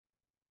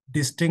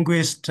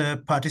Distinguished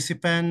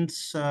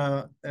participants,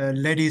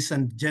 ladies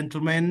and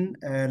gentlemen,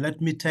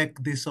 let me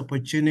take this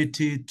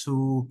opportunity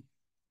to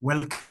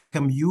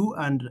welcome you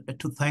and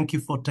to thank you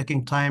for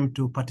taking time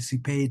to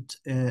participate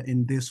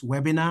in this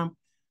webinar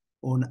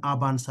on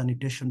urban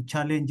sanitation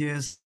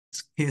challenges,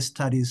 case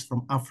studies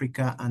from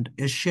Africa and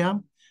Asia.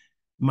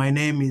 My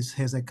name is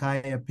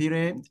Hezekiah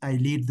Pire. I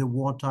lead the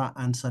water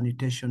and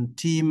sanitation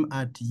team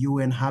at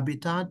UN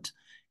Habitat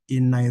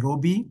in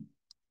Nairobi,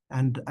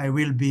 and I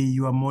will be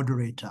your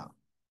moderator.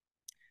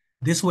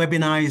 This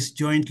webinar is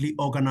jointly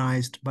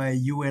organized by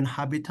UN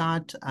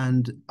Habitat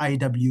and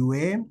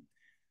IWA.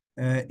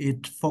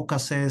 It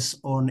focuses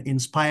on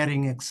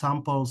inspiring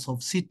examples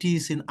of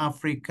cities in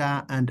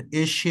Africa and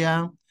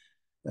Asia,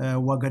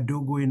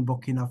 Ouagadougou in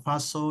Burkina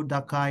Faso,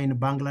 Dhaka in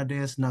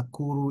Bangladesh,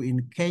 Nakuru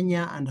in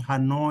Kenya, and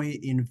Hanoi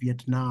in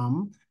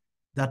Vietnam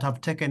that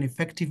have taken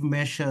effective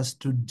measures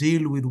to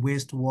deal with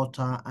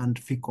wastewater and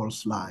fecal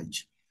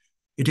sludge.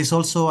 It is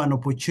also an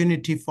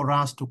opportunity for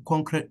us to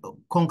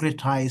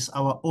concretize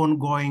our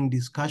ongoing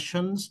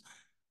discussions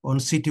on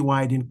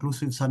citywide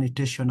inclusive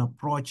sanitation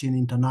approach in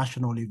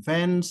international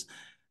events,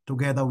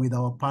 together with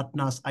our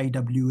partners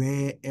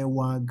IWA,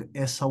 EWAG,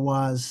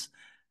 ESAWAS,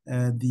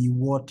 the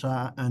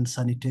Water and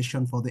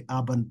Sanitation for the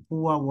Urban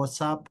Poor,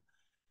 WhatsApp,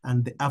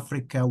 and the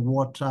Africa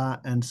Water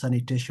and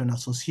Sanitation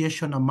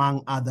Association,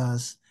 among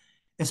others,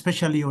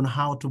 especially on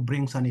how to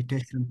bring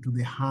sanitation to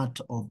the heart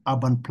of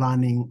urban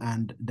planning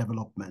and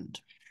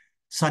development.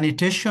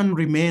 Sanitation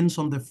remains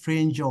on the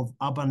fringe of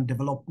urban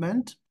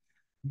development.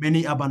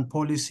 Many urban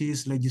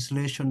policies,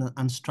 legislation,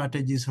 and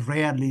strategies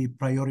rarely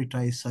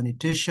prioritize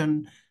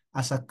sanitation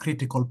as a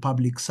critical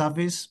public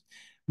service.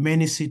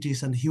 Many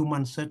cities and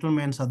human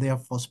settlements are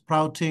therefore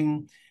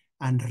sprouting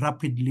and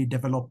rapidly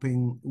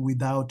developing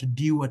without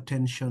due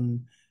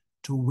attention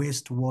to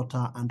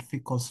wastewater and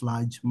fecal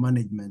sludge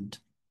management.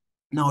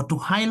 Now, to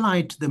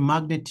highlight the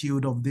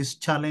magnitude of this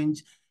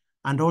challenge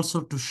and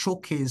also to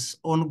showcase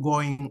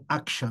ongoing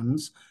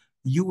actions,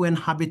 UN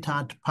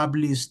Habitat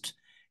published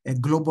a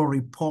global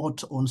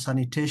report on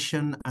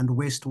sanitation and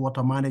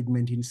wastewater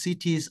management in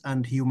cities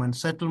and human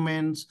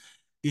settlements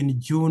in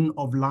June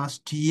of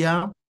last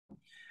year,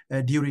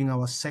 during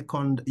our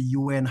second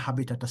UN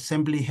Habitat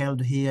Assembly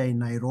held here in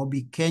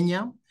Nairobi,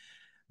 Kenya.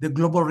 The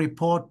global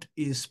report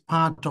is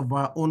part of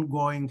our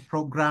ongoing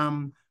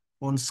program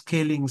on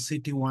scaling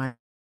citywide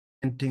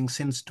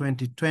since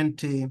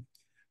 2020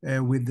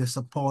 with the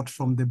support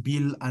from the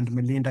Bill and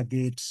Melinda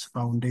Gates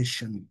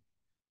Foundation.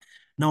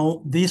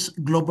 Now, this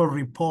global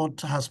report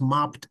has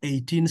mapped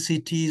 18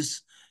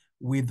 cities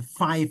with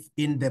 5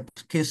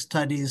 in-depth case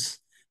studies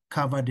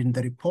covered in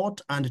the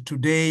report. And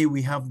today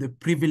we have the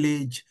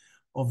privilege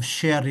of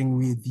sharing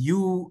with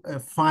you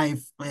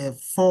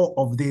 4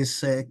 of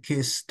these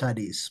case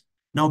studies.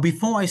 Now,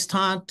 before I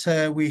start,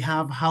 we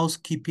have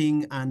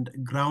housekeeping and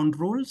ground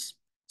rules.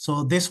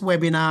 So this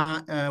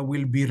webinar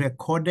will be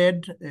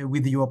recorded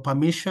with your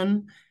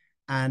permission,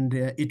 and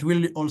it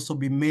will also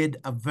be made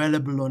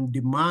available on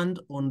demand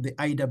on the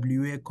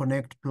IWA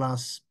Connect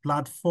Plus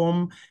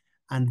platform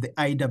and the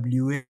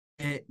IWA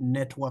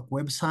network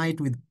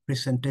website with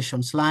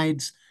presentation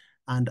slides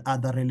and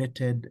other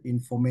related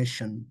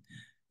information.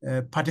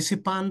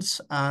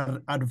 Participants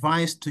are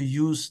advised to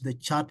use the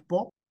chat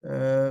box.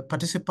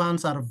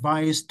 Participants are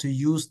advised to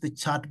use the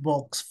chat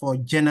box for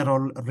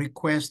general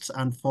requests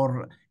and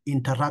for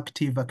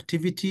interactive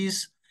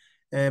activities,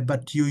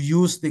 but you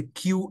use the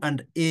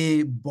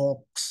Q&A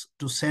box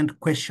to send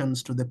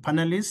questions to the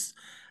panelists,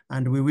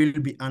 and we will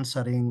be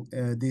answering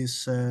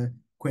these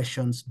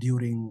questions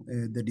during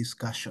the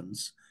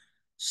discussions.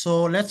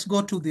 So let's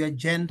go to the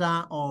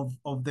agenda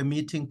of the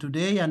meeting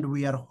today, and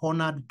we are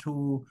honored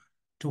to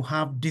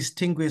have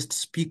distinguished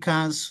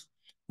speakers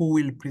who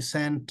will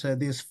present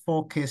these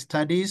 4 case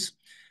studies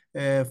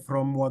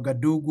from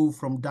Ouagadougou,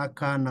 from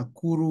Dhaka,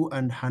 Nakuru,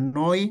 and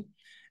Hanoi,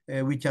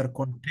 which are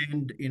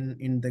contained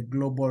in the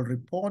global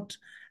report.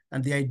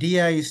 And the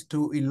idea is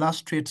to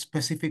illustrate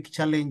specific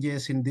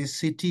challenges in these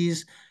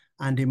cities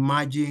and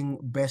emerging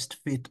best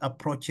fit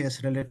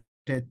approaches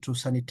related to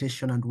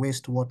sanitation and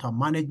wastewater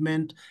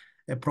management,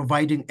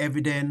 providing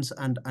evidence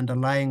and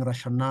underlying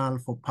rationale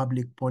for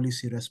public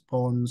policy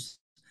response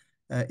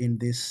in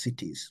these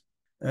cities.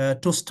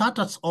 To start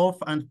us off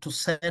and to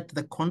set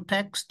the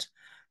context,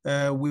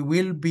 we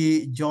will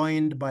be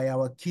joined by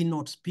our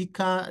keynote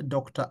speaker,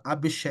 Dr.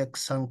 Abhishek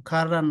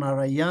Sankara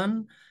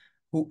Narayan,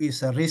 who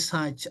is a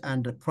research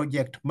and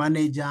project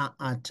manager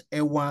at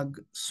EWAG,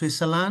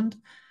 Switzerland.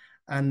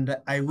 And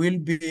I will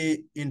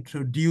be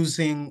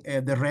introducing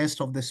the rest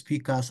of the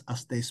speakers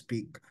as they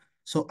speak.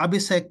 So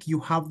Abhishek,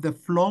 you have the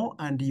floor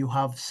and you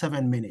have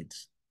 7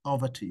 minutes.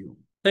 Over to you.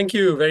 Thank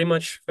you very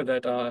much for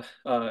that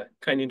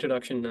kind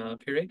introduction,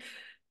 Pire.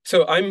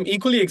 So I'm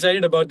equally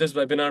excited about this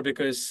webinar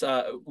because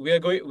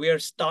we are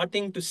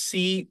starting to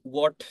see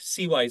what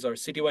CWIS, or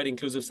Citywide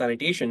Inclusive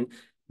Sanitation,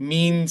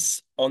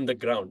 means on the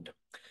ground.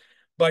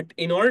 But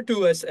in order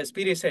to, as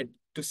Pire said,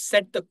 to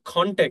set the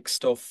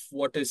context of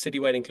what is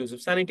Citywide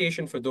Inclusive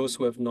Sanitation for those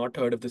who have not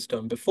heard of this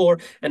term before,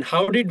 and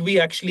how did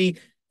we actually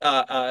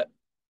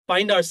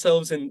find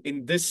ourselves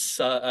in this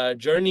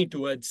journey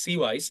towards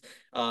CWIS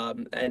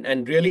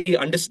and really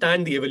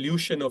understand the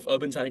evolution of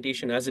urban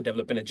sanitation as a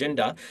development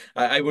agenda,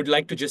 I would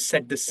like to just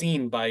set the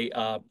scene by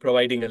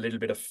providing a little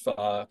bit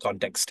of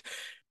context.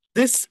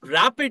 This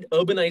rapid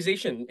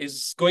urbanization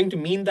is going to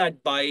mean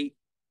that by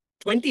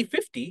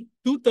 2050,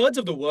 2/3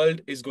 of the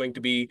world is going to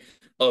be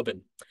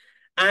urban.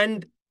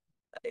 And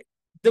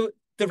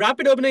the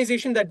rapid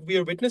urbanization that we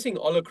are witnessing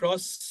all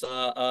across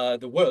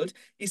the world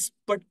is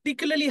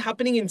particularly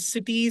happening in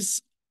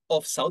cities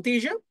of South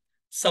Asia,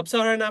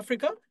 Sub-Saharan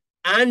Africa,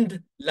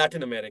 and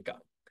Latin America.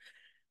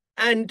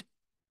 And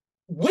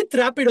with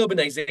rapid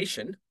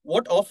urbanization,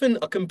 what often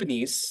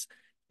accompanies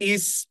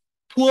is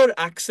poor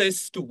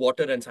access to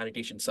water and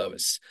sanitation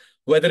service,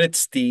 whether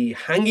it's the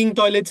hanging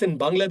toilets in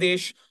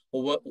Bangladesh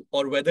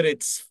or whether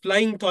it's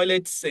flying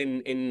toilets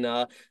in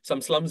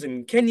some slums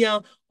in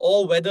Kenya,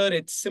 or whether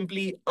it's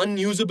simply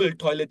unusable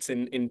toilets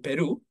in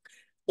Peru.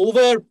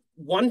 Over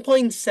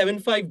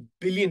 1.75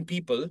 billion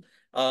people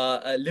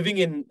living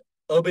in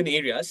urban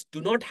areas do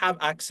not have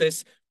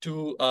access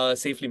to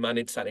safely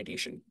managed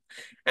sanitation.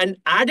 And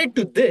added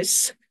to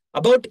this,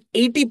 about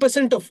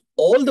 80% of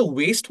all the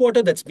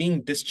wastewater that's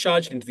being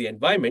discharged into the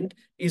environment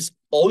is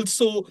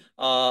also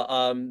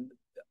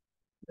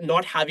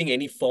not having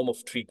any form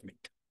of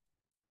treatment.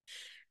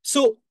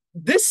 So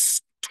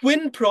this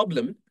twin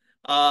problem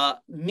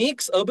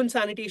makes urban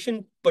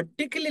sanitation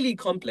particularly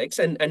complex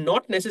and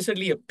not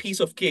necessarily a piece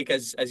of cake,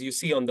 as you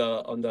see on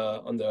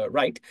the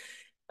right,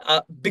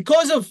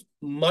 because of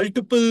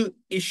multiple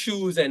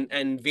issues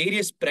and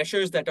various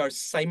pressures that are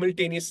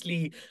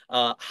simultaneously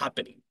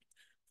happening.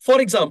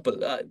 For example,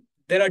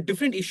 there are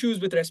different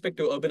issues with respect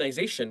to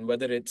urbanization,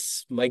 whether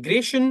it's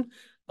migration,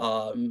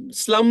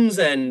 slums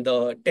and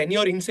the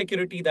tenure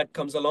insecurity that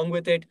comes along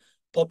with it,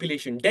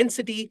 population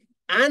density,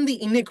 and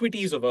the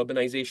inequities of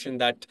urbanization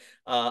that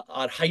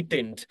are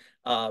heightened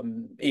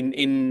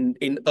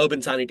in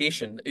urban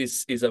sanitation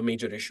is a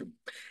major issue.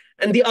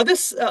 And the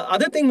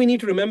other thing we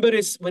need to remember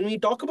is when we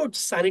talk about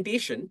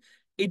sanitation,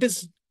 it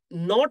is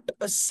not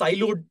a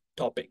siloed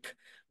topic.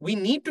 We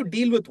need to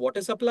deal with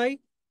water supply,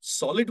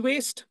 solid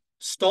waste,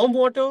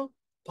 stormwater,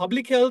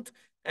 public health,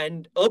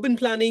 and urban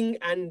planning,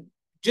 and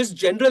just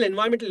general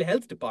environmental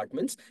health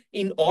departments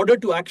in order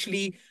to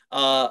actually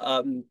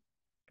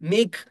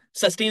make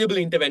sustainable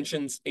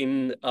interventions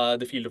in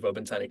the field of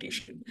urban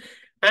sanitation.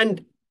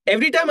 And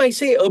every time I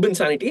say urban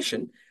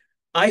sanitation,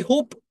 I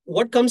hope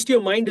what comes to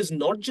your mind is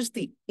not just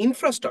the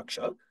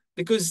infrastructure,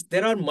 because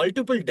there are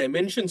multiple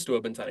dimensions to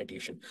urban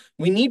sanitation.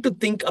 We need to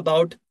think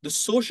about the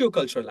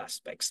socio-cultural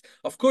aspects.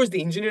 Of course,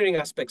 the engineering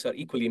aspects are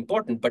equally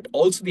important, but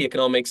also the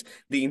economics,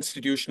 the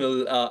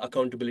institutional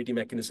accountability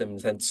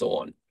mechanisms, and so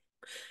on.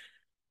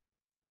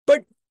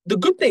 But the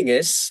good thing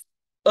is,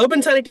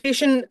 urban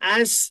sanitation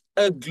as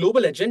a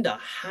global agenda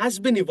has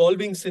been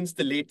evolving since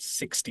the late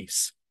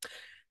 60s.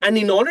 And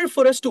in order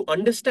for us to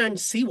understand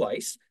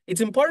CWIS,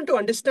 it's important to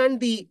understand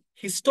the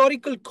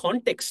historical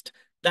context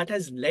that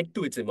has led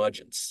to its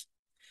emergence.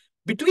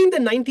 Between the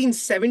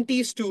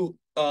 1970s to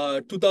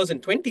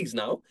 2020s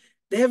now,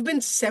 there have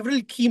been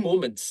several key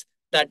moments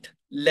that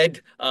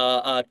led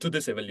to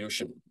this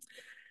evolution.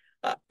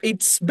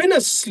 It's been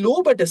a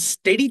slow but a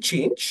steady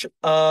change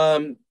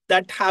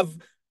that have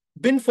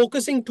been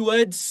focusing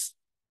towards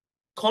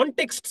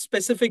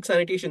context-specific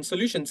sanitation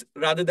solutions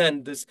rather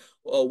than this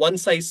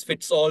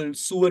one-size-fits-all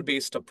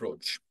sewer-based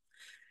approach.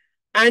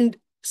 And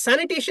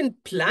sanitation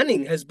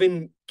planning has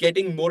been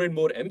getting more and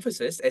more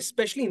emphasis,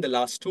 especially in the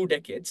last 2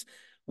 decades,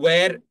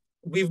 where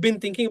we've been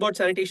thinking about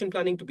sanitation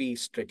planning to be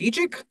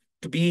strategic,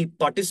 to be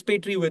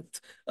participatory with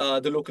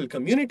the local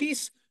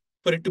communities,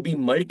 for it to be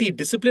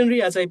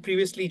multidisciplinary, as I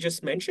previously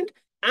just mentioned,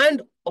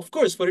 and of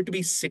course, for it to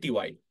be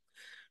citywide.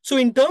 So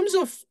in terms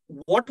of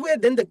what were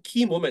then the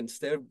key moments,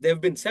 there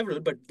have been several,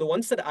 but the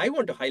ones that I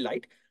want to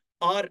highlight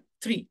are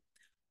 3.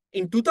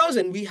 In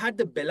 2000, we had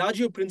the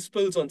Bellagio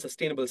Principles on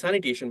Sustainable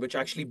Sanitation, which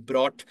actually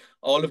brought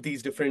all of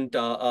these different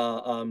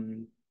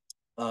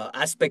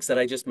aspects that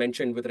I just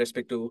mentioned with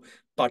respect to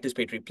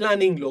participatory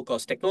planning,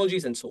 low-cost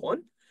technologies, and so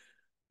on.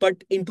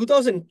 But in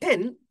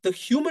 2010, the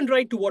human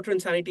right to water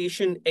and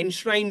sanitation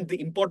enshrined the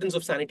importance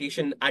of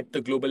sanitation at the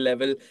global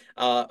level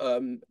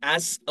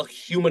as a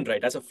human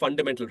right, as a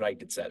fundamental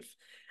right itself.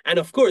 And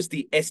of course,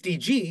 the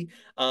SDG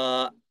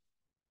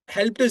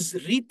helped us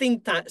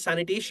rethink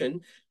sanitation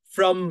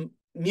from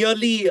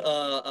merely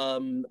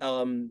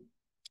an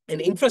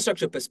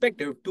infrastructure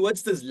perspective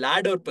towards this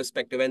ladder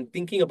perspective and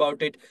thinking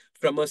about it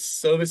from a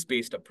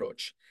service-based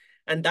approach.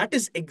 And that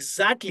is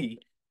exactly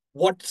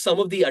what some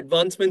of the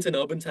advancements in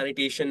urban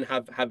sanitation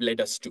have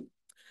led us to.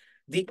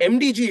 The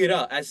MDG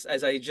era, as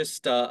I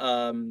just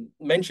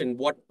mentioned,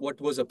 what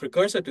was a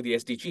precursor to the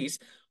SDGs,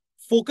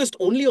 focused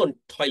only on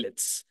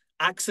toilets,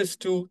 access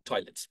to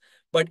toilets.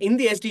 But in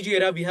the SDG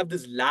era, we have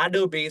this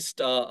ladder-based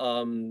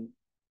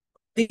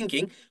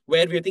thinking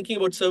where we are thinking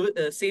about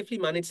safely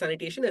managed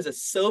sanitation as a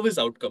service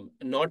outcome,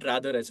 not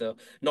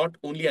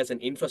only as an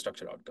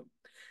infrastructure outcome.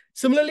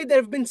 Similarly, there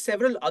have been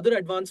several other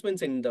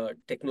advancements in the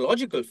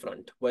technological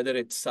front, whether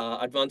it's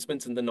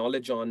advancements in the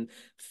knowledge on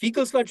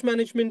fecal sludge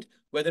management,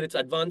 whether it's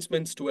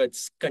advancements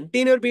towards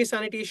container-based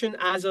sanitation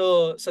as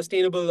a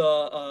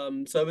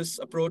sustainable service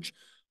approach,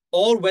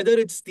 or whether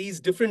it's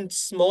these different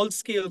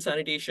small-scale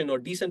sanitation or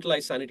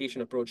decentralized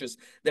sanitation approaches.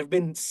 There have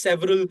been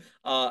several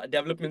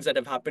developments that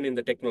have happened in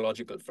the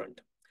technological front.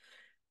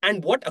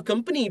 And what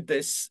accompanied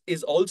this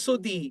is also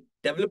the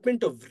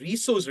development of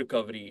resource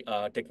recovery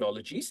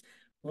technologies,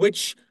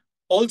 which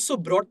also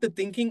brought the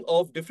thinking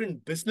of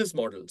different business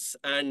models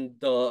and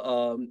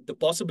the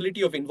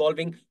possibility of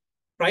involving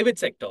private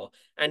sector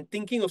and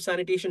thinking of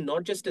sanitation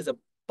not just as a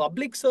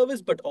public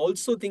service, but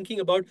also thinking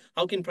about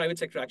how can private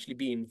sector actually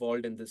be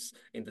involved in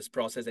this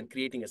process and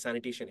creating a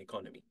sanitation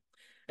economy.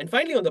 And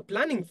finally, on the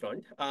planning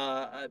front,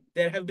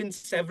 there have been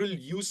several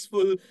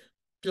useful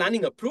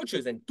planning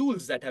approaches and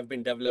tools that have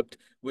been developed,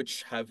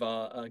 which have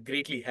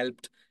greatly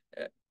helped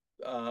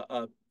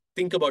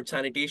think about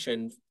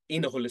sanitation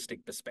in a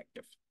holistic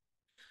perspective.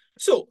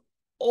 So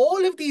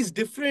all of these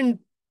different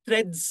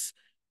threads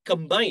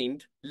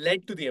combined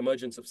led to the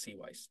emergence of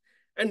CWIS.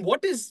 And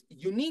what is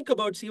unique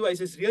about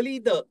CWIS is really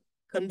the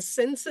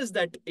consensus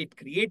that it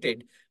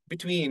created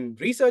between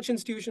research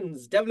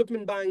institutions,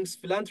 development banks,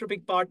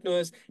 philanthropic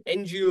partners,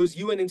 NGOs,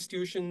 UN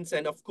institutions,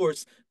 and of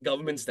course,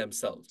 governments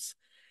themselves.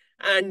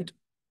 And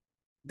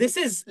this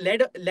has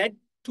led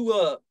to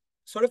a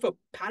sort of a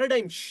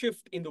paradigm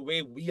shift in the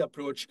way we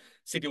approach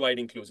citywide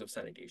inclusive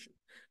sanitation.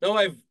 Now,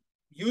 I've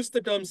used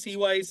the term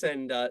CWIS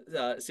and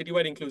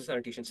citywide inclusive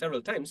sanitation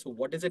several times. So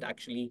what does it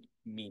actually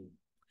mean?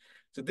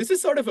 So this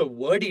is sort of a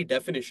wordy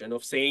definition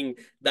of saying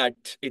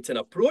that it's an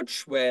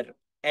approach where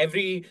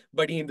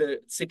everybody in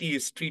the city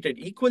is treated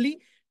equally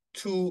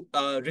to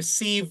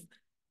receive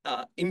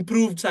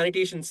improved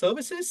sanitation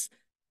services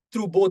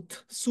through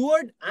both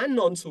sewered and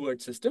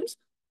non-sewered systems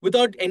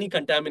without any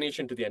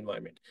contamination to the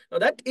environment. Now,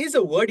 that is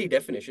a wordy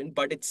definition,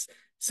 but it's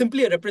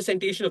simply a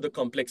representation of the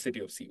complexity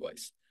of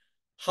CWIS.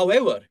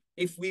 However,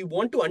 if we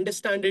want to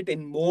understand it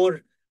in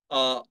more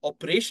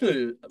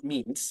operational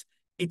means,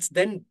 it's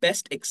then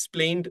best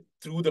explained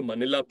through the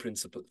Manila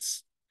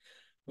principles,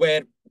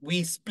 where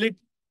we split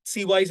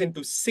CWIS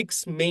into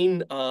 6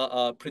 main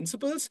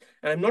principles.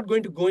 And I'm not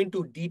going to go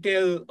into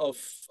detail of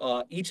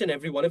each and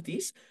every one of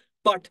these,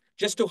 but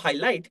just to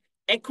highlight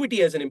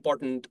equity as an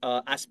important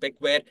aspect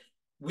where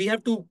we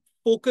have to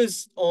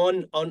focus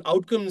on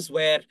outcomes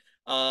where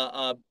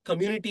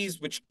communities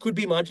which could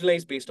be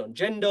marginalized based on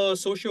gender,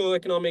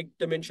 socioeconomic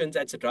dimensions,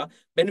 etc.,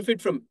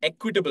 benefit from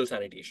equitable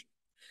sanitation.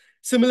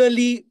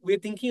 Similarly, we're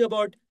thinking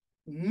about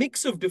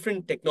mix of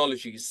different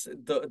technologies.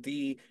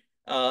 The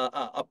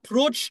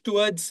approach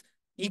towards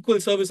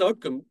equal service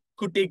outcome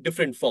could take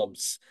different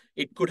forms.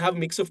 It could have a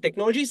mix of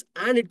technologies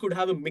and it could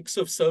have a mix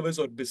of service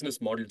or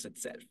business models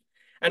itself.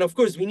 And of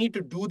course, we need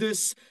to do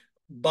this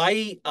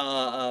by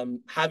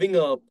having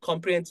a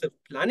comprehensive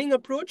planning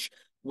approach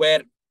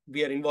where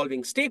we are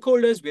involving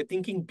stakeholders, we are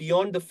thinking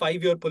beyond the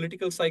 5-year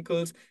political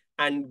cycles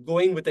and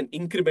going with an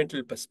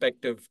incremental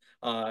perspective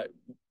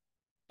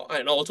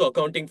and also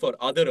accounting for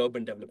other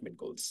urban development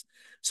goals.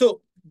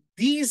 So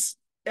these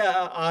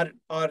are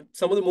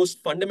some of the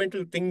most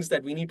fundamental things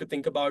that we need to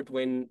think about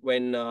when we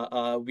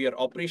are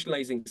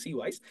operationalizing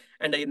CWIS.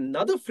 And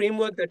another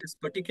framework that is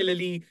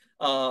particularly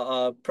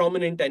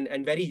prominent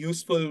and very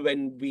useful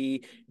when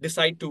we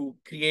decide to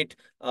create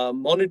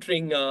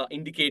monitoring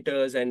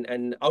indicators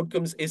and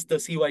outcomes is the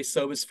CWIS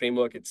service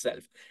framework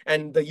itself.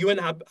 And the UN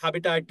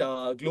Habitat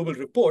Global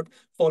Report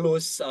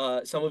follows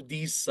some of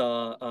these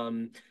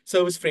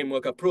service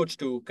framework approach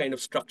to kind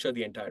of structure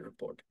the entire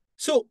report.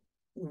 So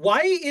why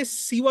is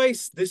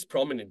CWIS this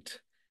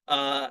prominent?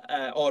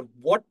 Or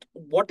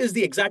what is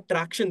the exact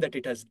traction that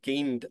it has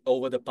gained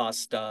over the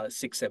past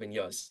 6-7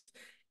 years?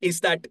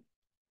 Is that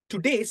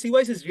today,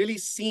 CWIS is really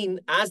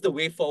seen as the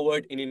way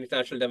forward in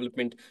international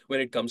development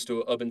when it comes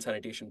to urban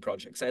sanitation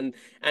projects. And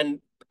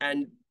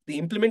the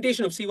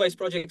implementation of CWIS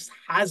projects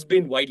has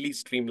been widely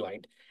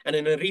streamlined. And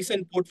in a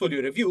recent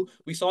portfolio review,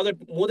 we saw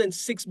that more than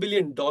 $6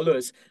 billion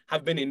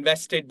have been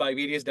invested by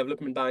various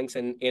development banks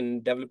and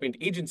in development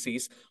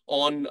agencies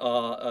on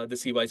the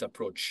CWIS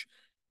approach.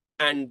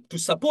 And to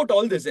support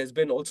all this, there's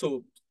been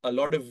also a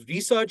lot of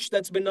research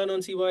that's been done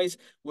on CWIS,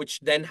 which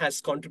then has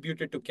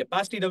contributed to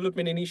capacity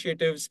development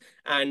initiatives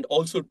and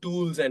also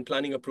tools and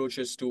planning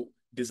approaches to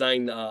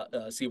design a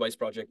CWIS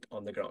project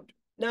on the ground.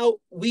 Now,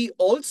 we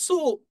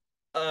also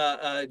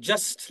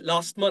just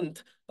last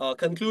month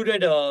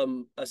concluded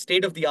a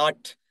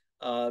state-of-the-art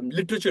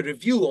literature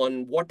review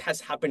on what has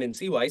happened in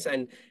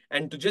CWIS.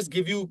 And to just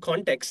give you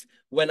context,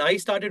 when I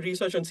started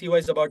research on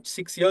CWIS about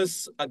 6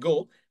 years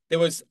ago, there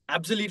was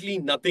absolutely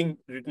nothing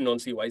written on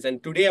CWIS.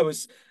 And today I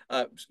was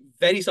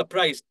very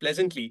surprised,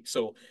 pleasantly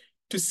so,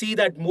 to see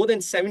that more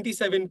than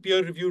 77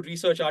 peer-reviewed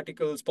research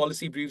articles,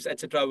 policy briefs,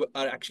 etc.,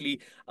 are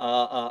actually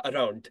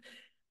around.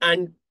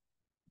 And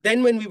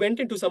then when we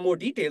went into some more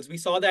details, we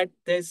saw that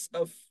there's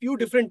a few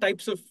different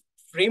types of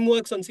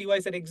frameworks on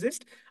CWIS that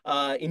exist.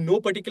 In no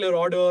particular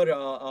order,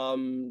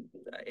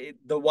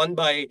 the one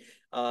by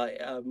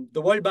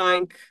the World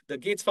Bank, the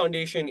Gates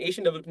Foundation,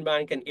 Asian Development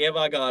Bank, and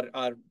EWAG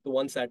are the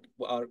ones that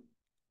are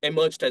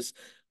emerged as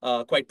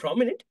quite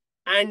prominent.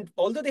 And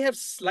although they have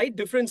slight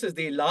differences,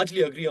 they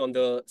largely agree on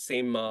the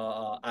same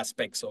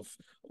aspects of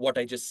what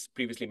I just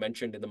previously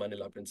mentioned in the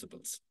Manila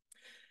Principles.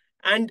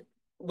 And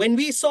when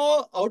we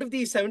saw out of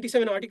these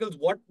 77 articles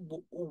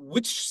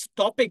which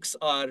topics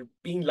are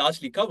being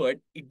largely covered,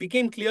 it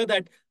became clear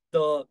that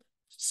the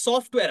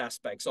software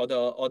aspects or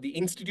the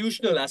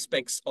institutional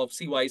aspects of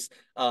CWIS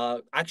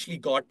actually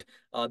got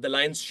the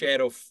lion's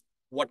share of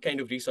what kind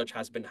of research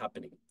has been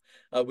happening,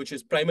 which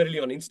is primarily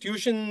on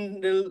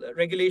institutional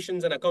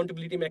regulations and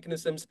accountability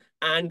mechanisms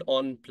and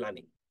on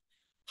planning.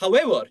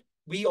 However,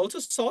 we also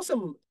saw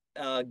some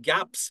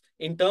gaps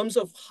in terms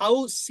of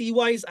how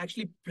CWIS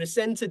actually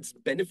presents its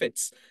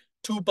benefits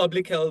to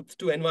public health,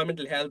 to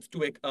environmental health,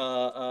 to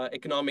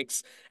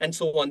economics, and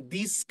so on.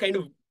 These kind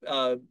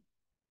of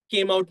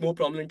came out more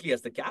prominently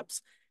as the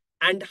gaps,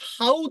 and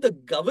how the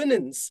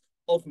governance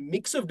of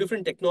mix of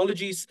different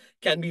technologies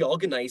can be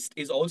organized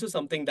is also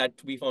something that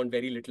we found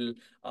very little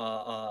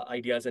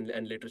ideas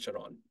and literature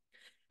on.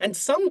 And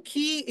some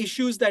key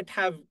issues that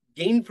have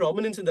gained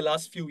prominence in the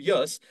last few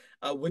years,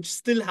 which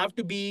still have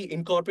to be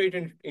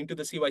incorporated into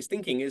the CWIS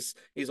thinking is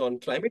on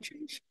climate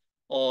change,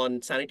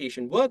 on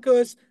sanitation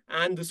workers,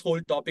 and this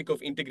whole topic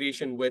of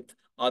integration with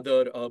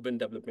other urban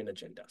development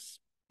agendas.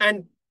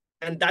 And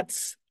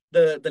that's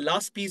the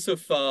last piece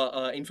of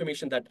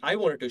information that I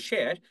wanted to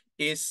share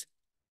is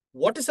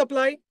water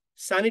supply,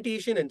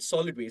 sanitation, and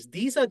solid waste.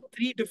 These are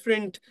three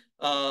different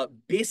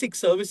basic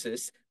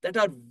services that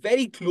are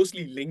very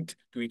closely linked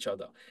to each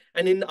other.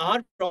 And in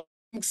our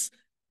problems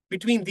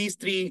between these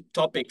three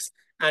topics,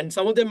 and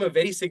some of them are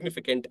very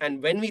significant.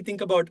 And when we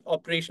think about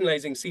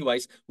operationalizing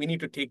CWIS, we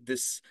need to take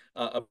this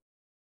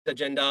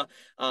agenda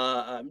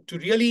to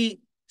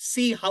really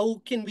see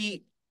how can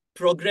we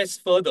progress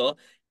further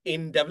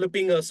in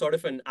developing a sort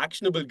of an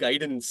actionable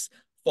guidance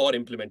for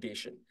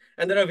implementation.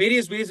 And there are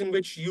various ways in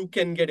which you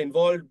can get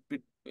involved.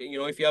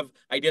 If you have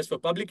ideas for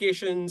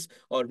publications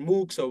or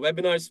MOOCs or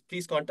webinars,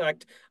 please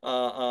contact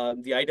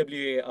the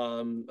IWA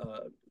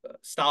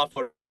staff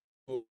or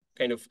who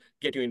kind of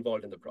get you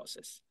involved in the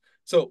process.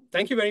 So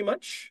thank you very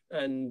much,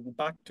 and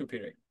back to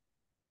Pire.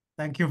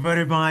 Thank you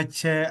very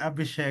much,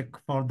 Abhishek,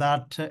 for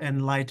that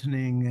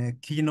enlightening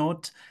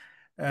keynote.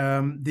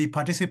 The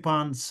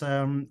participants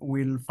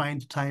will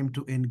find time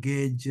to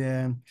engage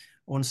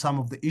on some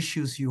of the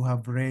issues you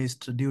have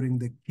raised during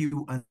the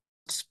Q&A.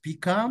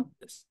 Speaker,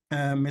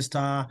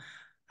 Mr.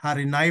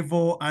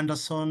 Harinaivo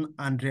Anderson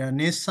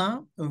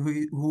Andreanesa,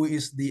 who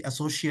is the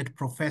Associate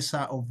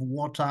Professor of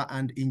Water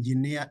and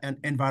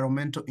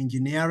Environmental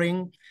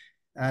Engineering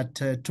at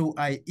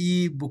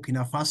 2IE,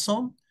 Burkina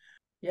Faso.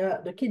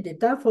 Yeah, the key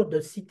data for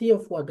the city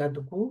of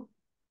Ouagadougou.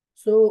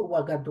 So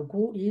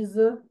Ouagadougou is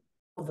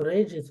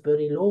average is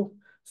very low.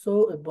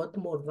 So about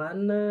more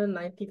than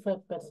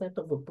 95%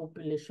 of the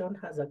population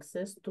has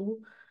access to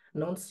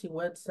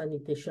non-sewage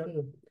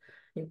sanitation.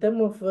 In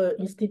terms of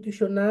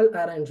institutional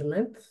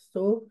arrangement,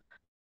 so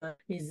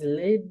is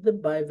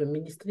led by the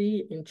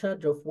ministry in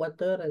charge of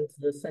water and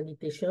the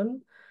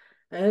sanitation,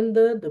 and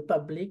the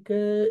public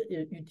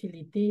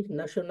utility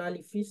national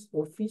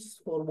office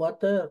for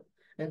water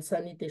and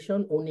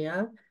sanitation,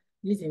 ONEA,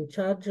 is in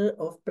charge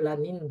of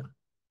planning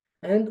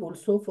and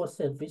also for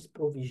service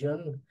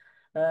provision.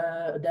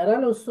 There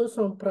are also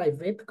some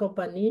private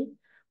companies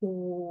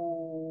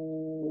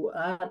who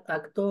are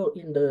actors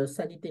in the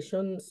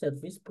sanitation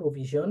service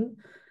provision.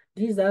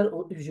 These are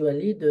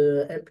usually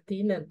the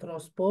emptying and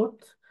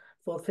transport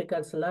for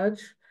fecal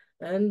sludge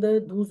and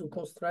those who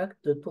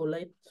construct the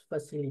toilet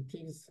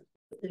facilities.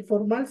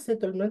 Informal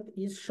settlement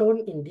is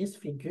shown in this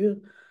figure.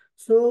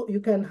 So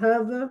you can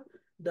have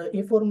the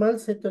informal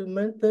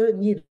settlement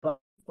nearby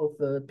of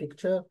the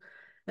picture,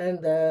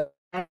 and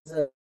as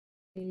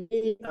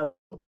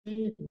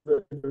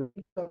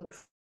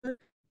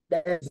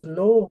there's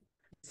no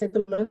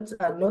settlements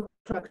are not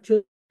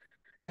structured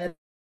as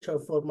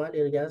formal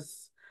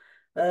areas.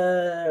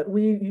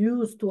 We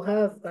used to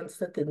have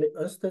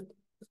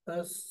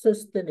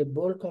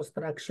unsustainable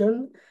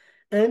construction,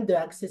 and the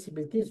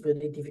accessibility is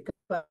very difficult.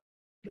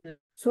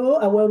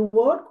 So our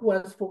work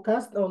was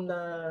focused on,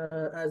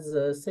 as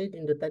said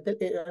in the title,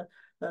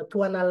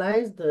 to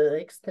analyze the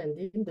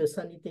extending the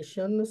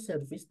sanitation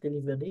service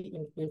delivery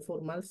in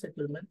informal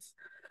settlements.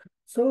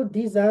 So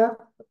these are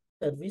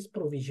service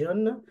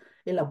provision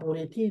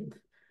elaborated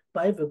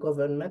by the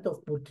government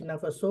of Burkina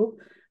Faso.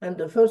 And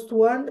the first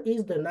one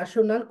is the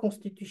national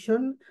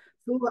constitution.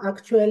 So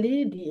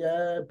actually,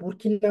 the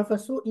Burkina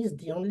Faso is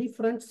the only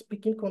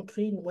French-speaking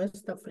country in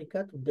West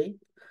Africa to date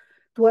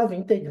to have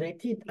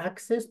integrated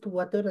access to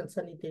water and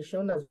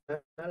sanitation as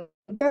well.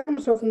 In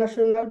terms of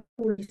national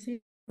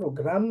policy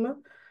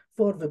program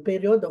for the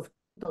period of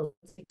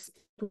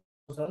 2016 to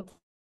 2000,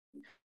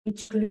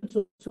 which includes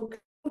also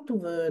to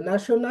the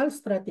national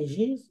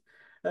strategies.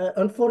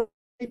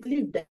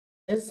 Unfortunately, there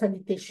is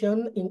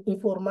sanitation in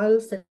informal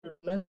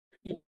settlement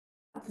in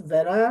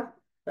there are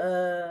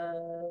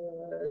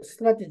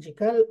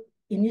strategical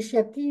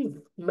initiatives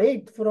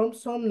made from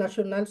some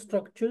national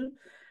structure,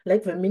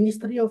 like the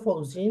Ministry of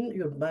Housing,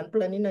 Urban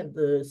Planning and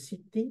the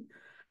City,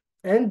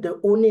 and the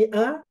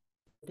ONEA,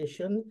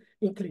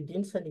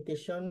 including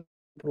sanitation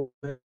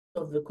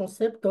of the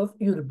concept of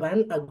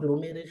urban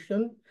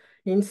agglomeration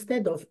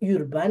instead of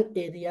urban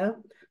area,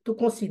 to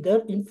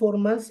consider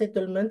informal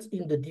settlements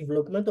in the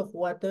development of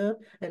water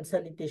and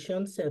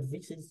sanitation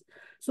services.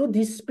 So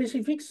these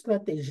specific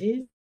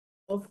strategies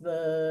of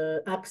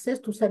access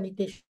to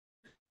sanitation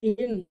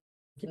in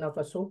Burkina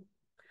Faso.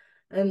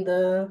 And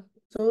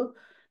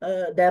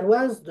there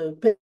was the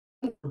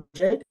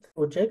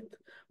project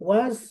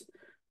was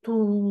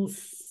to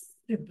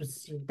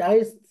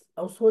subsidize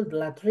household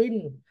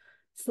latrine.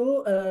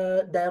 So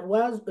there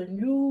was a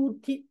new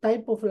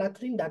type of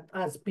latrine that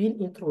has been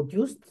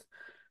introduced.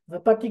 The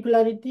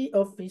particularity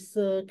of this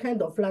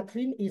kind of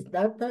latrine is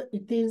that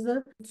it is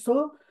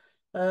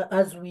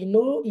as we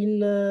know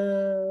in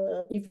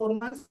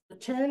information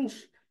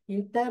change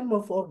in terms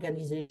of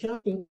organization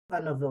in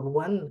another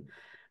one.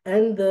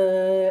 And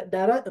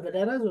there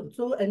is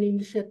also an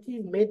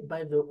initiative made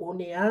by the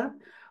ONEA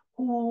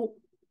who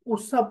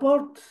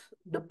support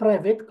the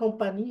private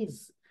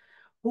companies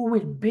who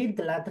will build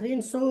the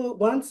latrine. So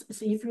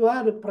if you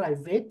are a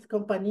private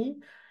company,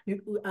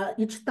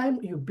 each time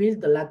you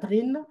build the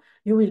latrine,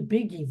 you will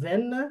be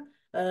given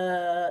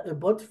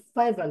about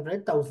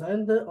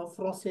 500,000 of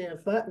francs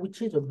CFA,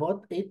 which is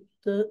about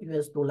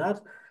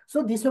 $8.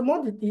 So this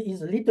amount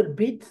is a little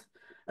bit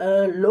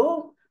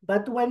low,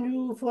 but when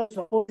you, for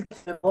example,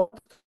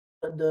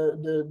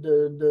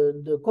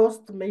 the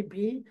cost may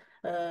be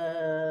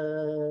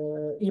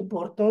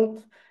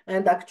important,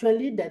 and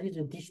actually there is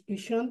a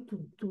discussion to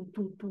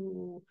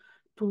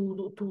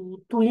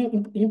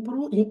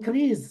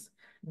increase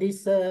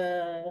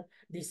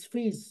this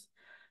fees.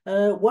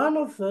 One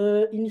of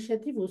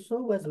initiative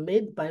also was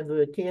made by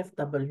the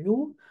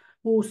KFW,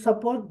 who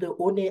support the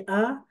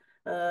ONEA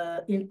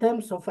in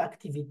terms of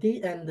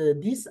activity, and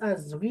this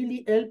has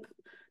really helped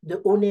the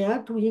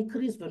ONEA to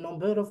increase the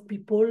number of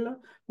people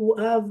who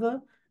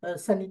have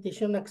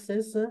sanitation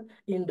access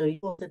in the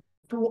US.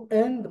 To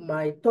end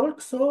my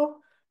talk,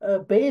 so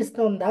based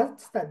on that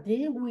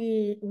study,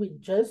 we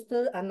just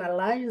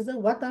analyze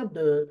what are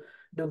the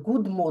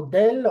good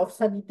model of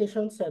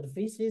sanitation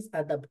services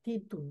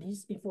adapted to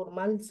this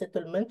informal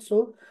settlement.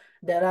 So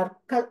there are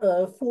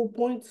 4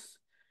 points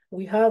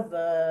we have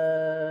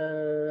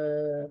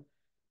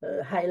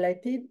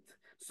highlighted.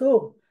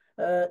 So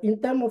in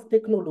terms of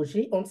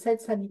technology,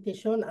 on-site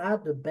sanitation are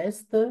the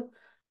best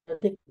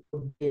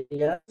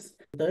areas,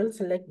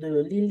 like the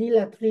Lily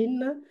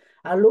latrine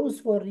allows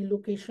for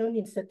relocation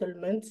in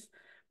settlements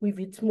with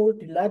its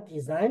modular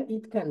design.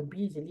 It can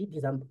be easily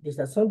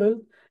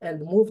disassembled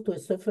and moved to a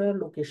safer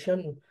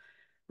location.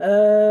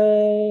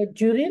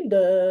 During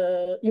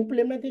the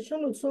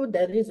implementation also,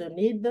 there is a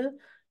need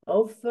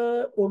of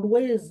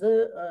always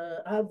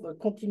have a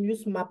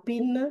continuous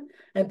mapping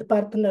and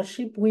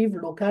partnership with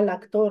local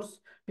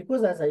actors,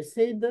 because as I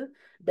said,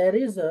 there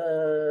is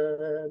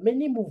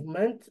many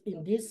movement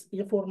in these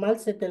informal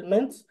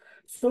settlements.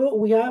 So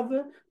we have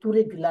to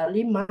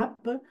regularly map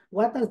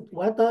what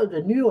are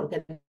the new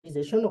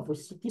organization of a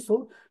city,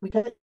 so we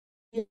can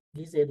in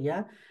this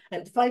area.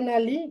 And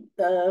finally,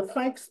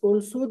 thanks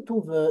also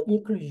to the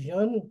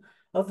inclusion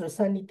of the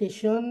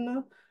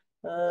sanitation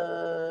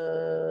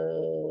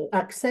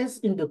access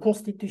in the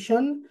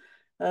Constitution,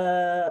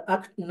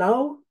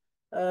 now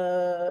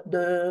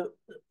the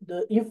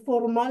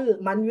informal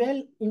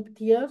manual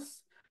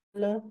employers,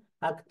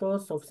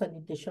 actors of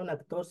sanitation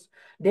actors,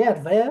 they are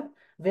there,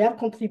 they are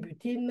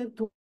contributing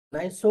to.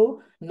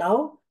 So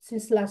now,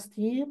 since last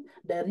year,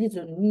 there is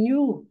a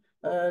new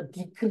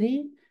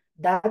decree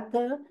that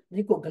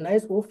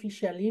recognize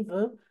officially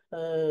the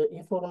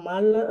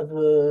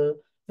informal,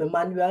 the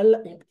manual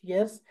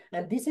employers.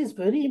 And this is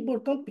very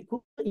important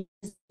because it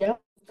is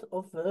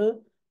of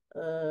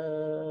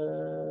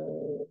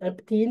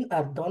emptying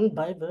are done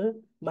by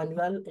the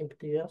manual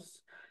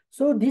employers.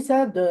 So these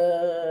are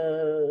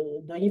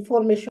the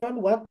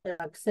information, what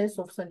access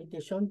of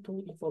sanitation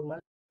to informal.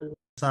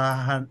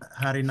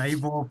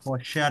 Harinaivo for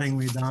sharing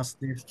with us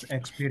this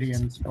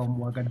experience from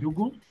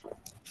Ouagadougou.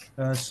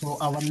 So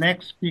our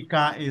next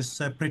speaker is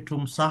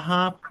Pritum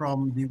Saha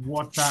from the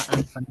Water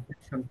and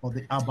Sanitation for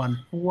the Urban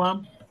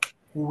Poor,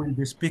 who will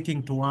be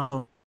speaking to us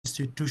on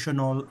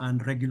institutional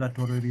and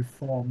regulatory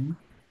reform.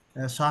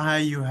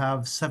 Saha, you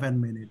have 7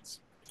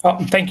 minutes.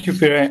 Thank you,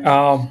 Pire.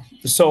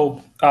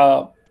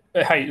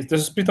 Hi,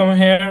 this is Pritam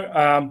here.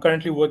 I'm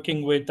currently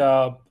working with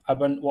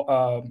Urban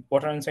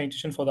Water and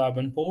Sanitation for the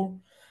Urban Poor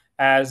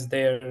as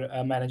their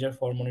manager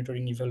for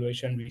monitoring,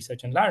 evaluation,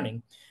 research, and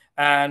learning.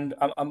 And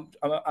I'm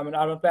an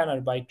urban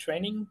planner by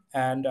training,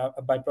 and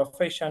by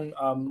profession,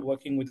 I'm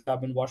working with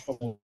urban water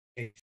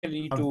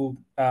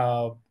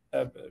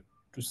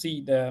to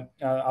see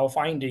our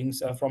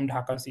findings from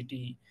Dhaka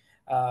city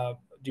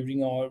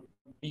during our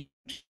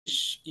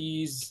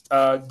is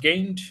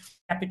gained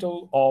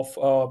capital of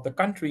the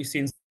country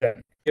since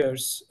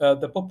years,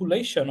 the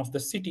population of the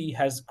city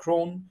has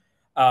grown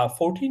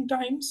 14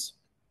 times,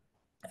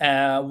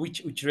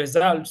 which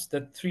results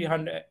that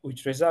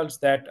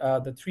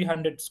the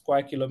 300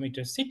 square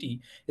kilometer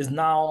city is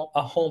now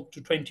a home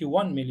to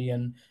 21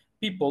 million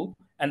people,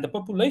 and the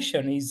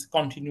population is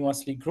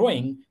continuously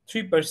growing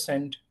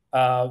 3%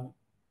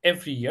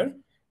 every year,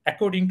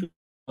 according to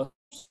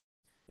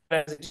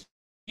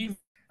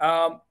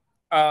um,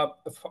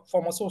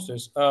 formal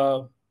sources.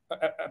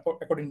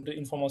 According to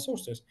informal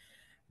sources,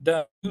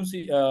 the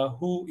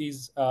who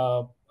is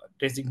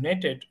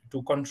designated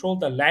to control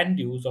the land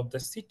use of the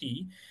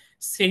city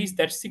says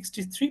that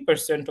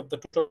 63% of the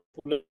total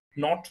population,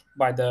 not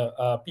by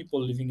the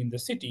people living in the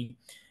city.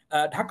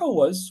 Dhaka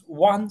was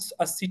once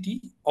a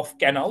city of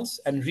canals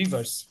and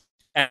rivers,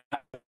 and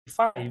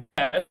five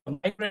a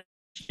migrant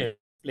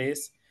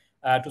place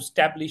to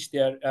establish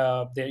their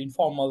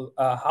informal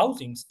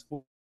housings,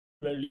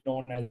 popularly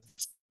known as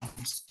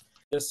slums.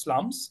 The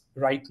slums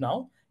right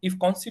now, if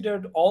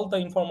considered all the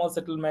informal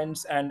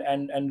settlements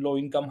and low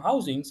income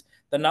housings,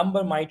 the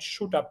number might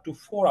shoot up to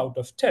 4 out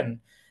of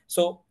 10.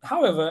 So,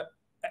 however,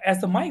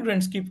 as the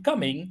migrants keep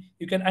coming,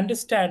 you can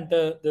understand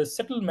the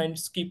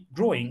settlements keep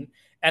growing,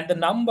 and the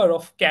number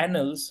of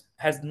canals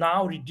has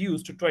now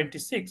reduced to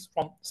 26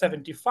 from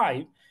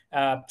 75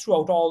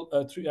 throughout all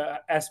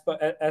as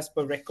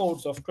per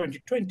records of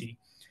 2020.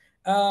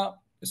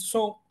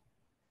 So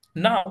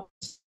now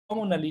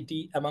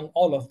commonality among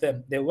all of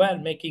them, they were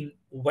making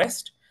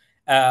waste,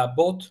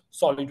 both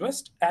solid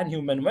waste and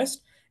human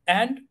waste,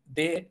 and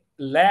they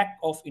lack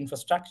of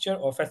infrastructure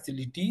or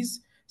facilities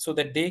so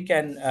that they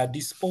can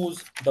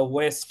dispose the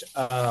waste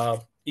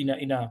in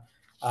a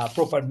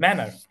proper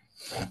manner.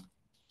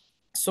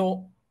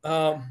 So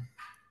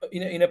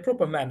in a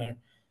proper manner.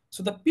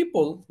 So the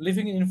people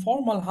living in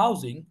informal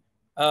housing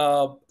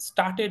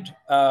started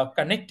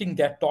connecting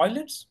their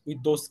toilets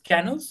with those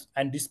canals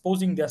and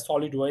disposing their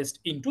solid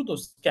waste into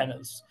those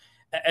canals.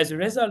 As a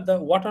result, the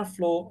water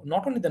flow,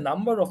 not only the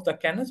number of the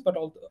canals, but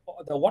all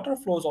the water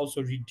flows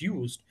also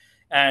reduced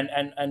and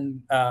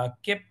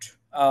kept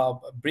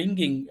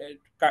bringing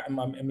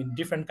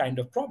different kind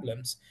of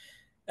problems.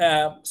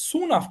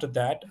 Soon after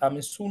that,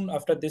 soon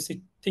after this,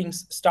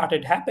 things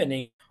started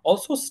happening.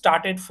 Also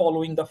started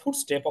following the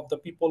footstep of the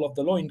people of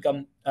the low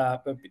income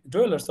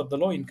dwellers of the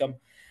low income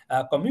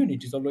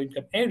communities or low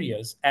income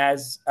areas,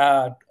 as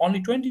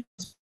only 20%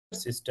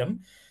 system.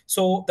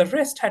 So the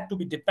rest had to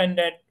be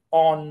dependent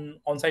on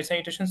on-site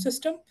sanitation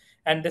system,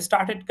 and they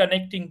started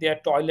connecting their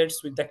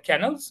toilets with the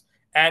canals,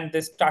 and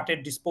they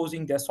started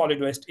disposing their solid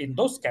waste in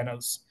those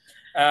canals.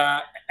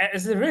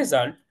 As a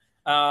result,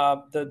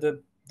 the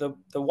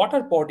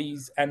water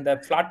bodies and the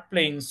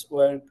floodplains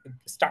were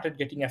started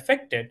getting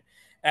affected,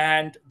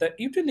 and the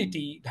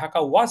utility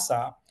Dhaka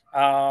Wasa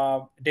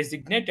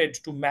designated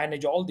to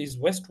manage all these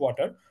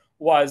wastewater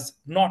was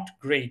not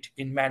great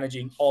in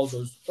managing all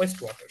those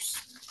wastewaters.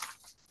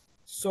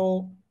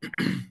 So,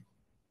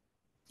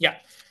 yeah,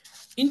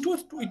 in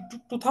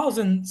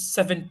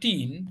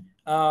 2017,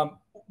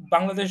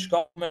 Bangladesh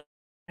government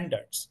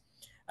standards,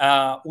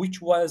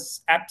 which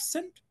was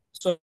absent.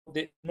 So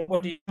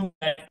nobody knew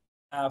that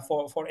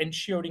for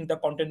ensuring the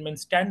containment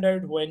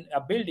standard when a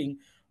building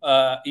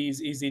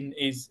is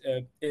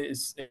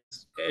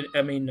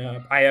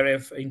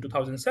IRF in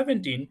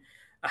 2017.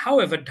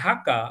 However,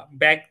 Dhaka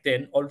back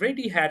then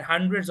already had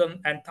hundreds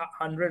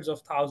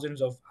of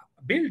thousands of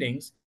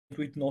buildings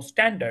with no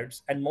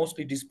standards, and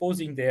mostly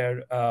disposing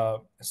their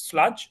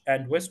sludge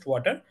and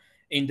wastewater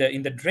in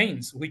the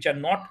drains, which are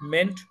not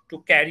meant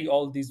to carry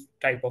all these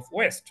type of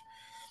waste.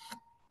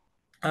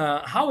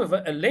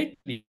 However, a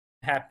lately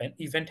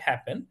event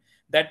happened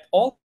that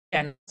all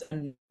canals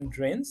and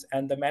drains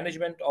and the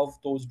management of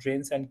those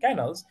drains and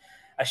canals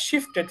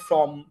shifted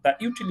from the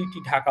utility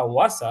Dhaka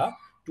Wasa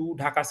to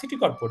Dhaka City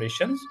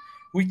Corporations,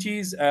 which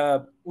is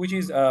now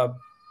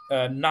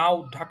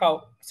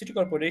Dhaka City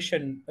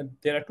Corporation.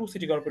 There are two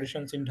city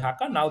corporations in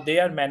Dhaka. Now they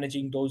are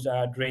managing those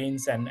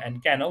drains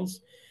and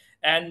canals,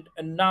 and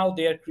now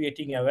they are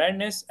creating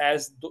awareness,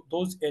 as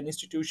those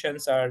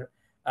institutions are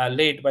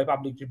led by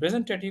public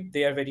representative.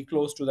 They are very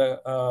close to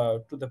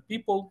the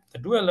people, the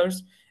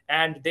dwellers,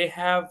 and they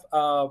have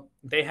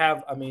they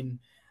have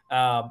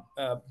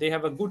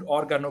a good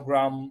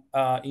organogram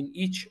in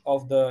each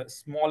of the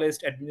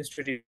smallest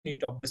administrative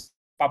unit of this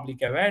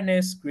public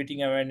awareness,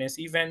 creating awareness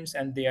events,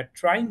 and they are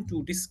trying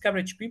to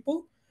discourage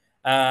people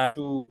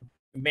to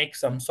make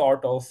some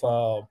sort of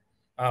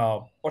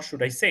what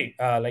should I say,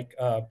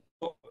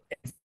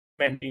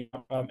 penalty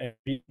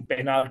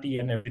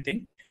and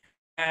everything.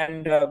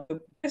 And the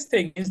best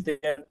thing is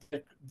they're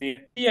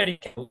clearing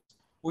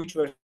which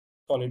were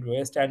solid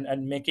waste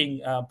and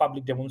making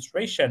public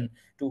demonstration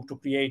to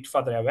create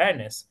further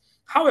awareness.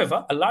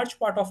 However, a large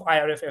part of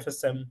IRF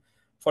FSM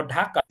for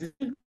Dhaka,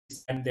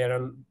 and there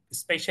are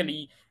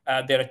especially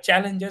there are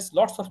challenges,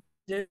 lots of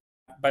challenges,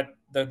 but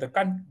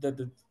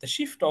the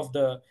shift of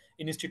the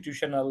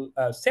institutional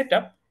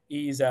setup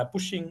is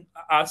pushing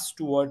us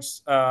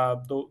towards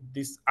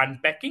this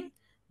unpacking.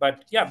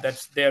 But yeah,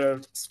 there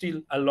are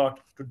still a lot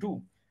to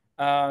do.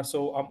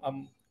 So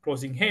I'm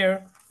closing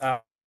here.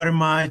 Very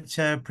much,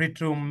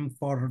 Pritum,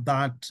 for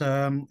that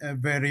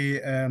very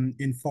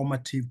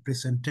informative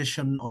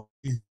presentation of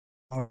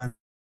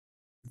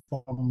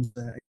reforms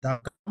in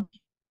Dhaka.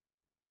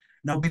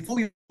 Now, before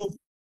we move,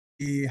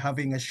 we're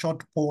having a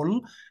short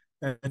poll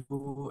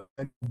to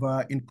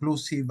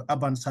inclusive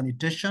urban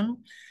sanitation.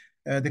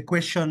 The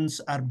questions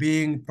are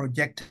being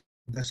projected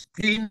on the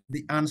screen.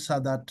 The answer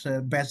that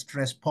best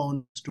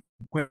responds to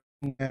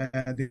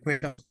the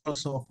question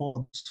also for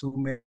those who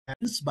may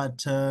answer,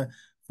 but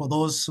for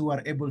those who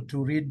are able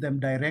to read them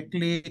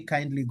directly,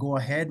 kindly go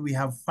ahead. We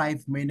have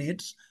 5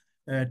 minutes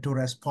to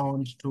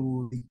respond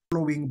to the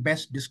following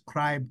best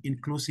describe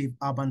inclusive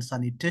urban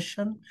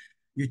sanitation.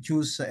 You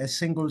choose a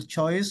single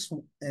choice,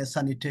 a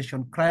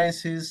sanitation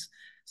crisis,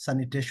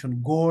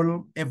 sanitation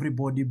goal,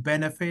 everybody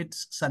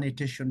benefits,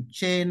 sanitation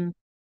chain,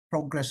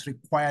 progress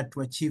required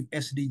to achieve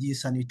SDG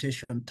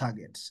sanitation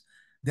targets.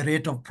 The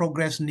rate of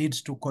progress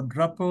needs to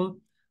quadruple.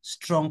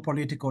 Strong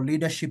political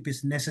leadership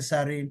is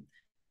necessary.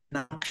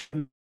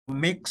 An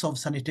mix of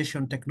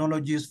sanitation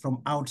technologies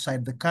from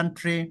outside the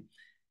country.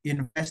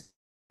 Investment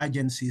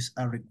agencies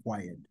are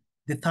required.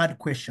 The third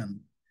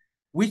question,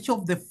 which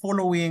of the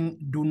following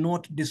do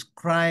not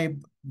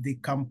describe the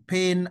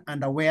campaign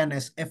and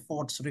awareness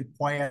efforts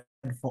required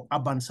for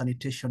urban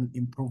sanitation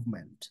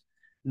improvement?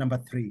 Number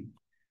 3,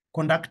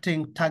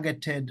 conducting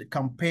targeted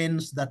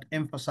campaigns that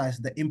emphasize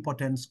the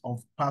importance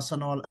of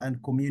personal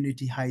and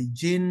community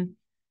hygiene,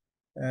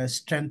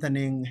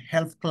 strengthening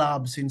health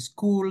clubs in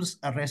schools,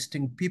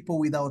 arresting people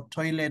without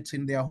toilets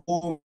in their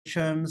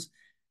homes,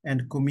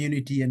 and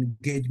community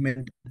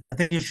engagement. I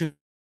think you should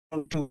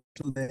go to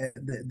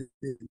the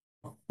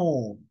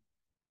 4.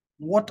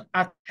 What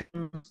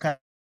actions can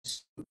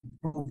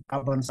improve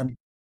urban sanitation,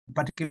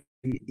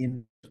 particularly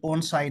in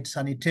on-site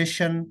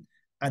sanitation,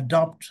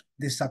 adopt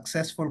the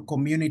successful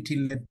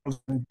community-led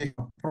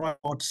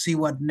promote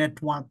seaward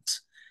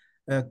networks,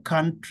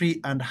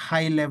 country and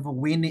high-level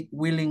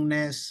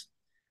willingness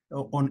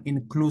on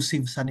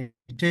inclusive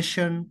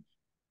sanitation,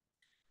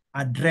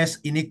 address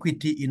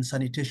inequity in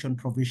sanitation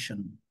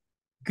provision.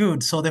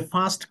 Good. So the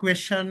first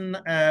question,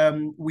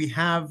 we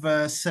have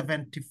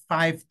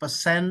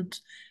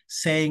 75%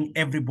 saying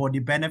everybody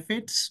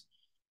benefits,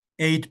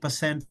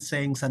 8%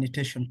 saying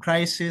sanitation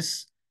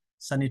crisis,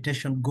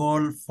 sanitation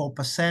goal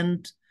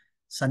 4%,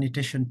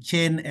 sanitation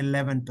chain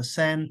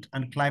 11%,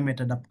 and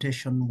climate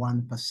adaptation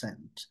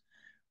 1%.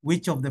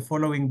 Which of the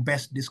following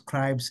best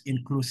describes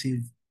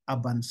inclusive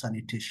urban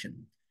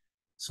sanitation?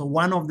 So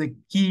one of the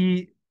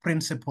key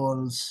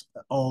principles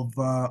of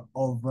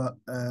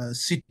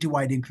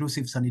citywide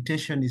inclusive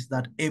sanitation is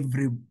that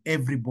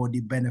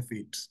everybody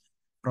benefits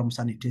from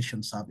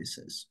sanitation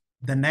services.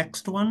 The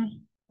next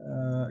one,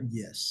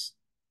 yes.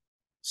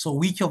 So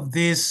which of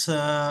this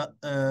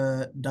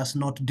does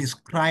not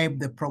describe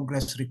the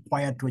progress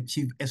required to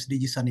achieve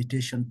SDG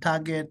sanitation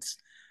targets?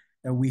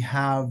 We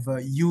have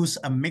use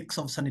a mix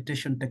of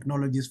sanitation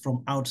technologies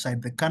from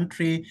outside the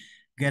country,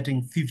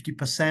 getting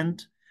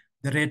 50%.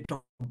 The rate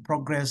of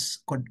progress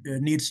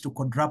needs to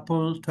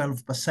quadruple,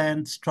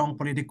 12%. Strong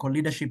political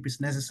leadership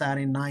is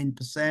necessary,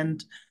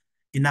 9%.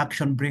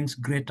 Inaction brings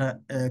greater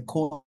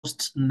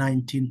costs,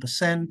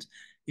 19%.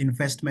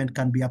 Investment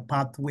can be a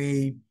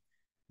pathway,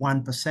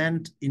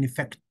 1%. In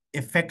effect,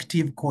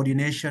 effective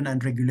coordination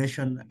and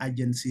regulation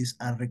agencies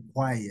are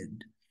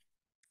required,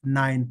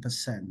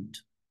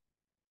 9%.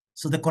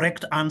 So the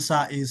correct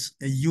answer is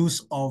a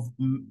use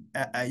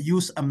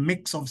a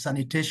mix of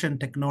sanitation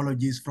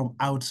technologies from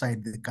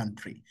outside the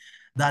country.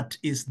 That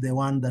is the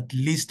one that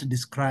least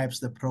describes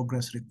the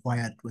progress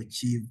required to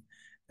achieve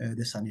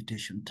the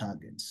sanitation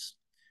targets.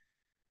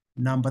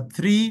 Number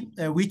 3,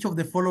 which of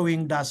the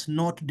following does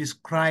not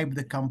describe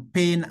the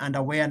campaign and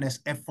awareness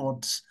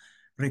efforts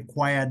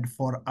required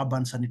for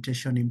urban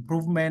sanitation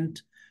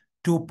improvement?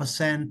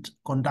 2%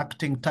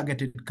 conducting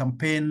targeted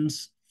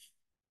campaigns,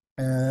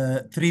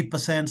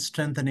 3%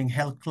 strengthening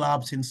health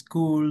clubs in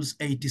schools,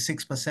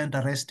 86%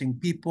 arresting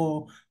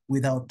people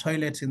without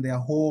toilets in their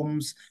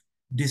homes,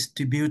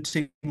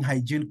 distributing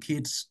hygiene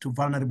kits to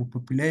vulnerable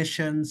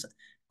populations,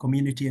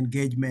 community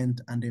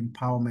engagement and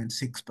empowerment,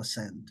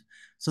 6%.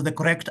 So the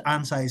correct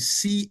answer is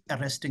C,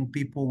 arresting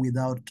people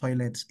without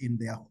toilets in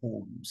their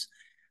homes.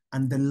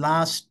 And the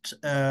last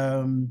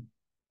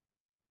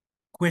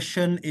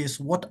question is,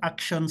 what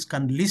actions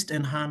can least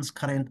enhance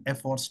current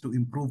efforts to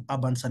improve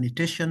urban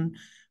sanitation,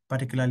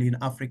 particularly in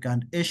Africa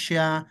and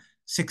Asia?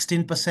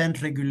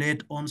 16%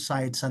 regulate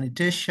on-site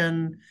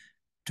sanitation,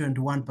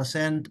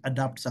 21%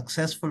 adopt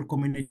successful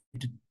community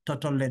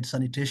total-led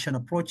sanitation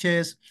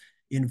approaches,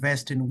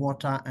 invest in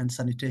water and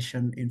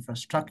sanitation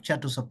infrastructure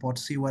to support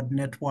seaward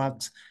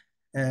networks,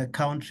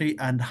 country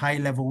and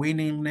high-level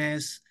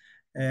willingness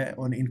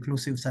on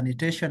inclusive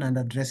sanitation and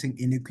addressing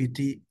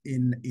inequity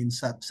in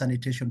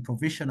sanitation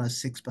provision as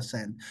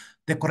 6%.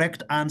 The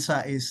correct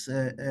answer is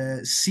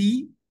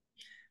C,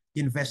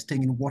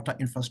 investing in water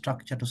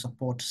infrastructure to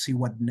support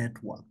seaward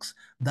networks.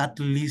 That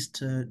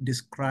list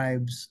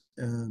describes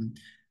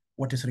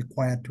what is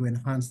required to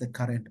enhance the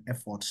current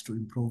efforts to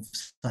improve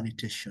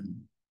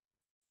sanitation.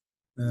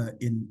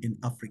 in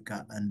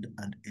Africa and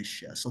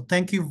Asia. So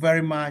thank you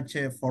very much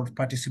for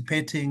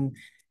participating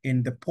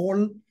in the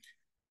poll.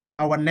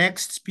 Our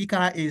next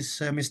speaker is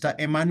Mr.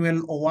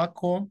 Emmanuel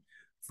Owako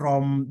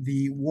from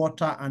the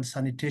Water and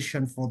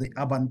Sanitation for the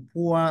Urban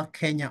Poor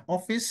Kenya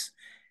office.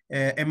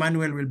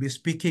 Emmanuel will be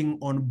speaking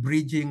on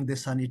bridging the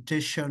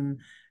sanitation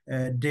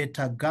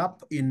data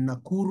gap in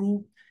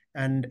Nakuru.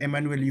 And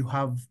Emmanuel, you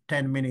have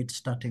 10 minutes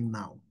starting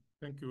now.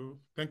 Thank you,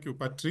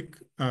 Patrick.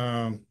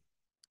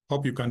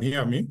 Hope you can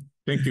hear me.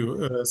 Thank you.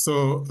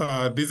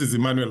 This is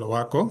Emmanuel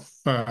Owako,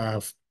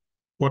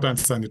 Water and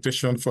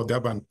Sanitation for the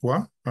Urban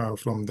Poor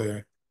from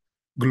the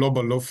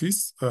Global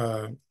Office,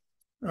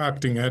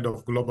 acting head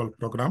of global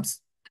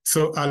programs.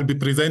 So I'll be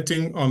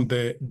presenting on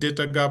the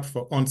data gap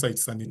for on-site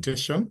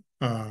sanitation,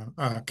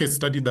 a case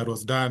study that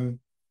was done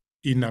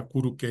in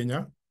Nakuru,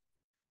 Kenya.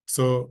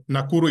 So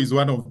Nakuru is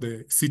one of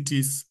the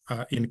cities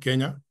in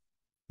Kenya,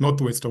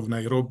 northwest of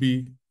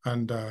Nairobi,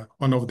 and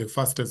one of the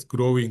fastest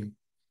growing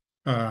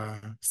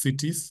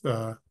cities.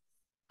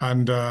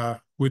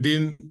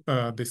 Within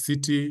the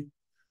city,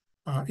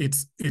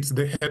 it's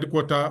the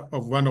headquarters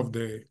of one of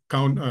the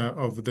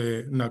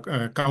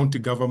county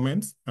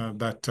governments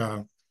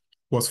that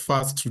was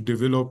first to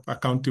develop a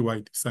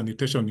county-wide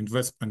sanitation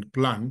investment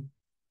plan.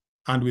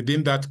 And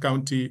within that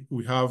county,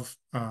 we have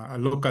a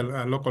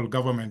local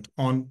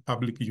government-owned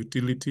public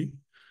utility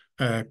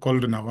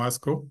called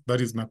NAWASCO,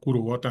 that is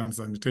Nakuru Water and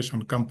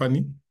Sanitation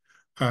Company,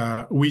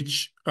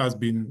 which has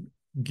been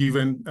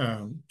given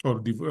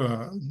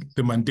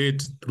the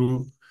mandate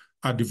through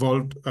a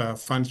devolved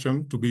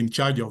function to be in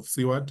charge of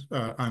seaward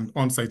and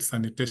on-site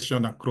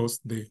sanitation across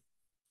the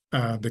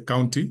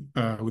county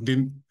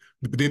within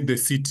the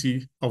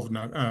city of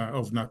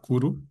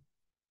Nakuru.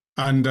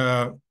 And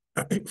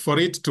for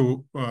it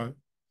to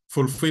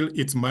fulfill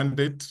its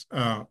mandate,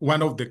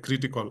 one of the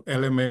critical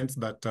elements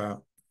that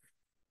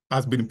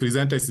has been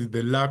presented is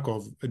the lack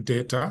of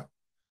data.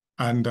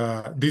 And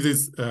this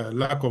is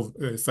lack of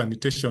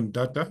sanitation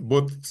data,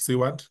 both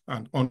seaward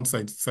and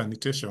on-site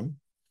sanitation.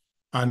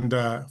 And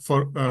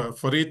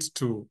for it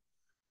to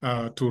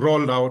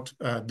roll out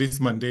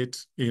this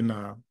mandate in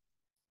a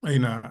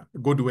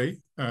good way,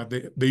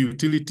 the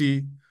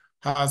utility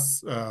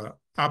has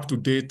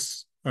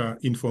up-to-date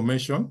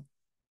information.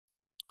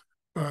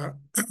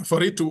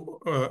 For it to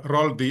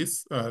roll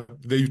this,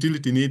 the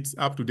utility needs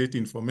up-to-date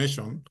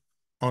information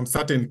on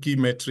certain key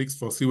metrics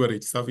for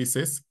sewerage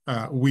services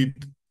with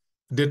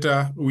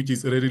data which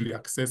is readily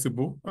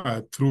accessible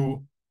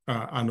through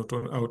an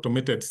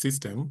automated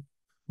system.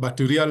 But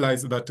to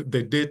realize that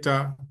the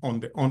data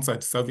on the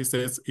on-site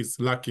services is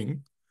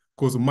lacking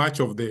because much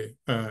of the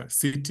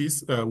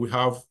cities we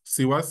have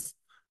sewers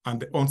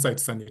and the on-site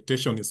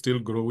sanitation is still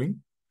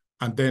growing.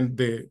 And then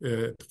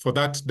for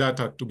that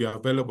data to be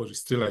available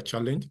is still a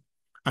challenge.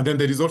 And then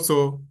there is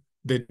also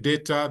the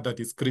data that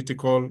is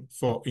critical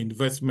for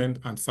investment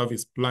and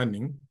service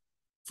planning.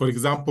 For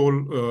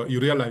example,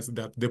 you realize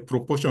that the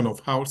proportion of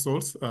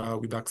households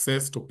with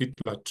access to pit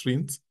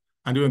latrines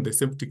and even the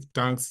septic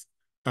tanks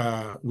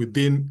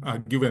within a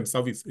given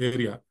service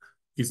area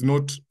is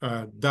not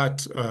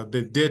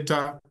the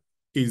data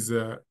is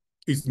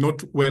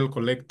not well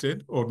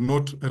collected or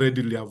not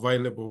readily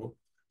available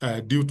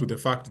due to the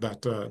fact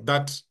that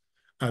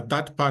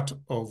that part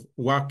of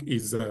work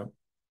is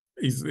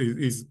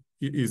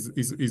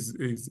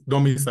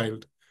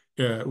domiciled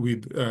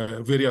with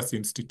various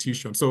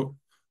institutions. So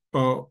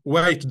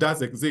where it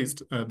does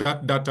exist,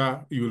 that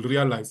data, you will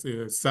realize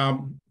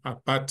some are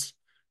part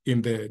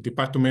in the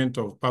Department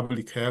of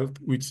Public Health,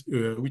 which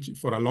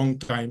for a long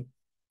time,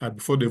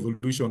 before the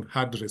evolution,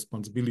 had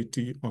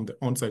responsibility on the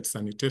on-site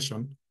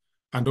sanitation,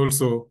 and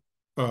also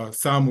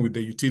some with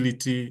the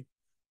utility.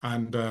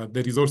 And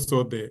there is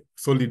also the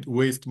solid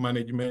waste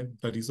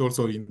management that is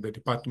also in the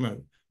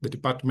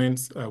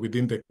departments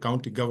within the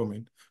county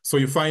government. So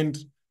you find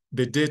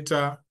the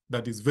data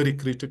that is very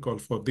critical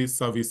for this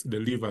service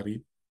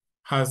delivery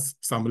has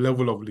some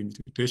level of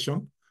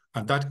limitation,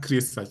 and that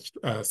creates a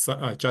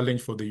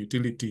challenge for the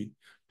utility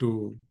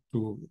to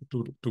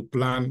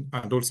plan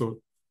and also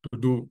to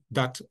do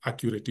that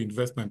accurate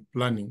investment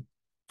planning.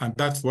 And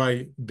that's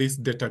why this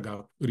data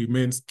gap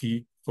remains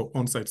key for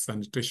on-site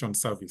sanitation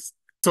service.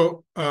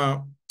 So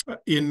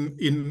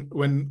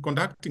when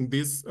conducting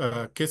this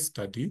case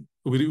study,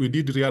 we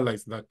did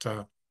realize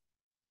that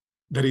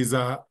there is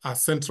a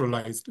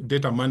centralized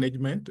data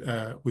management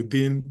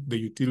within the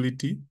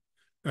utility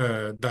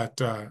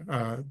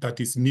that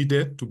is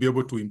needed to be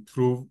able to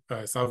improve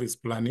service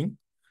planning.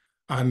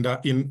 And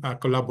in a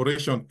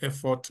collaboration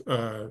effort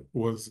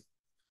was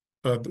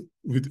a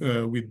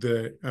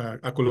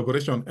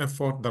collaboration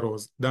effort that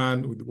was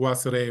done with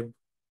WASREB,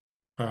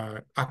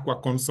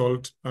 Aqua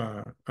Consult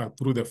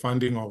through the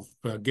funding of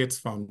Gates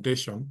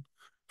Foundation,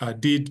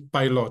 did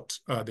pilot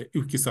the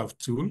UKISAF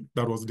tool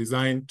that was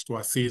designed to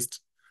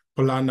assist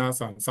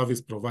planners and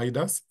service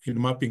providers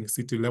in mapping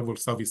city-level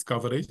service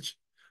coverage,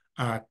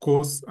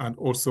 costs, and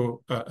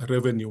also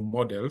revenue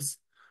models.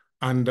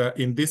 And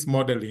in this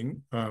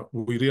modeling,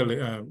 we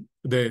really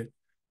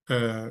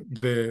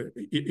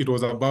it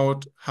was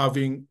about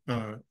having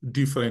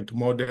different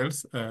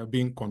models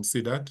being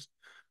considered.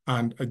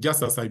 And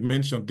just as I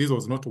mentioned, this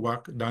was not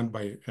work done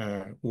by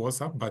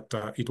WhatsApp, but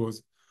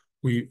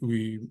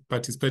we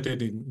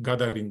participated in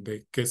gathering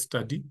the case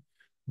study,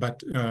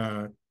 but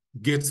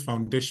Gates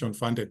Foundation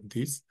funded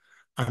this.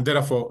 And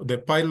therefore, the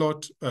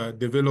pilot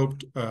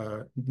developed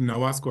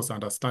NAWASCO's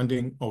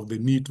understanding of the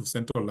need to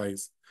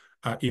centralize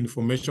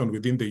information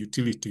within the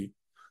utility,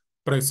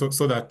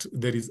 so that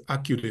there is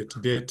accurate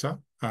data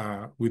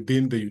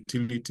within the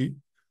utility.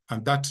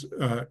 And that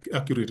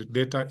accurate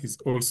data is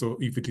also,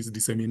 if it is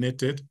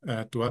disseminated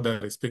to other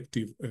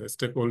respective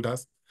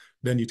stakeholders,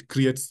 then it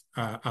creates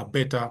a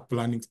better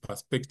planning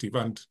perspective.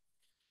 And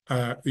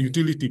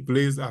utility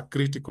plays a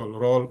critical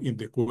role in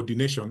the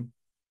coordination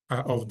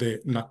of the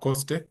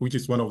NACOSTE, which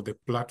is one of the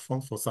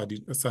platforms for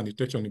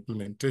sanitation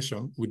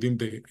implementation within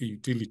the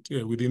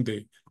utility, within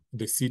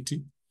the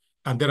city.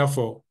 And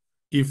therefore,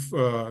 if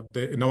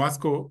the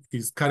NAWASCO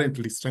is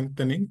currently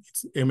strengthening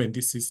its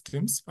M&D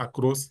systems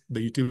across the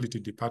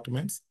utility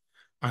departments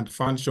and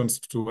functions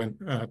to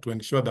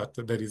ensure that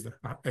there is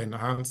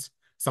enhanced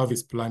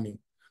service planning.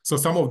 So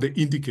some of the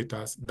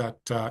indicators that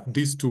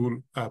this tool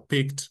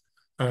picked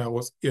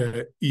was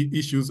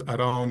issues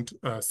around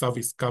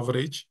service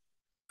coverage,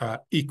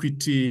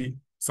 equity,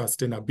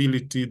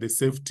 sustainability, the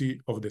safety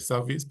of the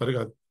service,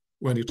 particularly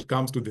when it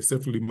comes to the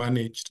safely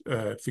managed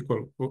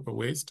fecal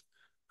waste,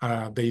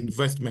 the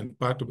investment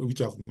part,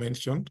 which I've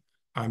mentioned,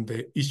 and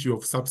the issue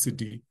of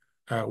subsidy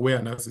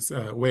where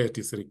it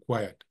is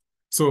required.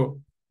 So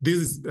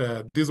this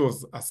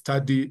was a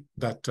study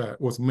that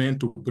was meant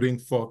to bring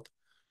forth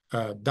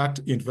that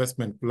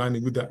investment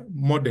planning with the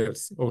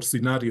models or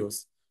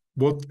scenarios,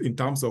 both in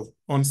terms of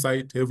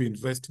on-site heavy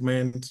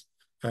investment,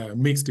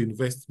 mixed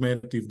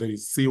investment, if there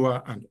is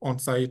sewer and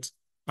on-site,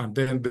 and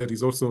then there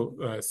is also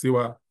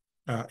sewer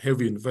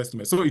heavy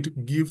investment. So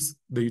it gives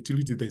the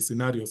utility the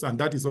scenarios, and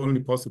that is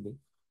only possible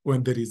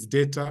when there is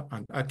data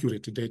and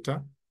accurate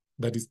data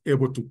that is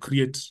able to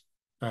create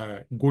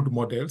good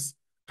models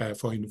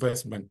for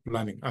investment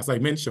planning. As I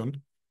mentioned,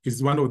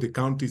 it's one of the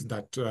counties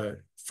that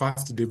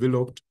first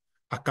developed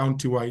a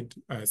county-wide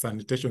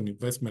sanitation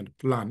investment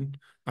plan,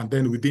 and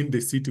then within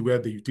the city where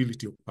the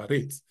utility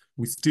operates,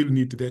 we still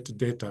need that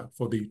data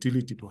for the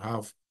utility to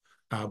have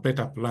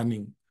better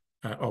planning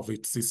of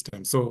its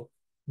system. So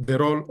the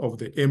role of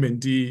the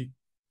M&D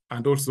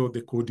and also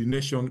the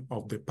coordination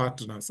of the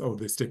partners, of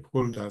the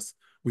stakeholders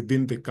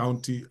within the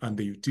county and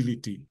the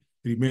utility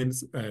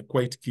remains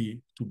quite key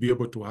to be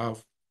able to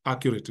have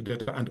accurate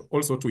data and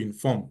also to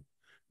inform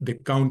the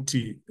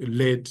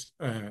county-led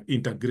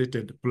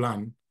integrated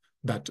plan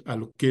that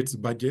allocates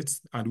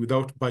budgets. And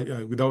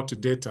without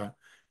data,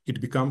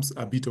 it becomes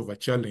a bit of a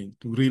challenge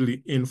to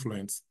really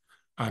influence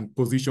and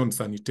position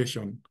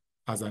sanitation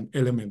as an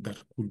element that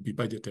could be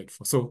budgeted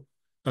for. So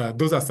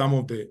those are some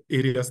of the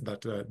areas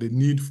that the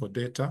need for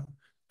data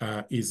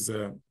is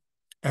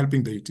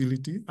helping the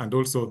utility. And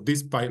also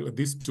this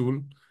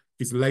tool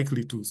is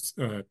likely to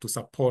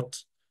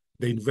support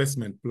the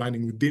investment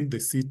planning within the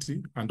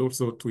city and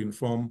also to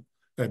inform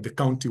the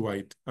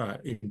county-wide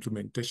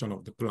implementation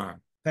of the plan.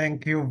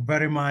 Thank you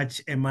very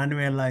much,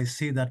 Emmanuel. I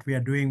see that we are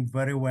doing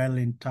very well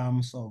in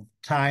terms of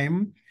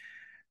time.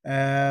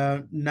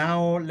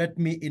 Now let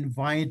me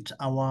invite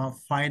our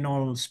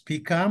final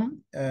speaker,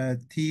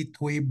 Thi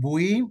Thuy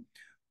Bui,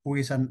 who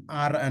is an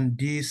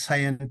R&D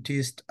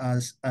scientist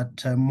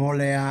at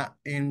Molea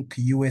Inc.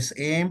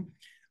 USA,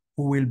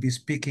 who will be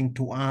speaking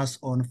to us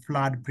on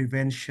flood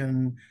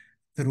prevention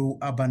through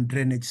urban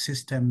drainage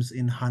systems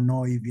in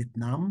Hanoi,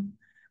 Vietnam.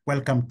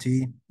 Welcome,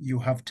 Thi. You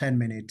have 10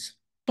 minutes.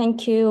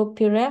 Thank you,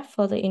 Pierre,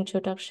 for the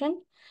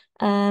introduction.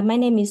 My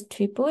name is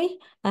Thuy Bui.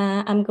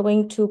 I'm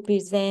going to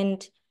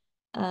present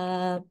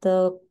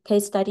the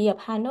case study of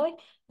Hanoi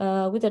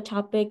with the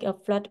topic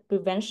of flood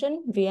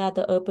prevention via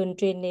the urban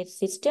drainage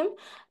system.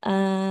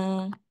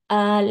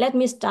 Let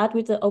me start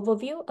with the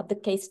overview of the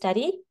case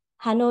study.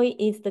 Hanoi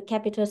is the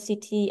capital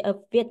city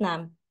of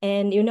Vietnam.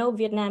 And you know,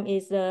 Vietnam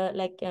is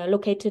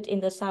located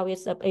in the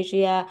southeast of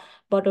Asia,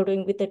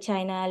 bordering with the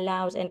China,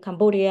 Laos, and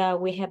Cambodia.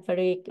 We have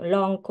very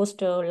long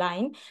coastal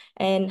line.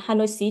 And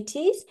Hanoi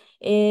cities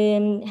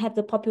have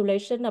the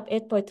population of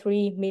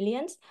 8.3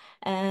 million.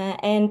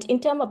 And in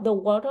terms of the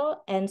water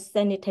and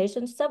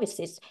sanitation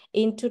services,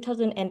 in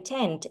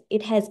 2010,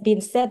 it has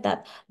been said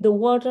that the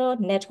water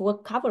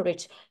network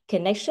coverage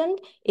connection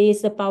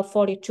is about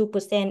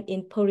 42%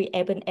 in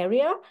peri-urban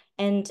area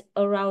and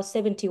around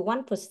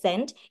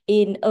 71%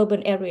 in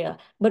urban area.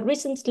 But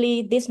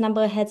recently, this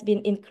number has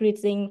been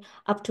increasing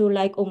up to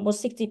like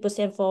almost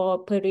 60%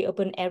 for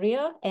peri-urban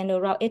area and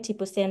around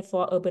 80%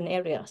 for urban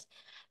areas.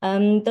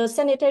 The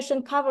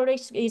sanitation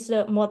coverage is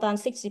more than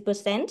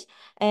 60%,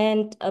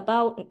 and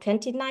about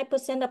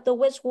 29% of the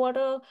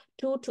wastewater,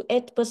 2 to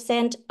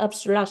 8% of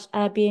sludge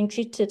are being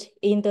treated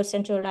in the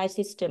centralized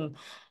system.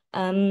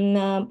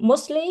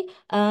 Mostly,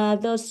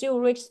 the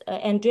sewerage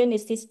and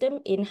drainage system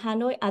in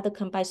Hanoi are the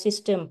combined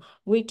system,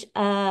 which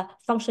are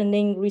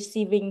functioning,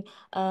 receiving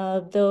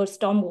the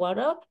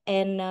stormwater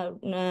and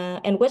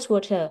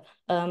wastewater,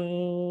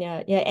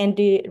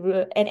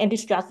 and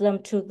discharge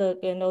them to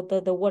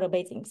the the water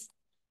basins.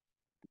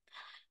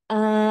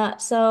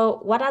 So,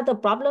 what are the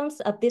problems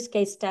of this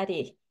case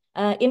study?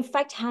 In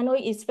fact,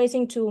 Hanoi is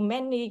facing too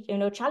many,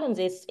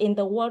 challenges in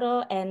the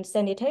water and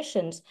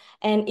sanitations.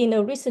 And in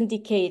the recent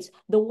decades,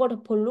 the water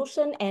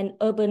pollution and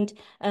urban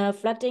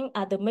flooding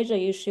are the major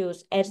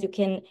issues. As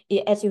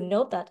you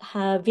know that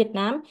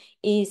Vietnam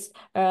is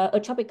a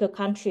tropical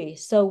country,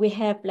 so we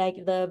have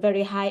like the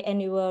very high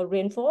annual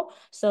rainfall.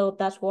 So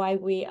that's why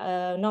we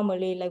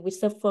normally we're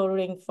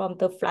suffering from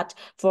the flood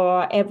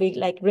for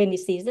every rainy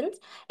season.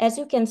 As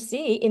you can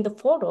see in the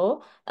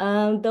photo,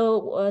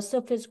 the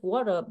surface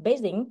water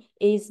basin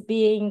is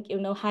being,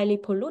 highly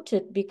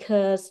polluted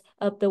because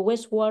of the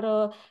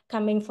wastewater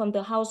coming from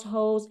the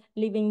households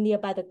living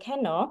nearby the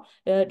canal,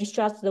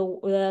 discharge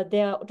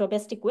their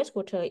domestic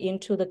wastewater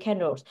into the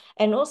canals,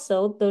 and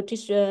also the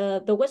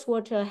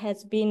wastewater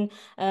has been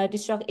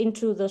discharged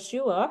into the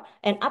sewer,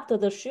 and after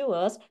the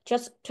sewers,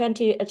 just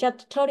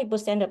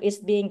 30% of it is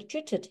being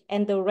treated,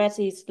 and the rest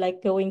is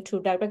going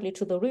directly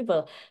to the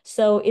river.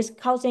 So it's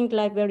causing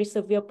very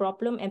severe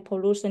problem and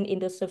pollution in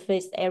the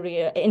surface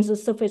area, in the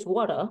surface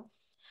water.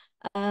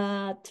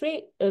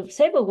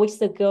 Several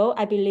weeks ago,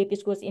 I believe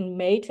it was in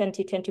May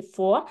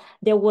 2024,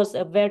 there was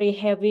a very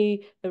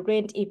heavy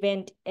rain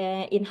event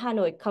in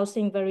Hanoi,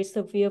 causing very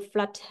severe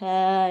flood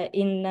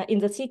in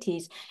the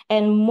cities,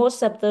 and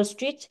most of the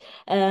streets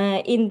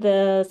in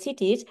the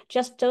cities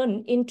just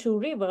turned into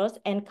rivers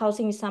and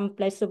causing some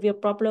severe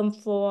problem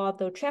for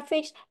the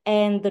traffic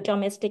and the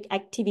domestic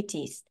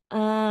activities.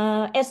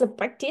 As a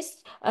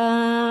practice,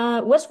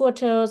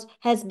 wastewater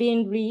has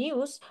been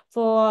reused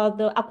for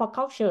the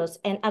aquacultures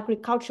and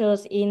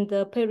agricultures in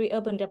the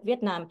peri-urban of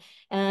Vietnam.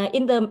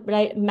 In the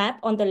map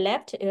on the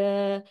left,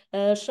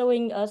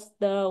 showing us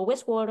the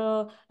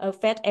wastewater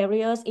fed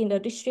areas in the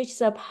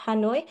districts of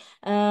Hanoi,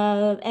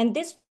 and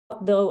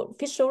the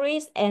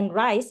fisheries and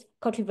rice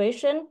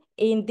cultivation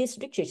in these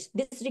districts.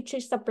 These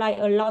districts supply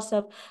a lot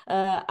of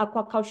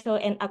aquaculture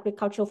and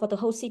agriculture for the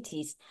whole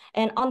cities.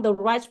 And on the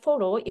right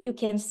photo, you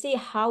can see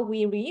how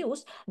we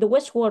reuse the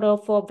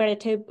wastewater for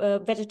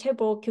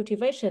vegetable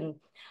cultivation.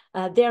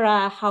 There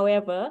are,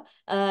 however,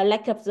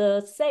 lack of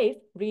the safe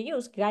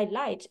reuse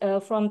guidelines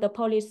from the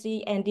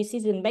policy and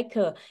decision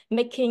maker,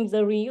 making the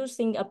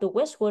reusing of the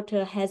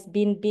wastewater has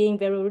been being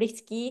very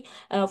risky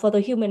for the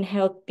human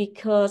health,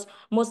 because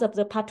most of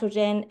the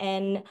pathogen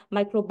and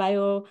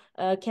microbiome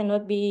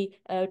cannot be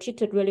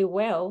treated really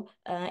well,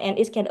 and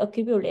it can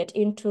accumulate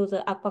into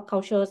the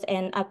aquacultures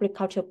and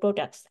agriculture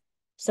products.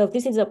 So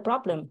this is a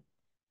problem.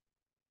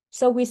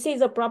 So we see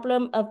the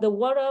problem of the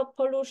water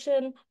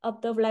pollution,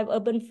 of the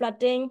urban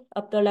flooding,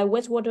 of the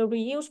wastewater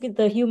reuse with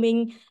the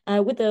human,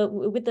 with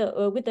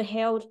the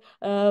health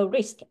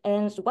risk.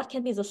 And what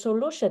can be the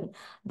solution?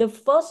 The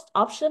first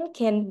option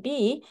can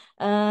be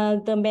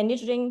the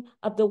managing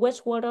of the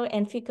wastewater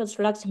and fecal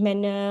sludge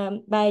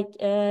by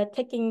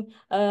taking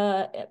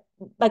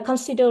by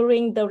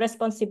considering the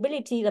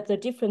responsibility of the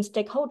different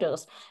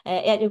stakeholders.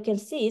 As you can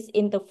see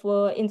in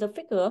the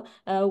figure,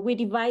 we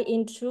divide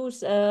into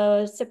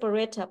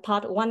separate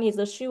part. One is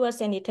the sewer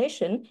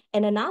sanitation,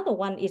 and another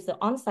one is the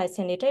on-site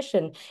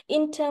sanitation.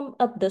 In terms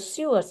of the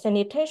sewer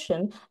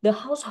sanitation, the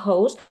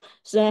households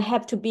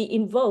have to be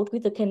involved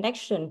with the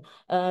connection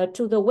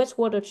to the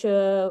wastewater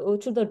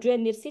to the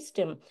drainage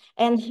system,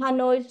 and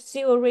Hanoi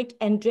Sewerage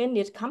and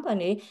Drainage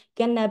Company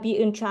can be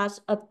in charge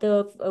of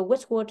the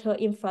wastewater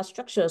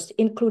infrastructures,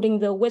 including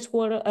the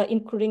wastewater,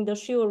 including the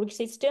sewerage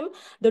system,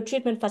 the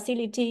treatment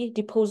facility,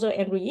 disposal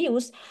and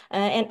reuse,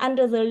 and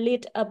under the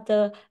lead of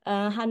the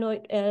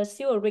Hanoi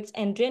Sewerage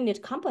and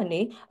Drainage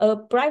Company, a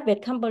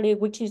private company,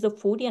 which is a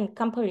Fujian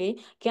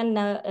company, can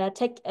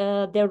take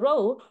their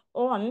role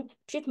on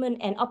treatment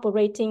and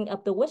operating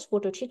of the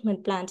wastewater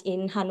treatment plant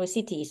in Hanoi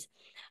cities.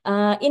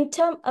 In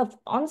terms of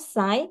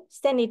on-site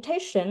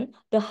sanitation,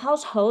 the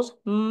households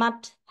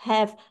must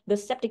have the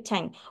septic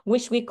tank,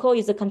 which we call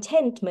is a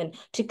containment,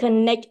 to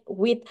connect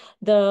with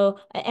the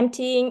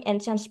emptying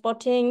and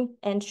transporting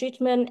and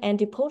treatment and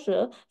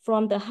disposal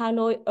from the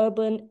Hanoi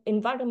urban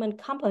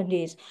environment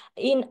companies,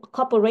 in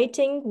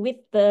cooperating with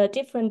the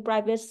different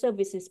private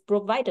services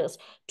providers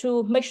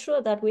to make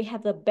sure that we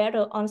have the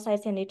better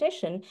on-site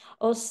sanitation.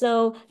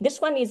 Also,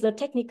 this one is the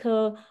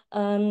technical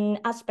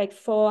aspect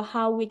for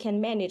how we can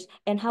manage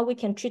and how we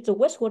can treat the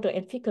wastewater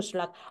and fecal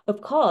sludge.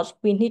 Of course,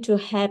 we need to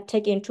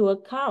take into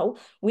account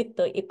with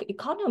the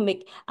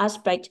economic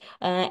aspect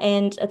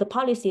and the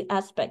policy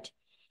aspect.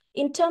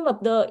 In terms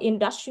of the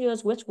industrial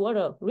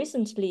wastewater,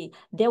 recently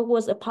there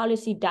was a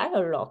policy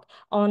dialogue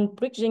on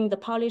bridging the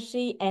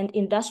policy and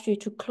industry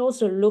to close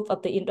the loop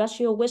of the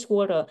industrial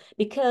wastewater,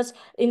 because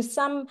in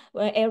some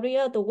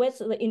area the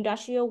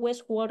industrial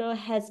wastewater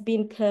has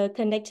been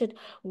connected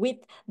with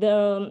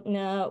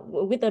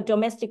the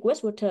domestic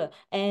wastewater,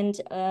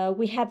 and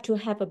we have to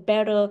have a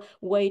better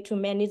way to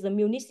manage the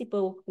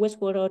municipal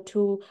wastewater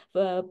to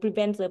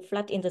prevent the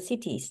flood in the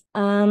cities.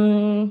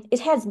 It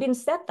has been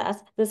said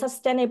that the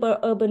sustainable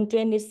urban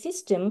drainage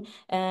system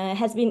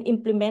has been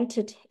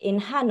implemented in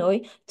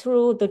Hanoi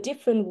through the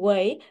different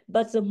way,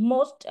 but the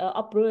most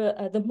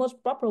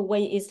proper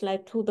way is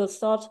like through the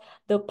source,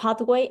 the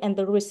pathway, and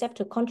the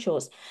receptor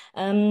controls.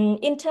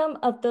 In terms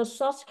of the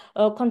source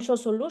control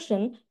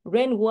solution,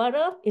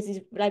 rainwater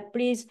is like,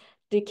 please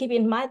to keep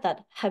in mind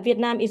that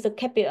Vietnam is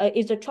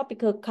a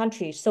tropical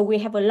country, so we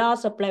have a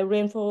lot of like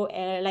rainfall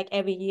like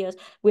every year.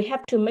 We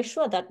have to make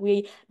sure that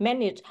we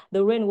manage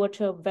the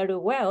rainwater very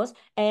well,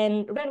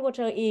 and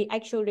rainwater is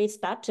actually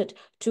started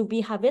to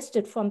be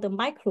harvested from the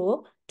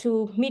micro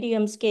to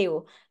medium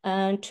scale.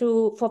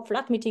 For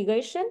flood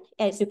mitigation,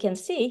 as you can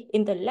see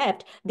in the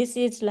left, this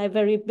is like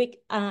very big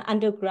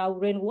underground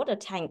rainwater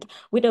tank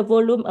with a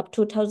volume of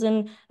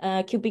 2,000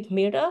 cubic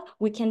meter.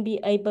 We can be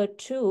able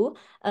to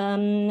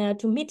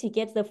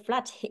mitigate the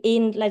flood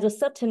in like a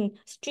certain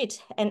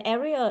street and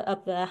area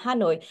of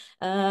Hanoi.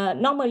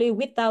 Normally,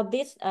 without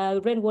this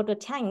rainwater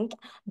tank,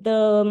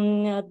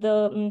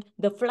 the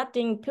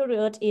flooding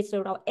period is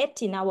around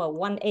 18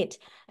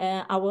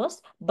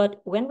 hours.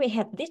 But when we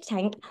have this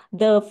tank,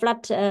 the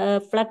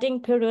flooding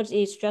period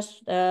is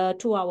just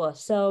 2 hours.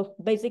 So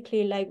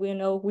basically, like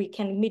we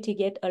can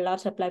mitigate a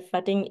lot of like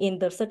flooding in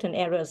the certain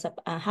areas of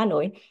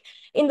Hanoi.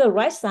 In the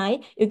right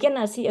side, you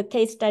can see a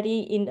case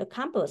study in a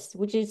campus,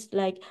 which is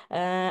like,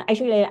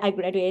 actually I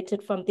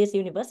graduated from this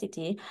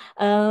university.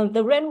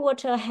 The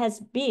rainwater has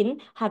been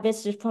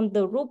harvested from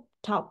the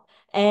rooftop,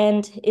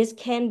 and it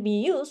can be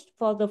used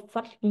for the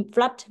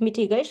flood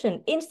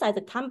mitigation inside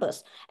the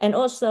campus. And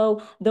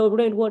also the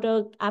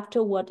rainwater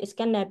afterward is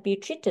gonna be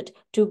treated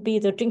to be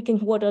the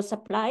drinking water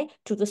supply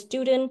to the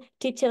students,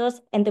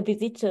 teachers, and the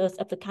visitors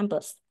of the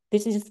campus.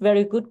 This is a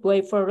very good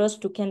way for us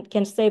to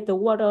can save the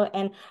water.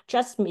 And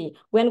trust me,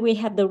 when we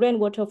have the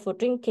rainwater for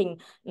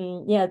drinking,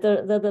 yeah,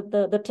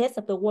 the taste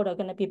of the water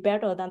gonna be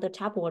better than the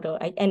tap water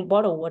and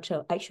bottled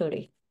water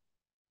actually.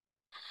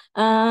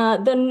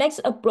 The next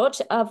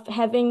approach of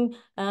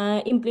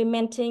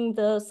implementing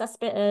the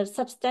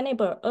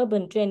sustainable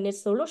urban drainage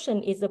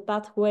solution is the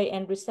pathway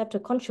and receptor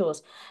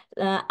controls.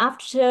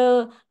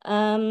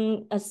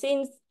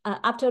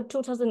 After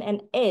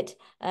 2008,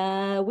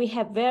 we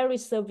have very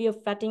severe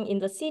flooding in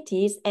the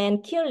cities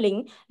and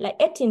killing like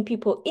 18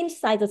 people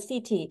inside the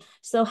city.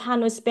 So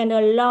Hanoi spent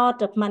a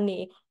lot of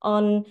money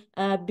on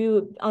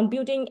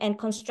building and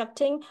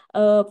constructing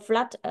a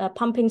flood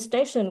pumping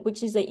station,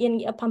 which is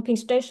a pumping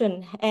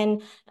station,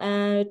 and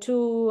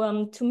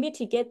to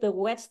mitigate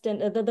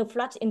the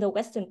flood in the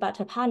western part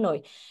of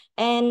Hanoi.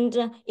 And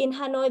in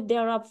Hanoi,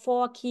 there are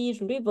 4 key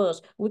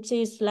rivers, which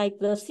is like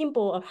the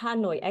symbol of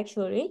Hanoi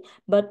actually.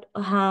 But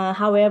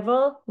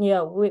however,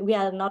 yeah, we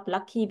are not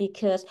lucky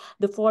because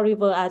the 4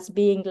 rivers are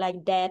being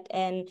like dead,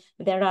 and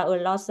there are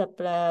a lot of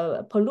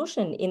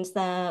pollution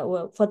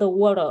for the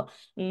water.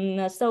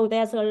 So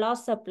there's a lot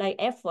of like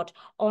effort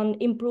on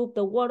improve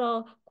the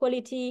water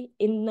quality,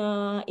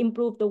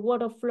 improve the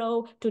water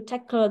flow to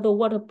tackle the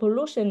water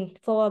pollution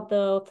for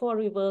the 4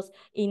 rivers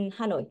in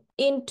Hanoi.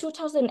 In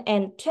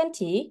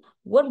 2020,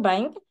 World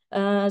Bank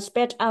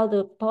spread out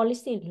the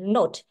policy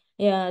note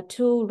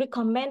to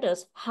recommend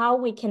us how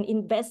we can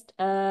invest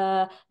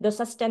the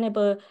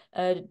sustainable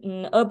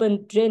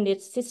urban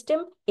drainage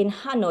system in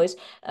Hanoi,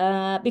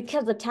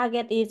 because the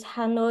target is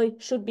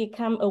Hanoi should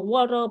become a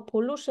water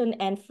pollution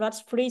and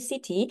flood-free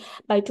city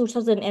by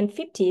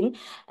 2015.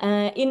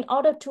 In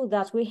order to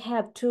that, we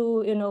have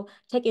to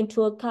take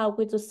into account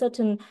with a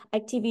certain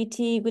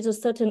activity, with a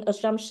certain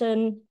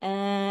assumption,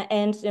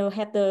 and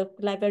have the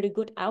very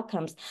good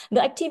outcomes.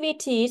 The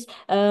activities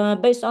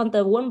based on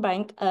the World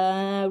Bank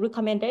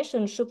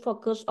recommendation should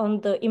focus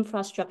on the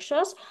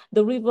infrastructures,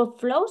 the river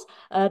flows,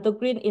 the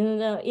green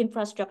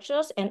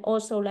infrastructures, and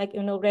also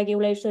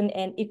regulation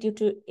and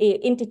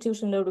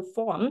institutional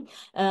reform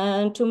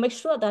to make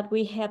sure that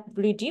we have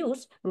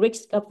reduced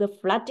risk of the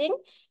flooding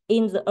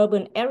in the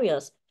urban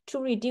areas, to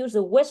reduce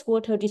the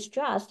wastewater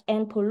discharge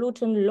and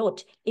pollutant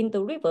load in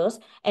the rivers,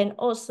 and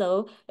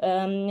also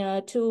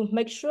to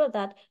make sure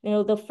that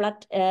the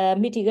flood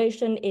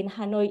mitigation in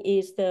Hanoi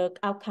is the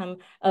outcome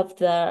of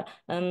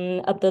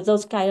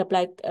those kind of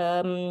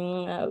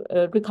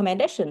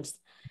recommendations.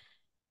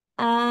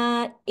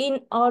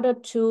 In order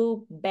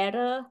to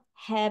better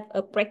have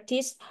a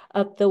practice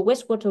of the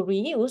wastewater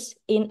reuse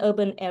in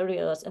urban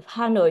areas of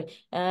Hanoi.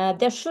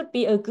 There should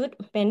be a good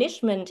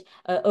management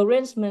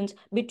arrangement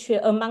between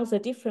among the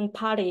different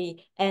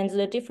party and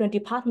the different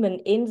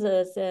department in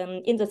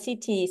the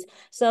cities.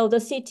 So the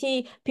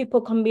city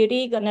people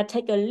committee gonna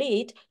take a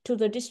lead to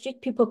the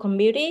district people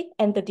committee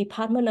and the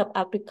Department of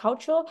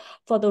Agriculture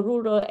for the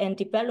rural and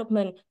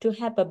development to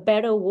have a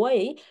better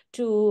way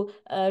to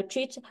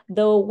treat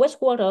the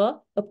wastewater,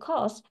 of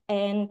course,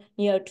 and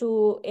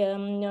to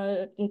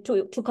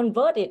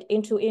convert it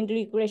into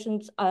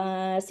irrigation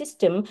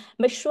system.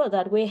 Make sure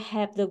that we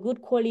have the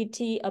good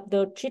quality of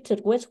the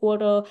treated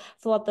wastewater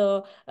for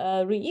the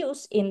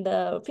reuse in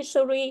the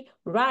fishery,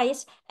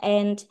 rice,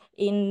 and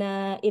in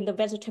the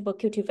vegetable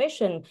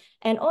cultivation.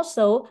 And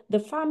also, the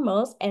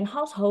farmers and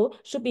household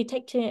should be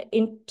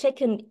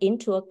taken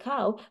into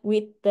account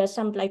with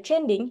some like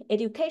training,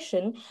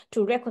 education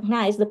to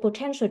recognize the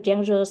potential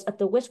dangers of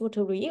the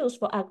wastewater reuse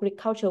for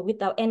agriculture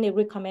without any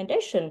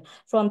recommendation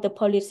from the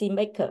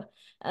policymaker.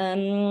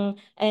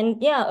 And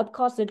yeah, of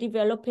course, the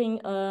developing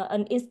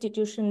an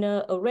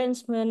institutional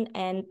arrangement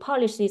and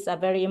policies are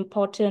very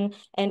important,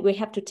 and we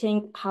have to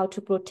think how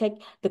to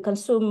protect the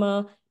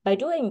consumer. By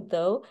doing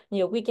though,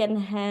 we can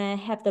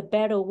have the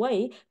better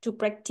way to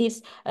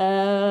practice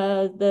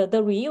the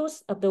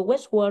reuse of the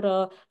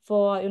wastewater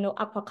for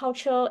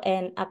aquaculture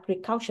and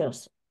agriculture.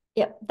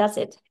 Yeah, that's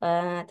it.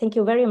 Thank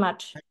you very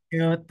much.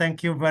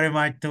 Thank you very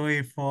much,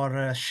 Tui,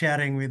 for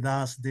sharing with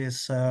us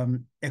this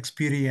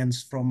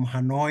experience from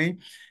Hanoi.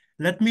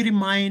 Let me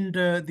remind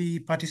the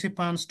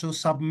participants to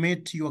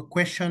submit your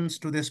questions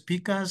to the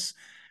speakers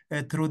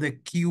through the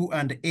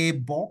Q&A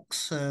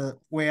box,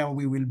 where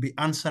we will be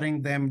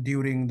answering them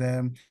during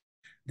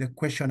the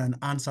question and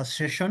answer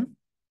session.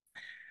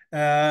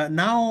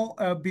 Now,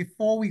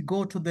 before we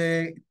go to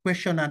the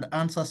question and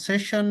answer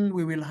session,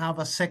 we will have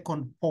a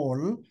second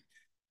poll,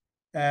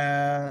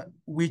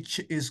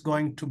 which is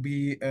going to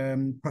be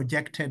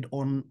projected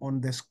on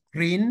the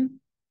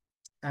screen.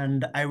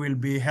 And I will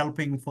be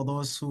helping for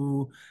those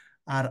who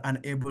are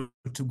unable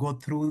to go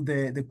through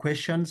the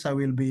questions. I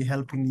will be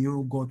helping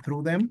you go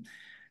through them.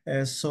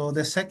 So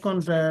the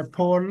second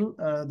poll,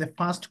 the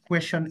first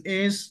question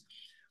is,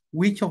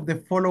 which of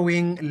the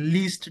following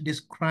list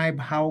describe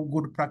how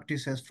good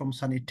practices from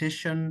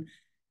sanitation,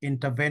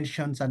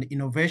 interventions, and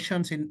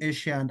innovations in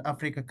Asia and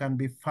Africa can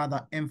be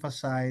further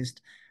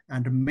emphasized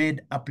and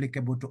made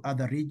applicable to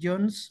other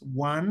regions?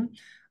 1,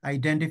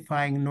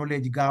 identifying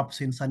knowledge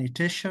gaps in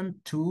sanitation.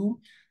 2,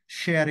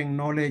 sharing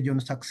knowledge on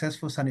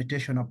successful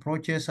sanitation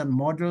approaches and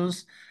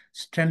models,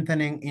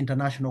 strengthening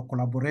international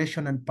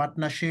collaboration and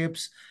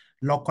partnerships,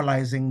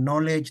 localizing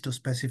knowledge to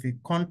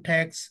specific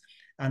contexts,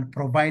 and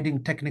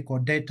providing technical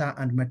data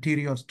and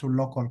materials to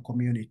local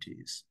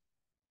communities.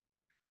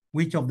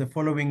 Which of the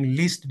following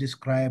list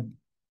describe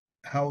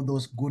how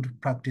those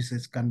good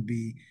practices can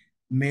be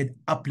made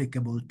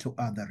applicable to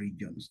other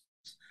regions?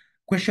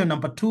 Question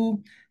number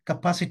 2,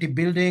 capacity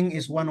building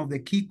is one of the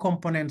key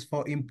components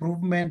for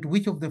improvement.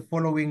 Which of the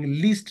following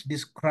list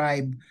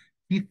describe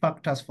key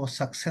factors for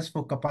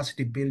successful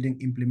capacity building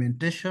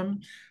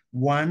implementation?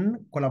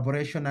 1,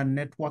 collaboration and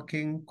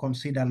networking,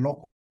 consider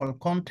local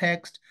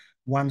context,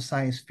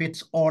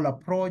 one-size-fits-all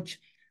approach,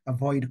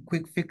 avoid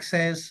quick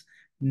fixes,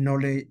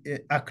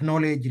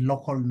 acknowledge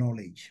local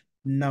knowledge.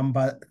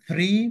 Number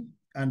 3,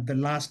 and the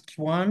last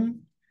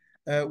one,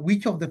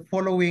 which of the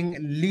following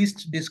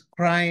list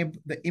describe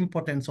the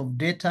importance of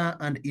data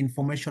and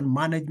information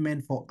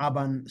management for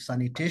urban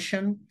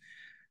sanitation?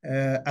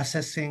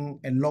 Assessing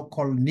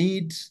local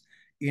needs,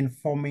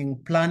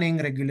 informing planning,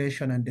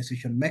 regulation, and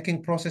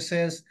decision-making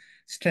processes,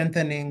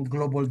 strengthening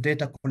global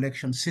data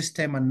collection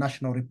system and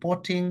national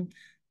reporting,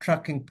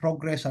 tracking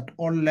progress at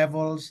all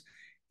levels,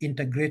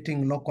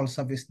 integrating local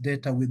service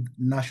data with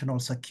national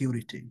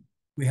security.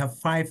 We have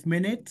 5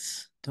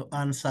 minutes to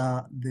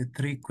answer the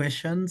 3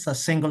 questions, a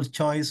single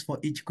choice for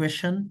each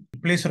question.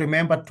 Please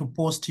remember to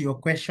post your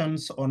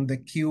questions on the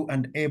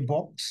Q&A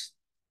box,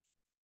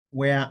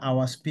 where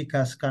our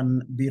speakers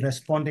can be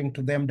responding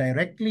to them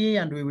directly,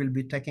 and we will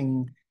be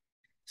taking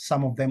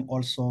some of them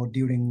also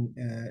during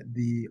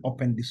the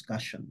open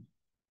discussion.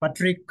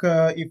 Patrick,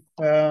 if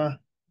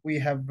we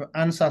have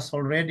answers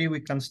already,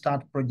 we can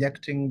start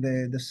projecting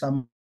the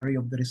summary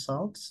of the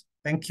results.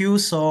 Thank you.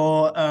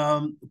 So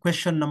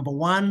question number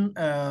 1,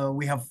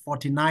 we have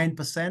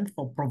 49%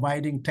 for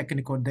providing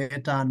technical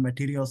data and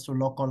materials to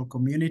local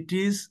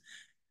communities.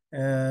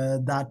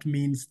 That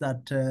means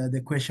that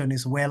the question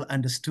is well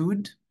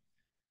understood.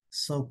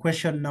 So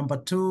question number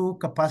 2,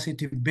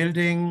 capacity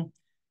building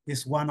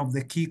is one of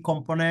the key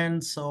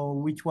components. So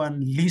which one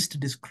least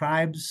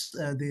describes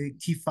the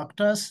key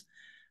factors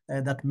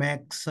that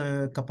makes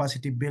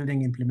capacity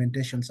building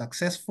implementation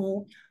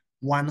successful?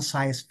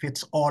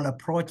 One-size-fits-all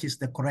approach is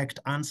the correct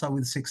answer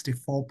with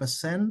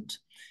 64%.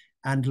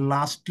 And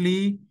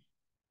lastly,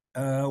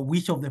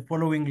 which of the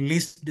following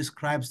list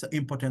describes the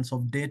importance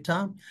of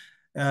data,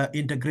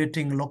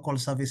 integrating local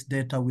service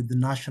data with the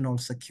national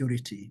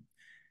security?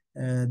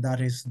 That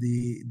is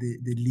the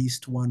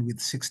least one with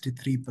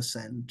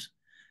 63%.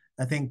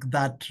 I think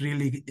that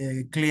really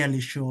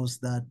clearly shows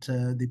that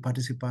the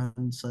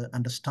participants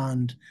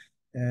understand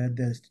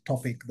the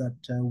topic that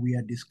we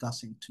are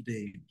discussing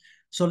today.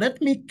 So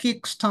let me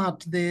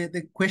kickstart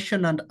the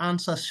question and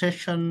answer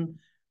session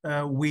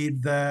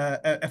with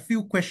a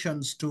few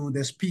questions to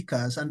the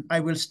speakers. And I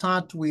will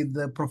start with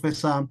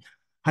Professor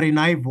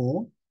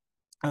Harinaivo.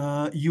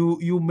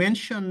 You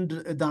mentioned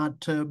that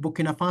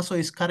Burkina Faso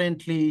is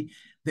currently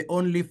the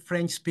only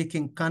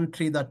French-speaking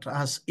country that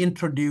has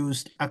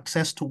introduced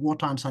access to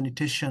water and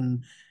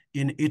sanitation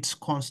in its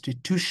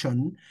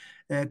constitution.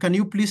 Can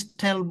you please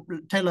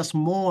tell us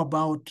more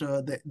about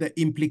the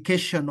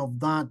implication of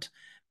that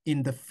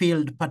in the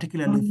field,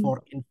 particularly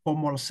for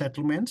informal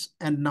settlements?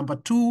 And number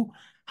two,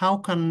 how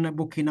can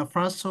Burkina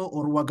Faso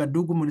or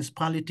Ouagadougou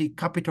municipality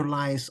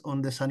capitalize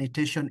on the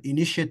sanitation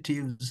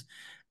initiatives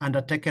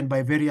undertaken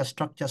by various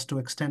structures to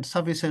extend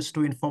services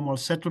to informal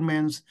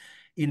settlements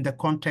in the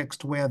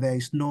context where there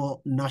is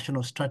no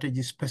national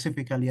strategy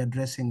specifically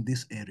addressing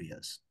these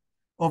areas?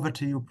 Over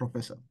to you,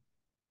 Professor.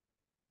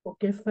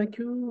 Okay, thank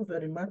you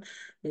very much,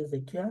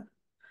 Ezekiel.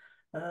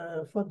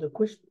 For the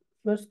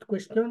first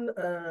question,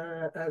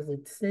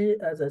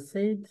 as I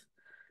said,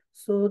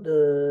 so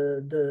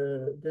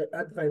the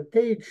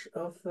advantage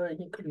of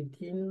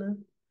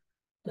including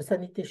the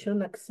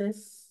sanitation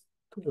access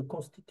to the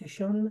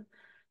Constitution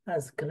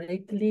has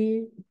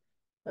greatly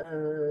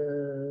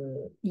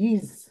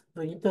eased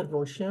the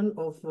intervention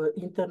of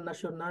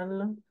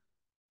international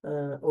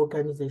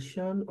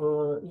organization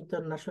or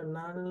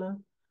international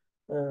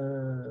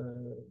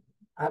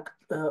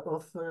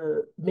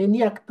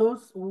many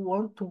actors who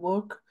want to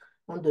work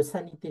on the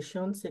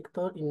sanitation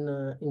sector in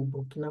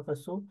Burkina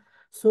Faso.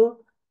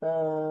 So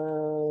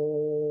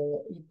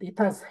it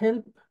has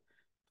helped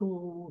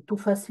to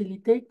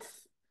facilitate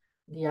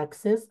the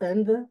access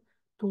and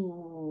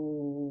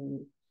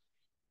to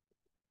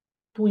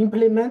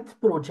implement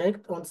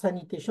project on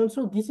sanitation.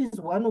 So this is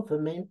one of the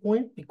main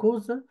points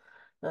because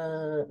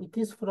it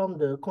is from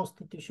the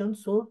Constitution.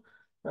 So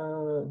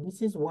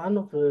this is one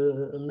of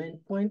the main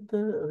points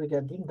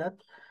regarding that.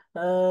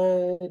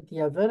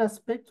 The other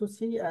aspect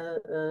aussi,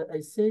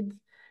 I said,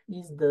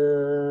 is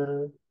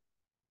the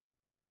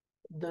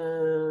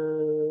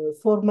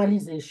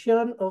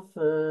formalization of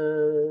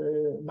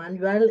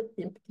manual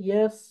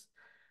emptiers.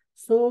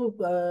 So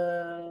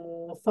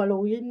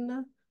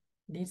following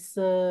this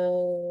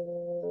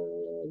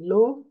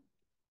law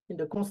in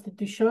the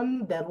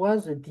Constitution, there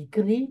was a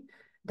decree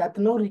that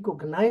now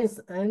recognized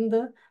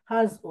and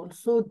has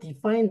also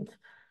defined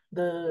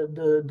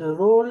the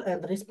role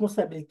and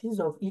responsibilities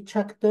of each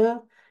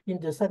actor in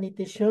the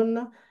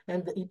sanitation.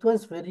 And it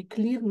was very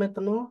clear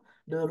maintenant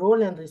the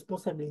role and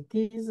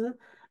responsibilities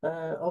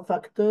of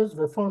actors,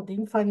 the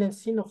funding,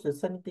 financing of the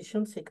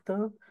sanitation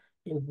sector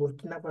in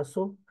Burkina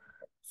Faso.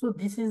 So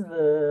this is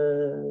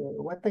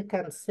what I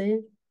can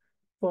say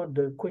for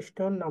the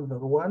question number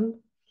one.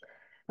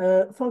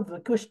 For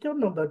the question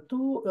number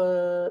two,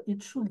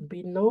 it should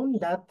be known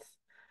that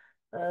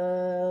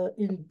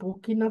in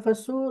Burkina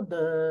Faso,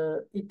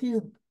 it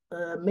is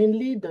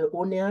mainly the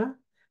ONEA,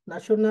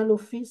 National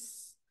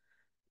Office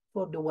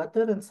for the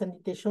Water and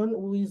Sanitation,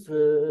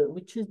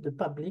 which is the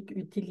public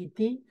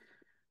utility,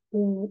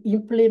 who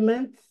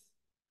implement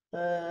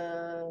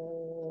the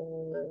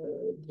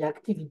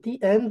activity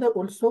and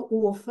also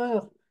who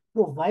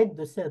provide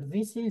the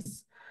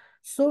services.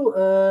 So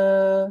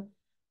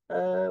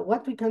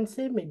what we can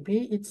say,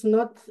 maybe it's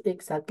not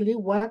exactly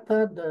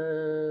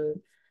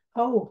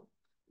how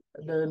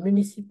the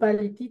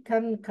municipality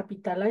can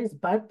capitalize,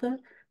 but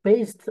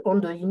based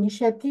on the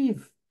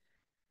initiative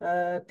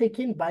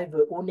taken by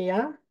the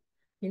ONEA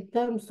in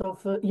terms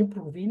of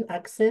improving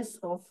access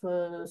of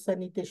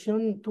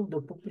sanitation to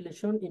the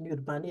population in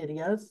urban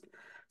areas.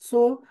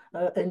 So,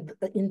 and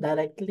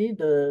indirectly,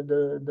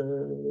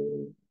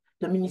 the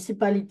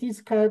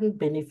municipalities can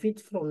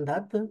benefit from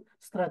that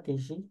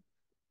strategy.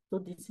 So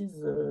this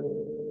is,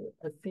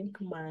 I think,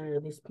 my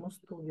response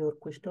to your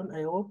question.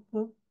 I hope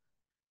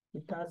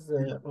it has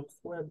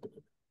answered.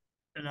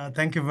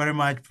 Thank you very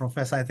much,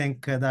 Professor. I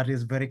think that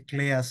is very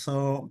clear.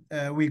 So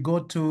we go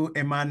to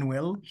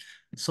Emmanuel.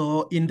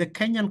 So in the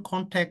Kenyan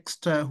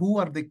context, who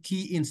are the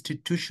key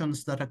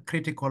institutions that are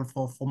critical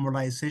for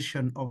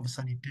formalization of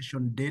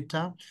sanitation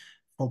data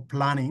for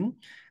planning?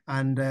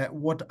 And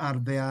what are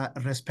their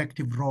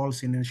respective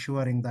roles in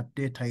ensuring that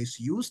data is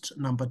used?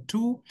 Number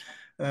two,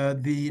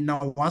 the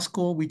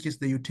NAWASCO, which is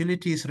the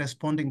utilities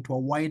responding to a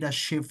wider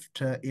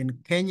shift in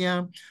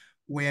Kenya,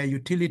 where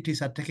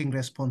utilities are taking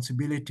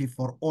responsibility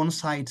for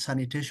on-site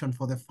sanitation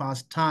for the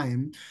first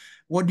time.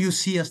 What do you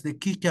see as the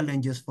key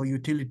challenges for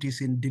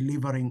utilities in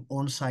delivering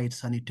on-site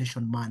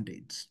sanitation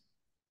mandates?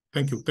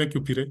 Thank you,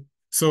 Pire.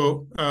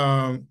 So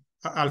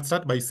I'll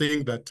start by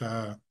saying that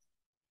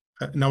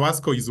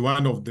NAWASCO is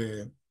one of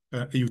the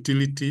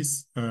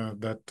utilities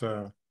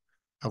that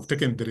have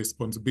taken the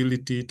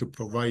responsibility to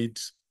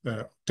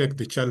take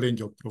the challenge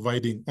of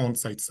providing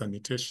on-site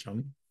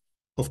sanitation.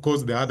 Of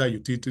course, the other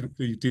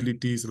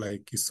utilities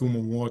like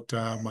Kisumu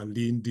Water,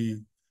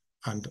 Malindi,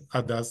 and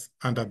others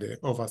under the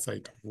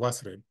oversight of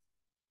WASRED.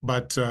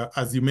 But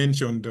as you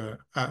mentioned,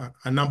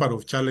 a number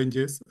of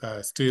challenges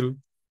still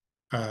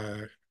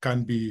have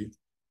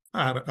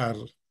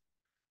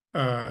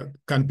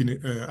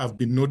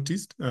been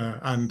noticed,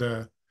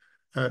 and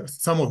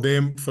some of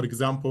them, for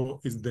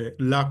example, is the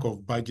lack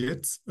of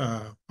budgets.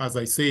 As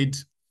I said,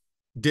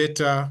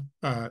 data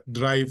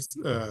drives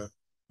the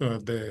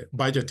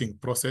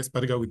budgeting process,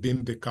 particularly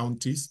within the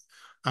counties,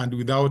 and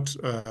without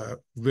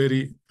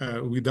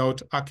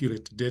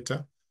accurate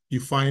data, you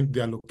find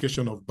the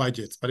allocation of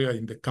budgets, particularly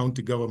in the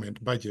county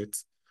government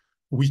budgets,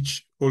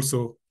 which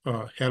also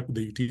help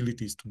the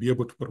utilities to be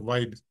able to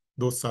provide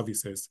those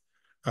services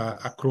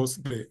across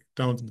the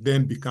towns,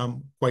 then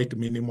become quite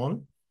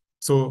minimal.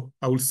 So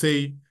I would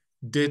say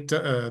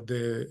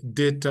the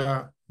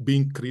data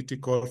being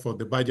critical for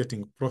the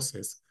budgeting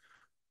process,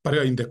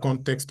 particularly in the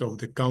context of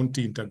the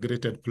county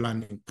integrated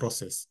planning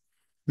process.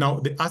 Now,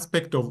 the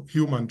aspect of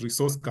human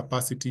resource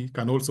capacity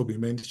can also be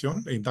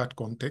mentioned in that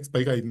context,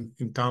 particularly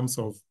in terms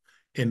of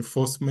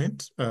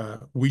enforcement,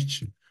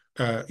 which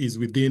is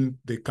within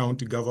the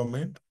county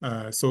government.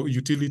 So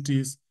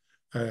utilities,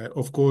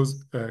 of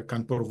course,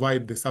 can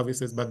provide the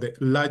services, but the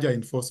larger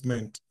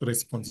enforcement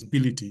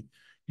responsibility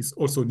is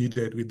also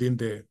needed within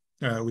the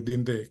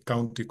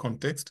county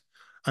context.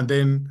 And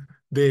then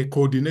the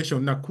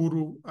coordination,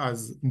 Nakuru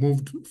has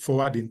moved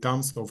forward in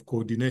terms of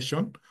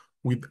coordination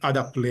with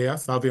other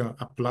players, having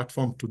a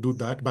platform to do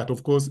that. But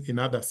of course, in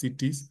other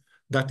cities,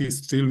 that is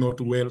still not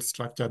well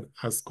structured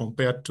as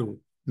compared to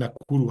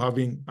Nakuru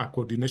having a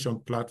coordination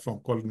platform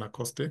called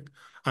NACOSTEC.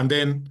 And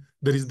then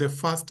there is the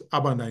fast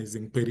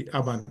urbanizing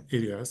peri-urban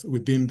areas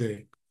within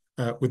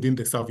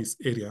the service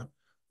area,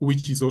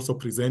 which is also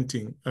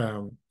presenting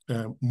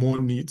more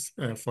needs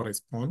for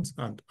response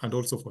and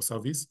also for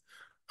service.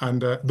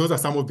 And those are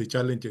some of the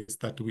challenges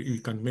that we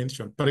can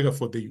mention, particularly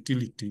for the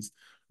utilities,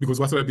 because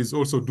WASREB is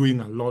also doing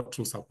a lot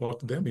to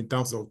support them in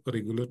terms of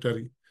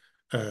regulatory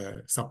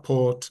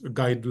support,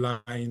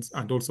 guidelines,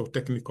 and also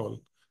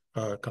technical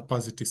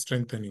capacity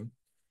strengthening.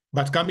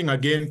 But coming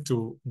again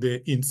to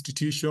the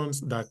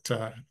institutions that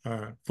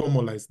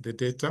formalize the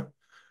data,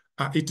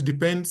 it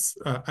depends.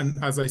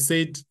 And as I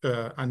said,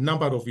 a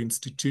number of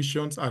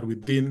institutions are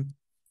within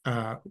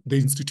the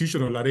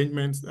institutional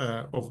arrangements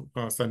of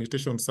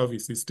sanitation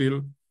services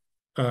still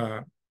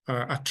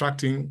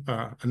attracting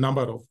a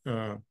number of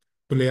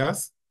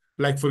players.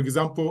 Like, for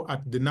example,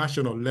 at the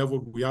national level,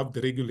 we have the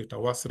regulator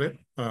WASREB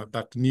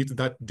that needs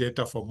that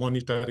data for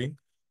monitoring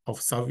of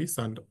service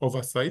and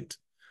oversight.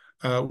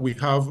 We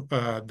have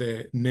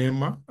the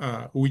NEMA,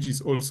 which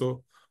is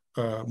also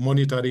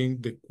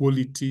monitoring the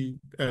quality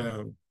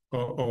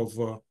of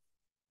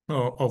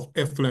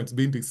effluents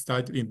being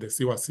discharged in the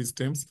sewer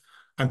systems.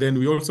 And then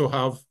we also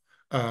have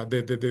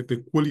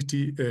the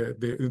quality,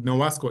 the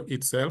NOWASCO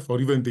itself, or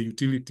even the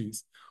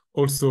utilities,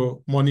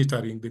 also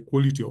monitoring the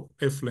quality of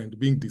effluent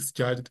being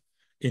discharged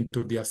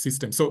into their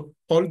system. So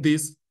all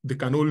this, they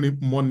can only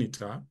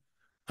monitor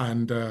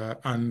and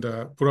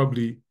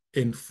probably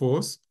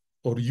enforce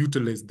or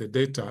utilize the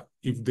data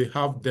if they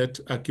have that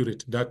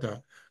accurate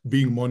data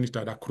being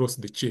monitored across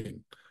the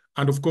chain.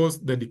 And of course,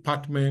 the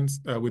departments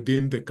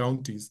within the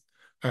counties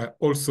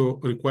also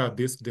require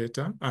this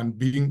data, and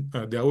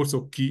they are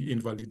also key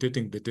in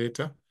validating the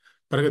data.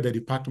 Particularly the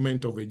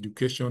Department of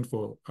Education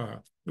for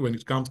when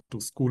it comes to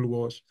school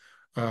wash,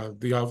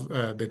 they have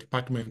the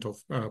Department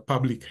of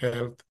Public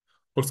Health,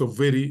 also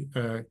very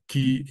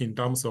key in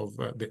terms of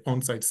the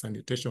on-site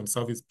sanitation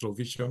service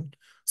provision.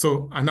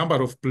 So a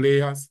number of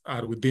players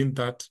are within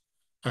that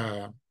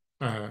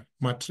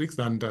matrix,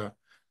 and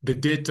the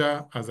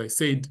data, as I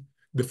said,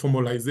 the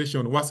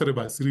formalization, WASREB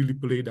has really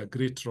played a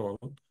great role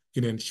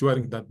in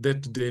ensuring that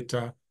that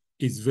data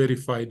is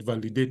verified,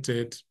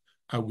 validated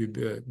with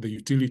the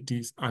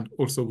utilities and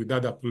also with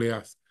other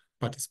players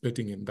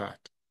participating in that.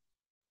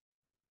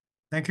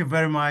 Thank you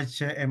very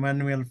much,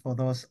 Emmanuel, for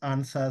those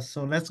answers.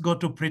 So let's go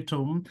to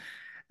Pritum.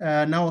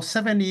 Now,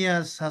 7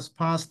 years has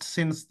passed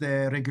since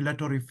the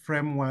regulatory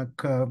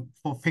framework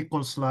for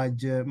faecal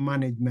sludge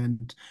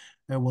management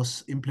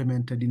was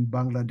implemented in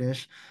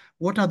Bangladesh.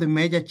 What are the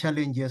major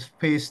challenges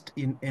faced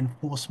in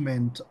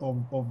enforcement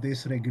of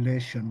this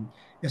regulation,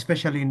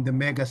 especially in the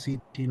mega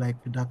city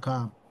like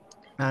Dhaka?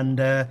 And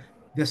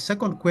the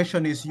second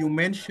question is, you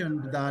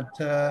mentioned that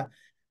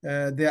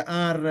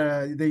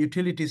the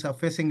utilities are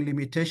facing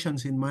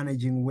limitations in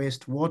managing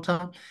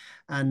wastewater,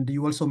 and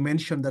you also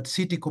mentioned that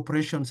city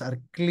corporations are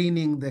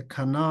cleaning the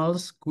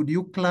canals. Could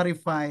you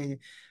clarify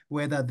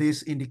whether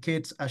this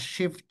indicates a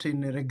shift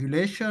in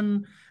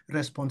regulation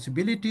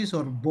responsibilities,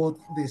 or both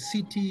the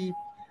city,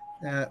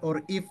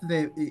 or if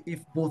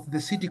both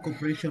the city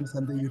corporations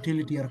and the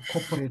utility are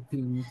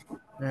cooperating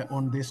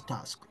on this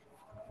task?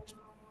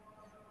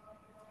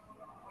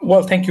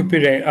 Well, thank you,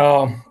 Pire,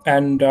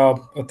 and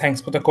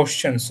thanks for the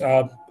questions.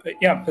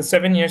 Yeah,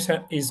 7 years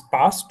is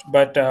past,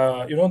 but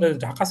you know, the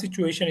Dhaka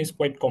situation is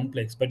quite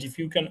complex. But if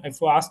you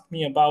ask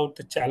me about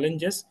the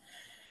challenges,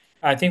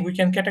 I think we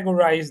can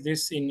categorize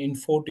this in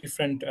 4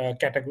 different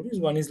categories.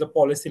 One is the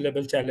policy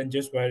level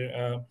challenges,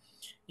 where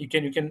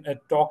you can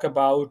talk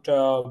about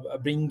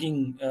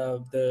bringing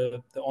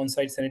the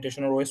on-site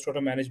sanitation or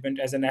wastewater management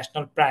as a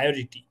national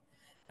priority.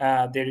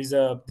 There is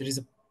a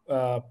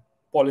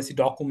policy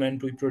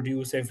document we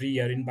produce every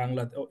year in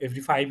Bangladesh,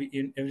 every 5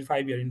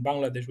 years in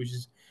Bangladesh, which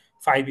is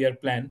 5-year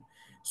plan.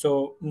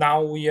 So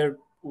now we are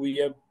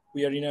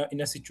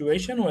in a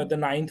situation where the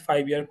 9th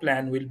 5-year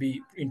plan will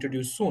be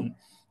introduced soon.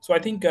 So I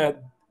think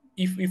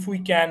if we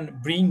can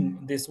bring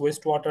this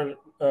wastewater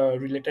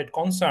related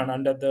concern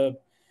under the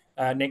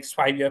next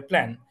 5-year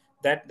plan,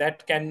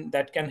 that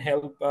can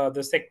help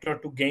the sector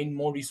to gain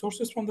more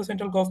resources from the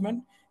central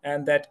government,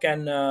 and that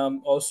can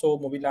also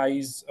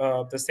mobilize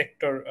the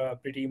sector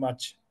pretty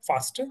much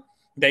faster,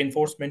 the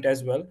enforcement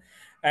as well.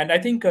 And I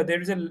think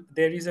there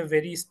is a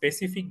very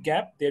specific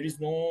gap. There is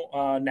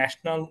no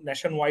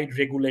nationwide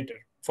regulator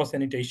for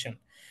sanitation.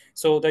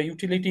 So the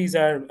utilities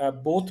are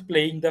both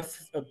playing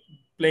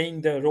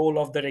the role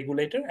of the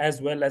regulator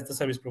as well as the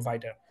service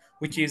provider,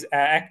 which is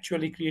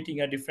actually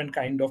creating a different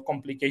kind of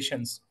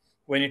complications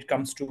when it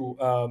comes to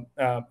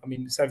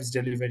service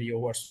delivery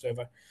or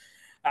whatsoever,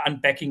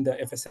 unpacking the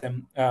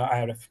FSM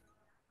IRF.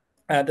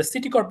 The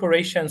city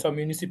corporations or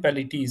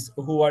municipalities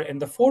who are in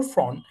the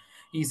forefront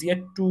is yet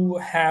to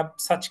have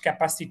such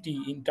capacity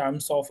in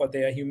terms of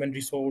their human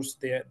resource,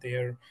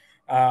 their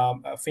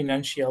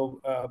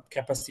financial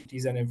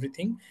capacities and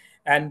everything,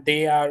 and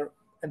they're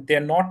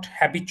not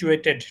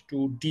habituated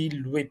to deal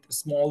with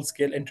small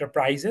scale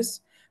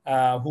enterprises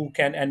who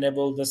can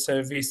enable the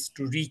service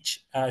to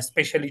reach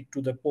especially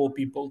to the poor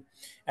people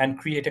and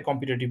create a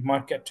competitive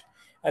market.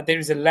 There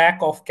is a lack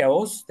of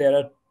chaos.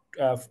 There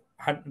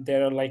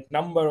are like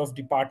number of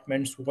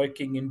departments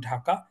working in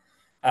Dhaka.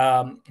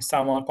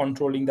 Some are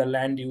controlling the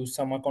land use,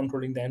 some are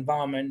controlling the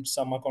environment,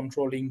 some are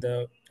controlling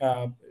the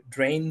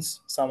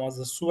drains, some are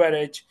the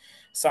sewerage,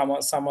 some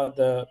are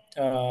the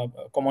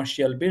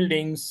commercial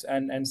buildings,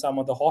 and some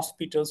are the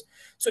hospitals.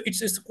 So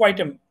it's quite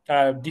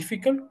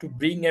difficult to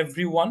bring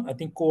everyone. I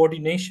think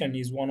coordination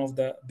is one of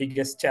the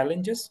biggest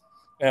challenges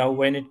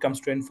when it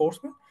comes to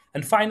enforcement.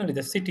 And finally,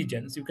 the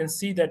citizens. You can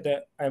see that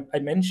I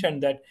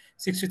mentioned that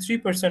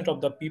 63% of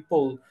the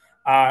people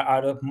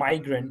are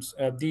migrants.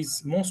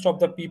 Most of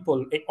the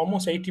people,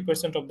 almost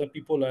 80% of the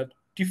people, are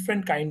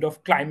different kind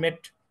of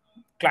climate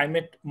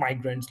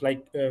migrants,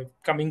 like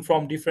coming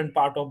from different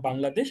part of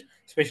Bangladesh,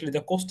 especially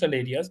the coastal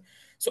areas.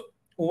 So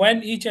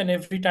when each and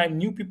every time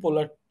new people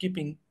are keep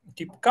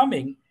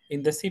coming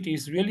in the city,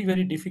 it's really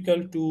very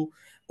difficult to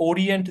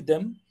orient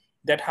them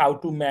that how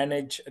to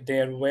manage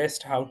their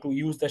waste, how to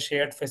use the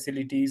shared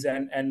facilities,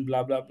 and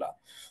blah blah blah.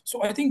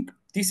 So I think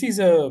this is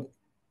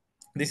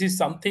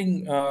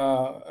something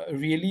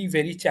really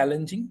very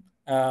challenging,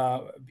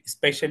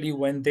 especially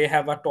when they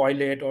have a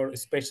toilet or a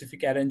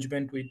specific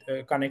arrangement with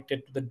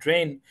connected to the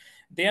drain.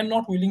 They are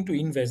not willing to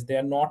invest. They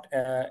are not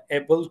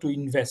able to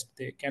invest.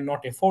 They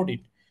cannot afford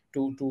it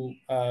to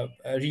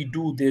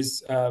redo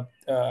this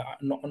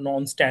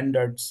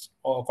non-standards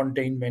or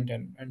containment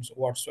and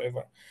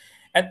whatsoever.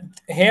 And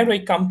here I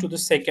come to the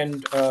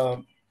second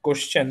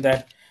question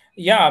that,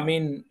 yeah, I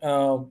mean,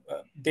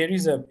 there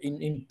is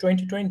in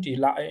 2020,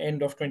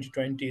 end of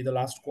 2020, the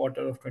last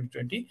quarter of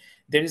 2020,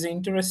 there is an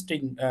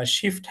interesting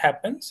shift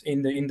happens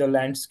in the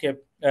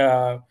landscape.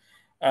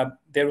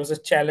 There was a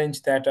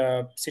challenge that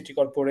city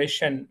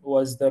corporation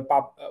was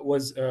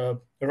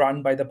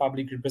run by the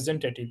public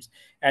representatives,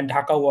 and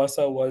Dhaka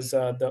Wasa was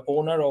the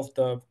owner of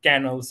the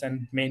canals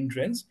and main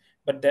drains.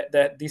 But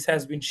that this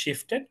has been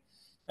shifted,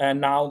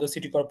 and now the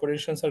city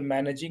corporations are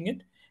managing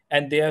it,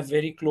 and they are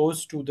very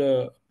close to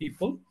the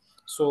people.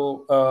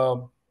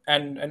 So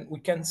and we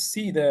can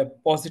see the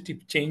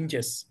positive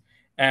changes,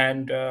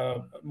 and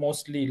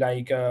mostly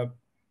like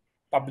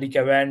public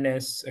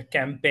awareness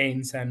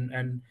campaigns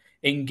and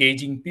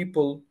engaging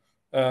people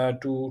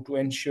to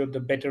ensure the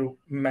better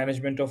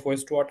management of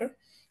wastewater,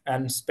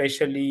 and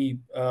especially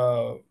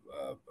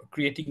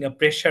creating a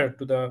pressure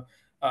to the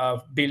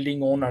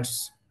building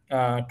owners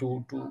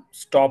to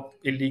stop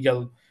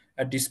illegal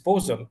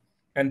disposal.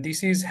 And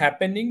this is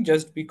happening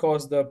just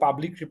because the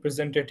public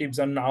representatives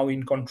are now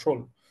in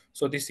control.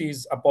 So this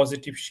is a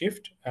positive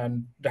shift,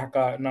 and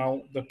Dhaka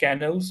now the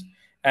canals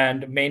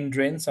and main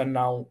drains are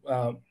now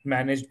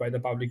managed by the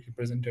public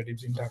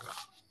representatives in Dhaka.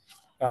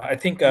 I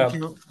think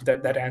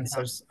that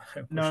answers.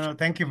 No,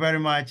 thank you very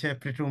much,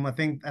 Pritum. I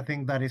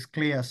think that is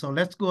clear. So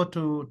let's go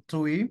to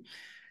Tui.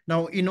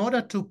 Now, in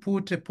order to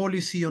put a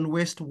policy on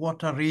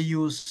wastewater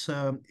reuse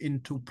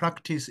into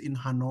practice in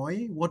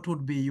Hanoi, what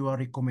would be your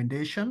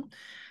recommendation?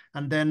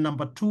 And then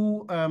number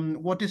two,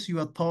 what is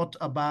your thought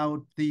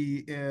about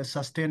the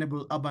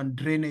sustainable urban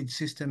drainage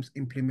systems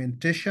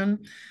implementation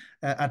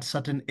at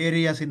certain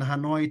areas in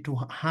Hanoi to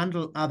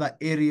handle other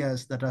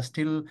areas that are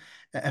still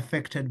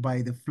affected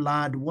by the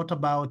flood? What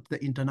about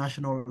the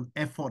international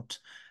effort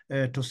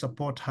to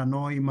support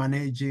Hanoi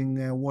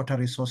managing water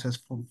resources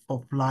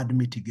for flood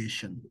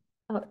mitigation?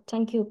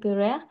 Thank you,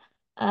 Pierre.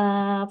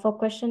 For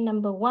question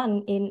number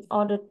one, in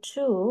order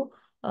to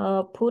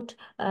put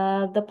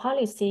the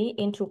policy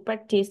into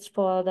practice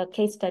for the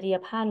case study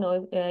of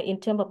Hanoi in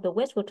terms of the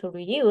wastewater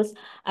reuse,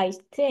 I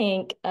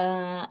think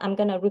I'm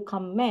gonna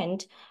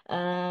recommend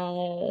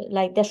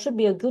like there should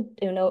be a good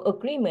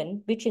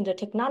agreement between the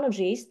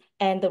technologies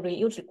and the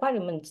reuse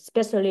requirements.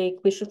 Especially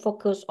we should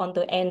focus on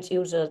the end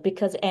users,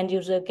 because end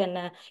user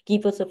can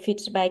give us a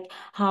feedback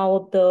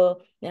how they're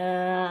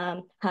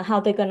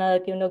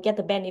gonna get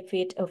the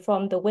benefit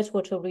from the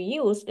wastewater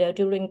reuse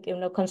during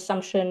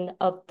consumption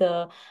of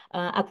the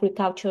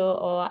agriculture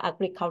or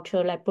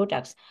agricultural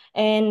products.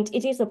 And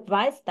it is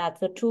advised that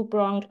the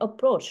two-pronged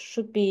approach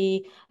should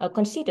be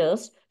considered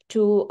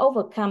to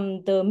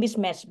overcome the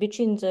mismatch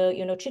between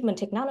the treatment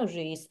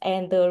technologies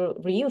and the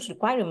reuse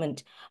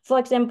requirement. For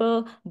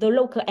example, the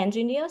local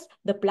engineers,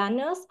 the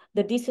planners,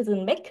 the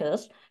decision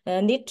makers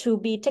need to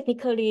be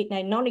technically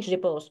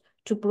knowledgeable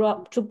to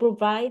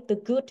provide the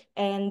good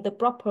and the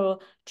proper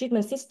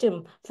treatment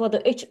system for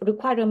the each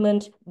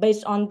requirement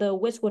based on the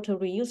wastewater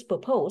reuse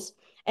purpose.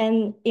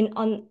 And in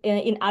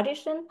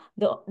addition,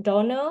 the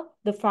donor,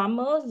 the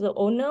farmers, the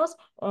owners,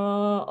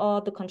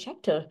 or the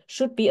contractor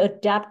should be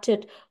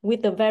adapted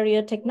with the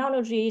various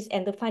technologies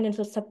and the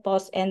financial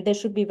supports, and they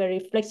should be very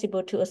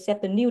flexible to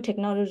accept the new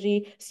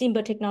technology,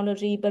 simple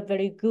technology, but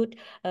very good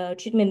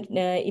treatment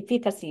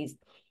efficacies.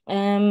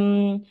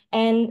 And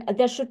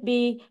there should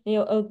be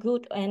a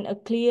good and a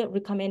clear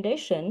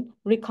regulation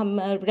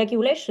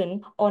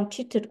on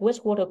treated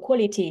wastewater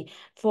quality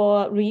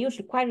for reuse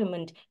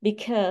requirement,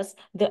 because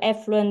the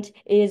effluent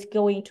is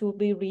going to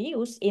be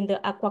reused in the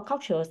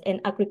aquaculture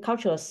and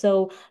agriculture.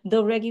 So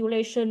the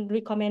regulation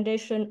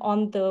recommendation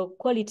on the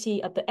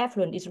quality of the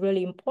effluent is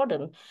really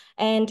important.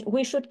 And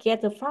we should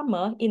get the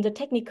farmer in the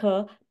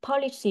technical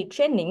policy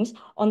trainings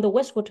on the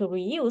wastewater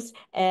reuse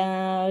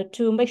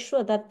to make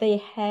sure that they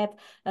have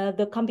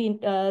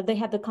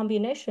the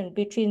combination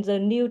between the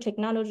new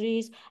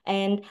technologies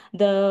and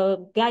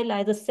the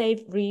guidelines, the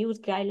safe reuse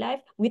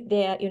guidelines, with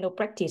their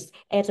practice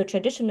as a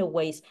traditional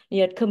ways.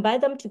 Combine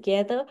them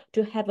together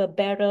to have a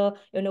better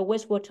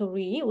wastewater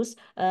reuse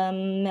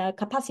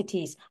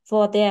capacities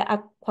for their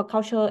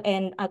aquaculture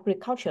and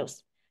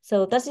agricultures.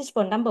 So that is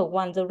for number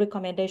one, the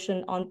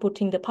recommendation on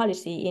putting the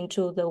policy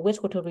into the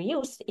wastewater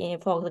reuse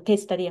for the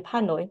case study of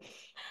Hanoi.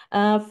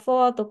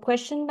 For the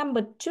question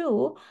number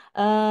two,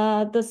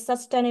 the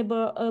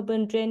sustainable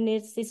urban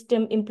drainage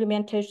system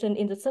implementation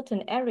in the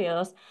certain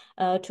areas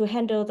to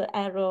handle the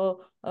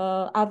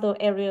other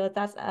areas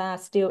that are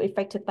still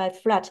affected by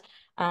flood.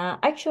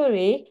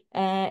 Actually,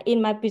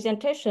 in my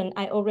presentation,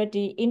 I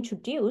already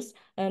introduced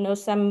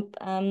some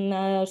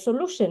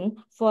solution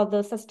for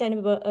the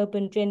sustainable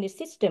urban drainage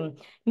system,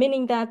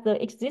 meaning that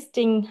the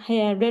existing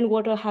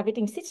rainwater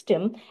harvesting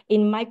system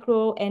in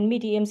micro and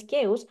medium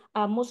scales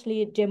are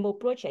mostly demo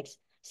projects.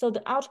 So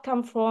the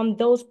outcome from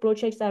those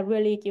projects are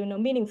really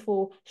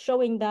meaningful,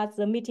 showing that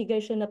the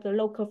mitigation of the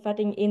local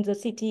flooding in the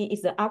city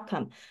is the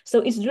outcome.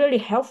 So it's really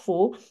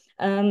helpful.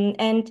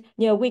 And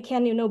we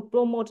can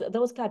promote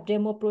those kind of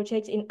demo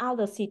projects in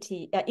other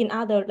city, in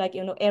other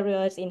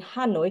areas in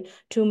Hanoi,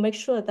 to make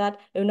sure that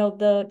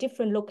the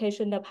different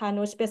location of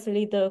Hanoi,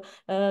 especially the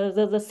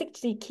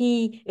 60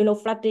 key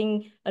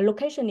flooding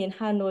location in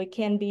Hanoi,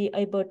 can be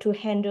able to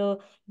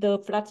handle the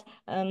flood.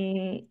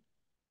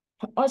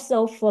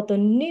 Also, for the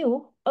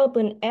new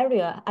urban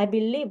area, I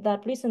believe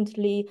that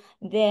recently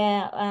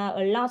there are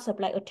a lot of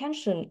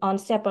attention on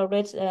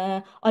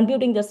on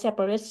building the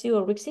separate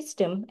sewerage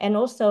system, and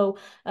also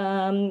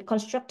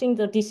constructing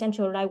the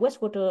decentralized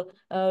wastewater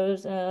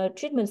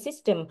treatment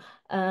system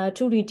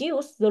to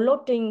reduce the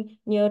loading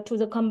to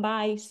the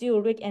combined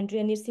sewerage and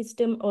drainage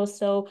system,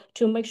 also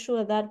to make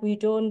sure that we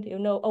don't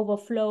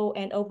overflow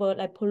and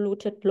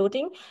polluted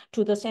loading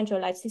to the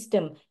centralized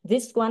system.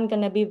 This one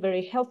gonna be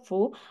very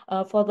helpful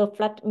for the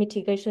flood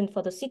mitigation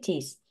for the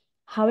cities.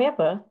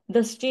 However,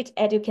 the street,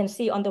 as you can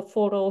see on the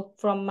photo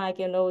from my,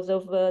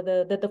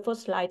 the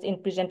first slide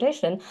in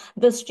presentation,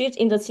 the streets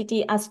in the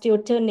city are still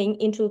turning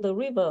into the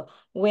river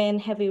when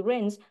heavy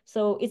rains.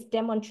 So it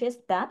demonstrates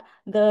that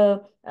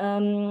the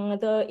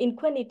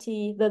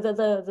inequality,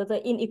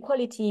 the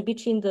inequality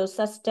between the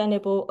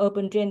sustainable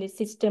urban drainage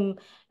system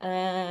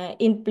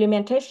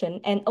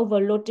implementation and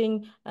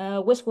overloading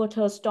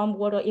wastewater,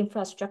 stormwater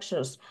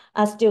infrastructures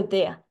are still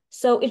there.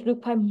 So it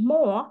requires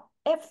more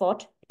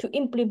effort to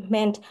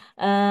implement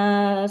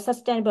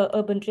sustainable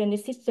urban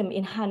drainage system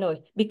in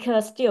Hanoi,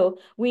 because still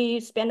we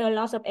spend a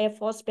lot of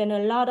effort, spend a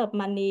lot of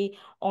money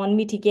on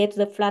mitigate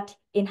the flood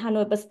in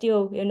Hanoi, but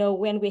still,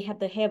 when we have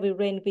the heavy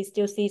rain, we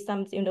still see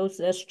some,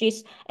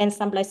 streets and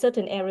some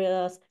certain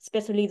areas,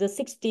 especially the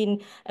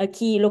 16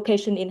 key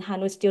location in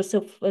Hanoi, still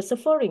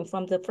suffering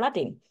from the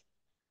flooding.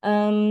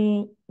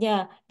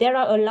 There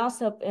are a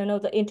lot of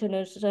the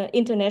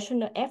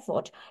international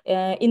effort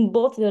in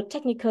both the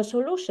technical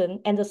solution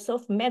and the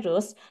soft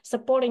measures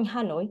supporting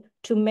Hanoi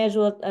to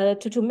measure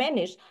to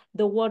manage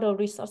the water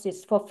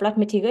resources for flood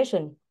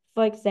mitigation.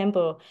 For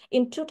example,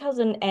 in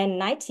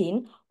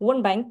 2019,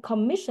 World Bank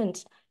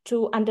commissioned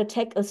to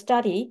undertake a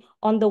study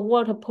on the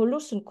water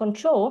pollution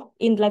control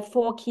in like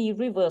 4 key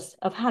rivers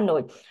of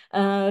Hanoi,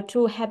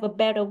 to have a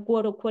better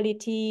water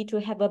quality, to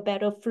have a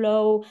better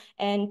flow,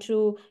 and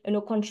to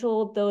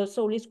control the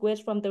solid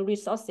waste from the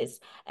resources.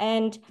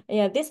 And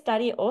this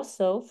study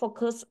also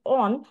focused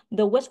on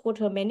the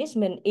wastewater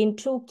management in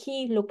 2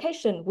 key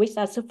locations which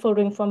are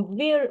suffering from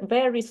very,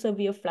 very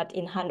severe flood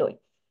in Hanoi.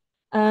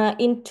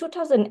 In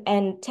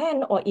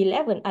 2010 or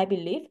 11, I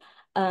believe,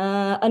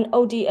 an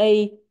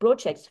ODA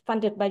project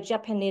funded by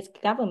Japanese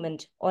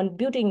government on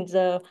building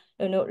the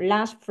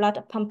large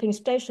flood pumping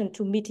station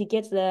to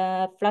mitigate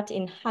the flood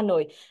in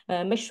Hanoi.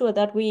 Make sure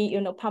that we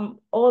pump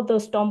all the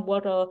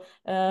stormwater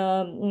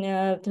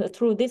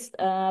through this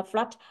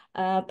flood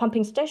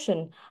pumping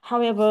station.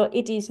 However,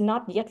 it is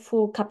not yet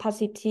full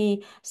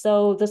capacity,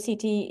 so the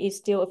city is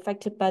still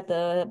affected by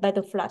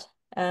the flood.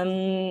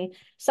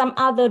 Some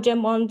other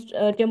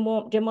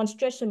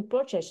demonstration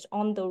projects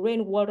on the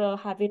rainwater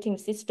harvesting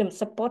system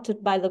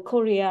supported by the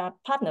Korea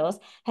partners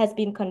has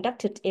been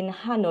conducted in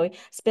Hanoi,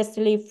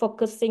 especially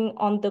focusing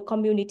on the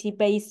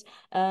community-based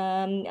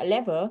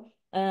level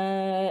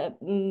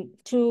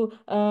to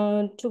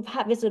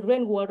harvest the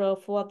rainwater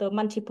for the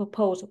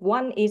multi-purpose.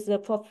 One is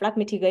for flood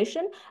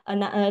mitigation,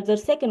 and the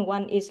second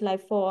one is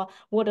like for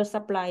water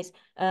supplies,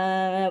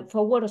 and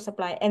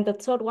the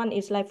third one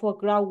is like for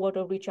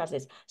groundwater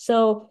recharges.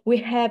 So we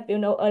have a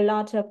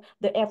lot of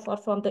the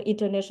effort from the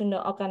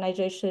international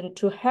organization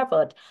to help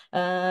it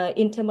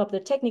in terms of the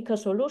technical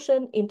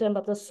solution, in terms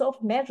of the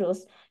soft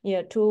measures,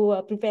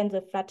 to prevent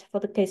the flood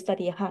for the case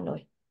study of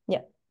Hanoi.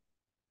 Yeah.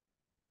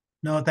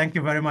 No, thank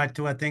you very much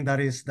too. I think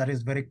that is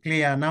very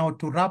clear. Now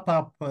to wrap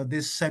up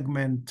this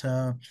segment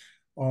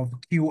of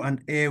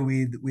Q&A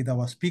with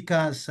our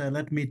speakers,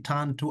 let me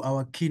turn to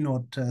our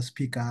keynote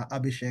speaker,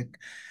 Abhishek.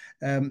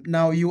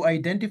 Now you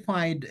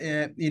identified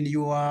in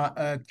your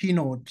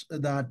keynote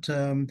that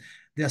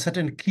there are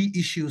certain key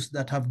issues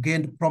that have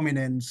gained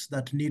prominence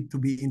that need to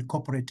be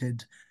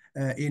incorporated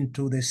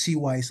into the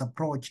CWIS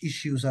approach,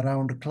 issues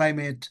around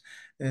climate,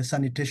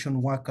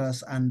 sanitation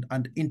workers, and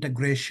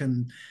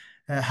integration.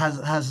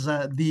 Has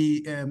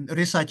the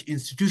research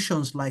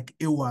institutions like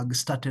EWAG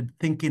started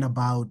thinking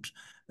about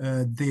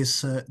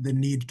the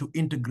need to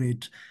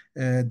integrate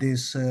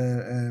these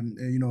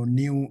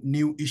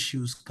new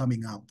issues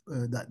coming up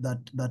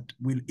that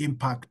will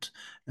impact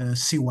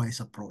CWIS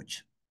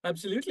approach?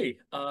 Absolutely.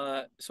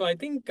 So I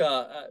think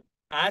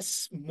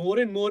as more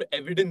and more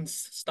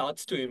evidence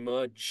starts to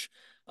emerge,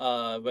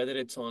 whether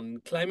it's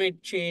on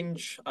climate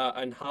change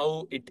and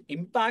how it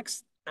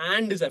impacts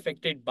and is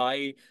affected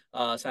by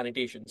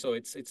sanitation. So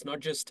it's not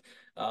just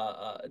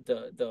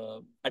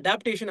the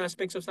adaptation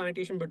aspects of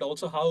sanitation, but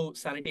also how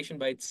sanitation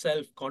by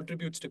itself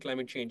contributes to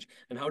climate change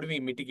and how do we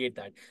mitigate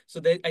that. So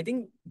I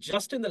think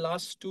just in the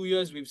last 2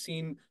 years, we've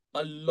seen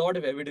a lot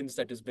of evidence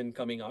that has been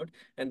coming out.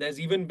 And there's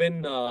even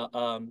been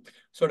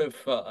sort of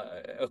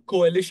a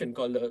coalition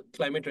called the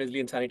Climate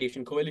Resilient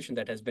Sanitation Coalition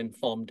that has been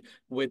formed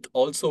with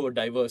also a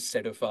diverse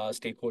set of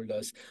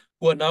stakeholders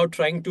who are now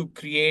trying to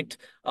create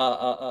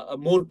a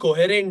more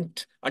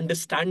coherent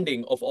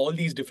understanding of all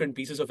these different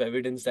pieces of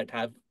evidence that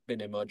have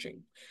been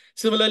emerging.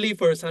 Similarly,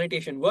 for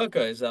sanitation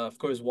workers, of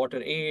course,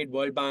 WaterAid,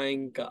 World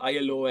Bank,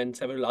 ILO, and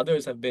several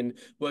others have been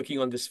working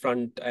on this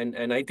front.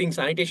 And I think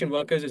sanitation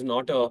workers is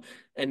not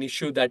an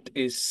issue that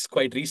is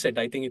quite recent.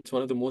 I think it's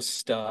one of the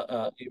most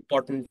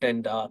important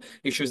and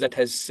issues that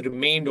has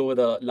remained over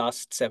the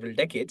last several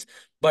decades.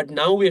 But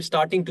now we're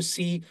starting to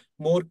see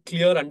more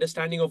clear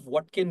understanding of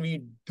what can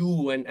we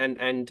do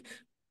and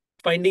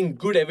finding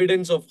good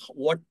evidence of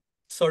what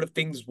sort of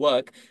things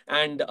work,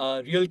 and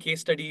real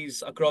case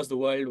studies across the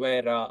world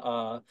where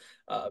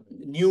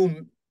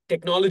new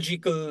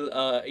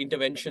technological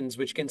interventions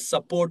which can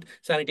support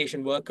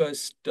sanitation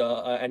workers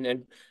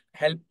and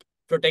help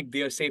protect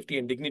their safety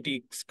and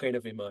dignity kind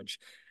of emerge.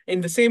 In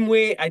the same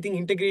way, I think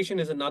integration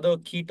is another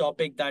key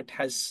topic that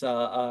has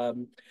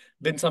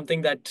been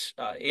something that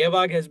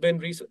EWAG has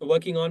been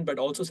working on, but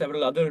also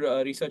several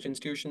other research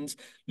institutions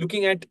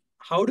looking at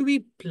how do we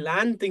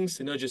plan things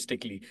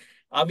synergistically.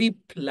 Are we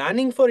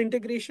planning for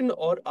integration,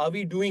 or are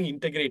we doing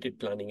integrated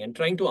planning? And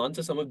trying to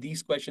answer some of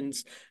these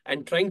questions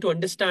and trying to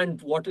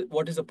understand what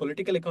is a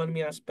political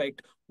economy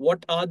aspect,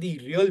 what are the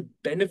real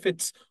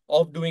benefits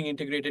of doing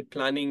integrated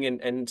planning,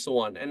 and so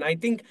on. And I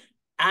think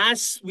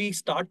as we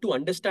start to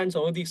understand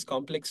some of these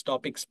complex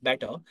topics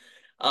better,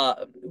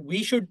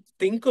 we should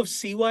think of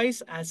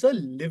CWIS as a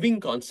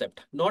living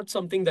concept, not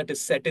something that is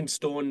set in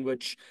stone,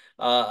 which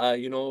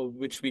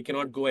we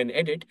cannot go and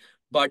edit,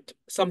 but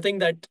something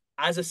that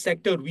as a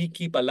sector we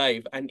keep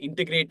alive and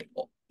integrate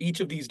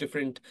each of these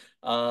different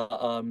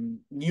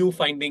new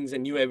findings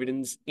and new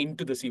evidence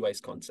into the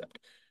CWIS concept.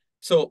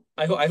 So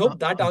I hope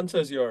that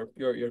answers your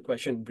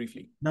question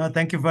briefly. No,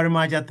 thank you very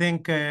much. I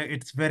think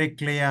it's very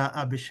clear,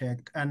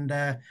 Abhishek. And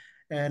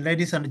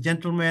ladies and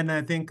gentlemen,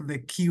 I think the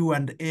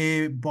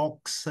Q&A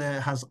box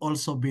has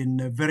also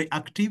been very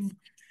active.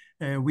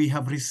 We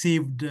have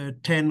received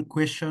 10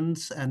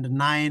 questions and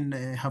 9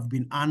 have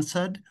been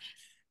answered.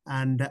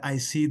 And I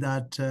see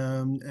that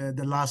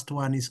the last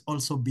one is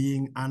also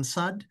being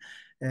answered.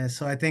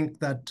 So I think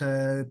that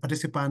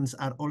participants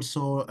are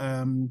also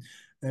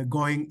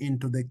going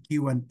into the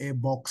Q&A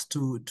box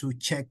to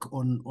check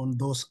on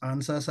those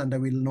answers, and I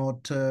will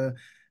not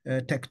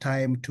take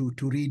time to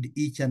read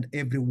each and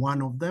every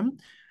one of them.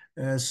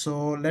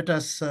 So let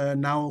us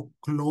now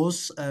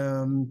close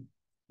the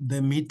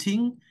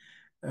meeting.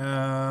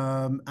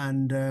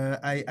 And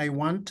I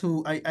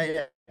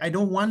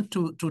don't want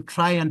to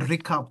try and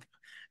recap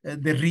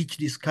the rich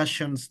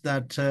discussions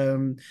that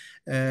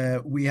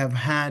we have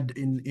had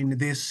in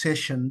this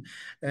session,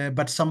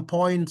 but some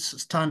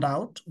points stand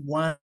out.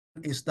 One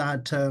is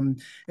that,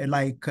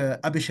 like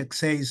Abhishek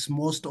says,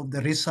 most of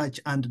the research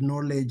and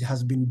knowledge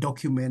has been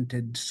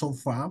documented so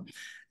far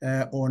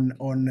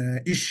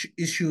on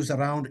issues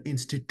around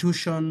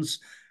institutions,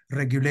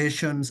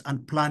 regulations,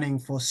 and planning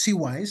for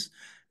CWIS,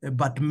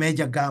 but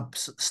major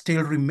gaps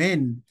still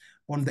remain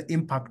on the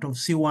impact of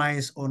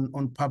CWIS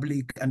on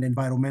public and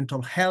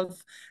environmental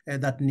health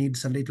that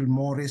needs a little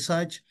more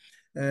research,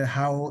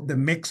 how the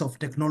mix of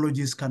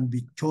technologies can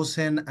be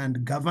chosen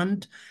and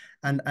governed,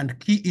 and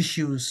key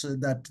issues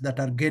that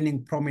are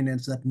gaining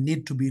prominence that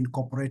need to be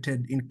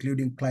incorporated,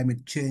 including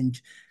climate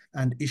change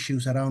and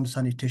issues around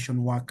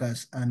sanitation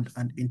workers and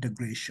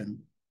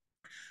integration.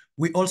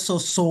 We also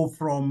saw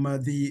from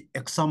the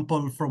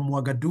example from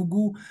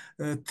Ouagadougou,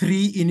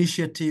 3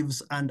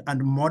 initiatives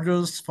and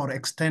models for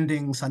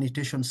extending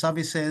sanitation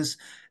services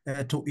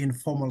to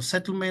informal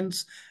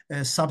settlements,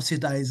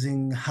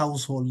 subsidizing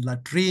household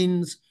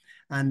latrines,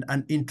 and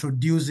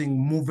introducing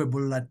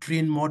movable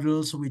latrine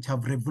models, which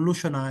have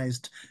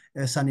revolutionized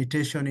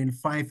sanitation in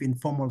 5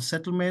 informal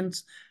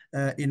settlements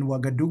in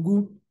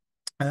Ouagadougou.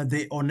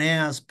 The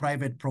ONEA's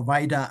private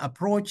provider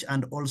approach,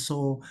 and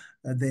also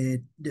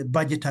the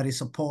budgetary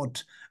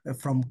support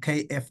from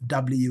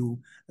KFW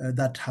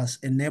that has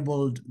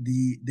enabled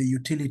the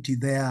utility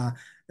there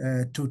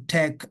to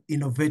take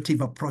innovative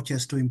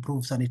approaches to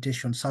improve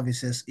sanitation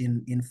services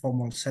in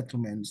informal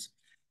settlements.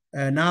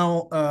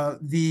 Now,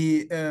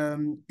 the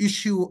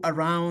issue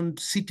around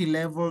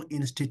city-level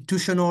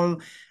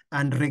institutional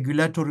and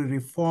regulatory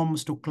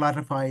reforms to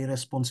clarify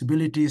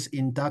responsibilities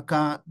in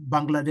Dhaka,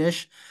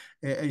 Bangladesh,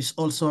 is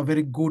also a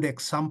very good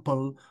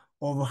example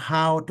of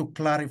how to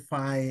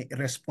clarify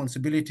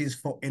responsibilities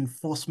for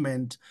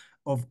enforcement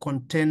of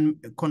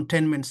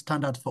containment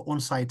standards for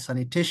on-site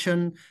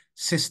sanitation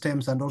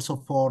systems, and also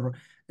for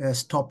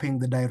stopping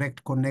the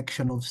direct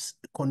connection of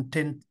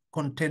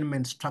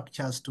containment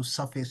structures to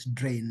surface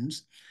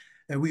drains.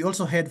 We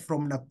also heard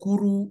from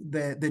Nakuru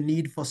the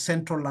need for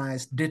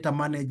centralized data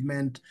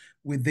management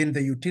within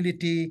the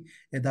utility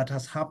that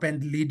has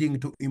happened, leading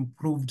to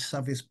improved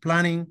service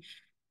planning.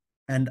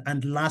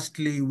 And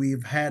lastly,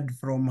 we've heard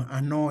from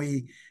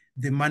Hanoi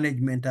the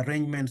management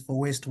arrangements for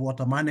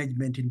wastewater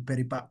management in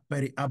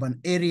peri-urban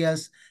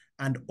areas,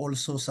 and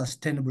also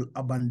sustainable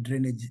urban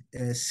drainage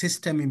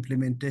system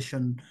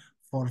implementation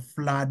for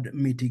flood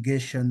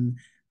mitigation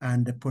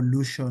and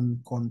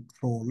pollution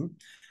control.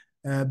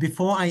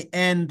 Before I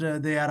end,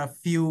 there are a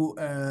few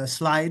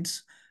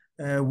slides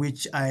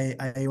which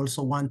I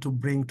also want to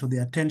bring to the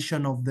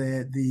attention of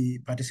the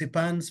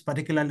participants,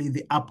 particularly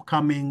the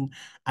upcoming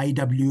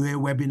IWA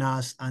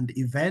webinars and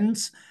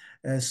events.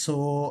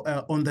 So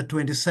on the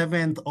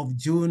 27th of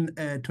June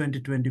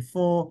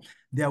 2024,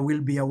 there will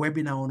be a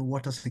webinar on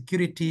water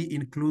security,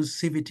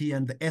 inclusivity,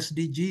 and the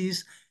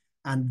SDGs.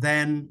 And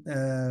then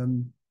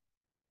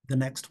the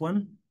next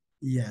one.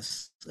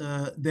 Yes,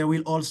 there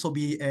will also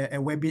be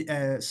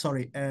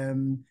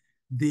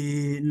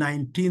the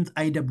 19th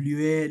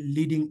IWA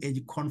Leading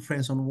Edge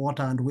Conference on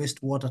Water and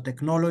Wastewater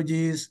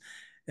Technologies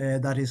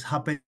that is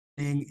happening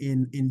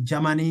in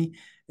Germany.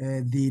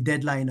 The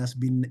deadline has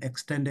been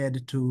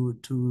extended to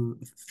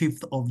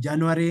 5th of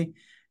January,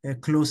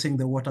 closing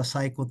the water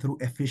cycle through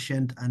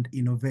efficient and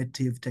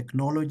innovative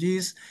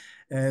technologies.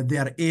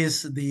 There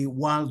is the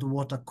World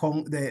Water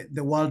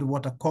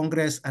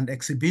Congress and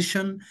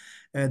Exhibition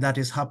that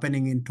is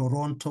happening in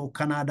Toronto,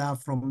 Canada,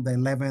 from the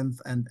 11th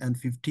and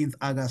 15th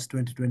August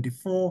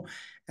 2024.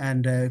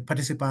 And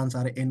participants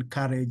are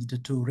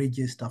encouraged to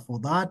register for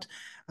that.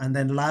 And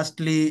then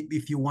lastly,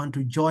 if you want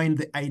to join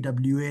the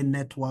IWA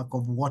network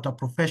of water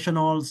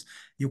professionals,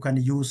 you can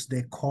use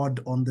the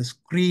code on the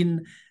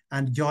screen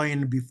and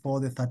join before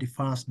the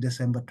 31st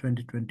December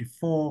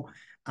 2024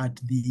 at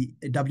the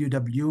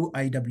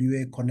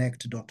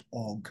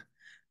www.iwaconnect.org.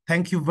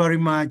 Thank you very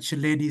much,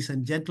 ladies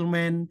and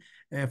gentlemen,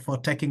 for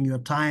taking your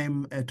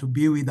time to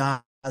be with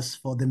us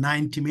for the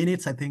 90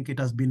 minutes. I think it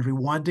has been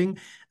rewarding.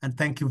 And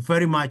thank you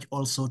very much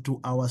also to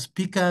our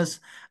speakers.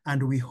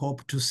 And we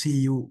hope to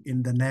see you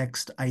in the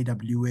next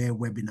IWA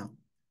webinar.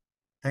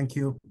 Thank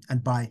you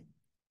and bye.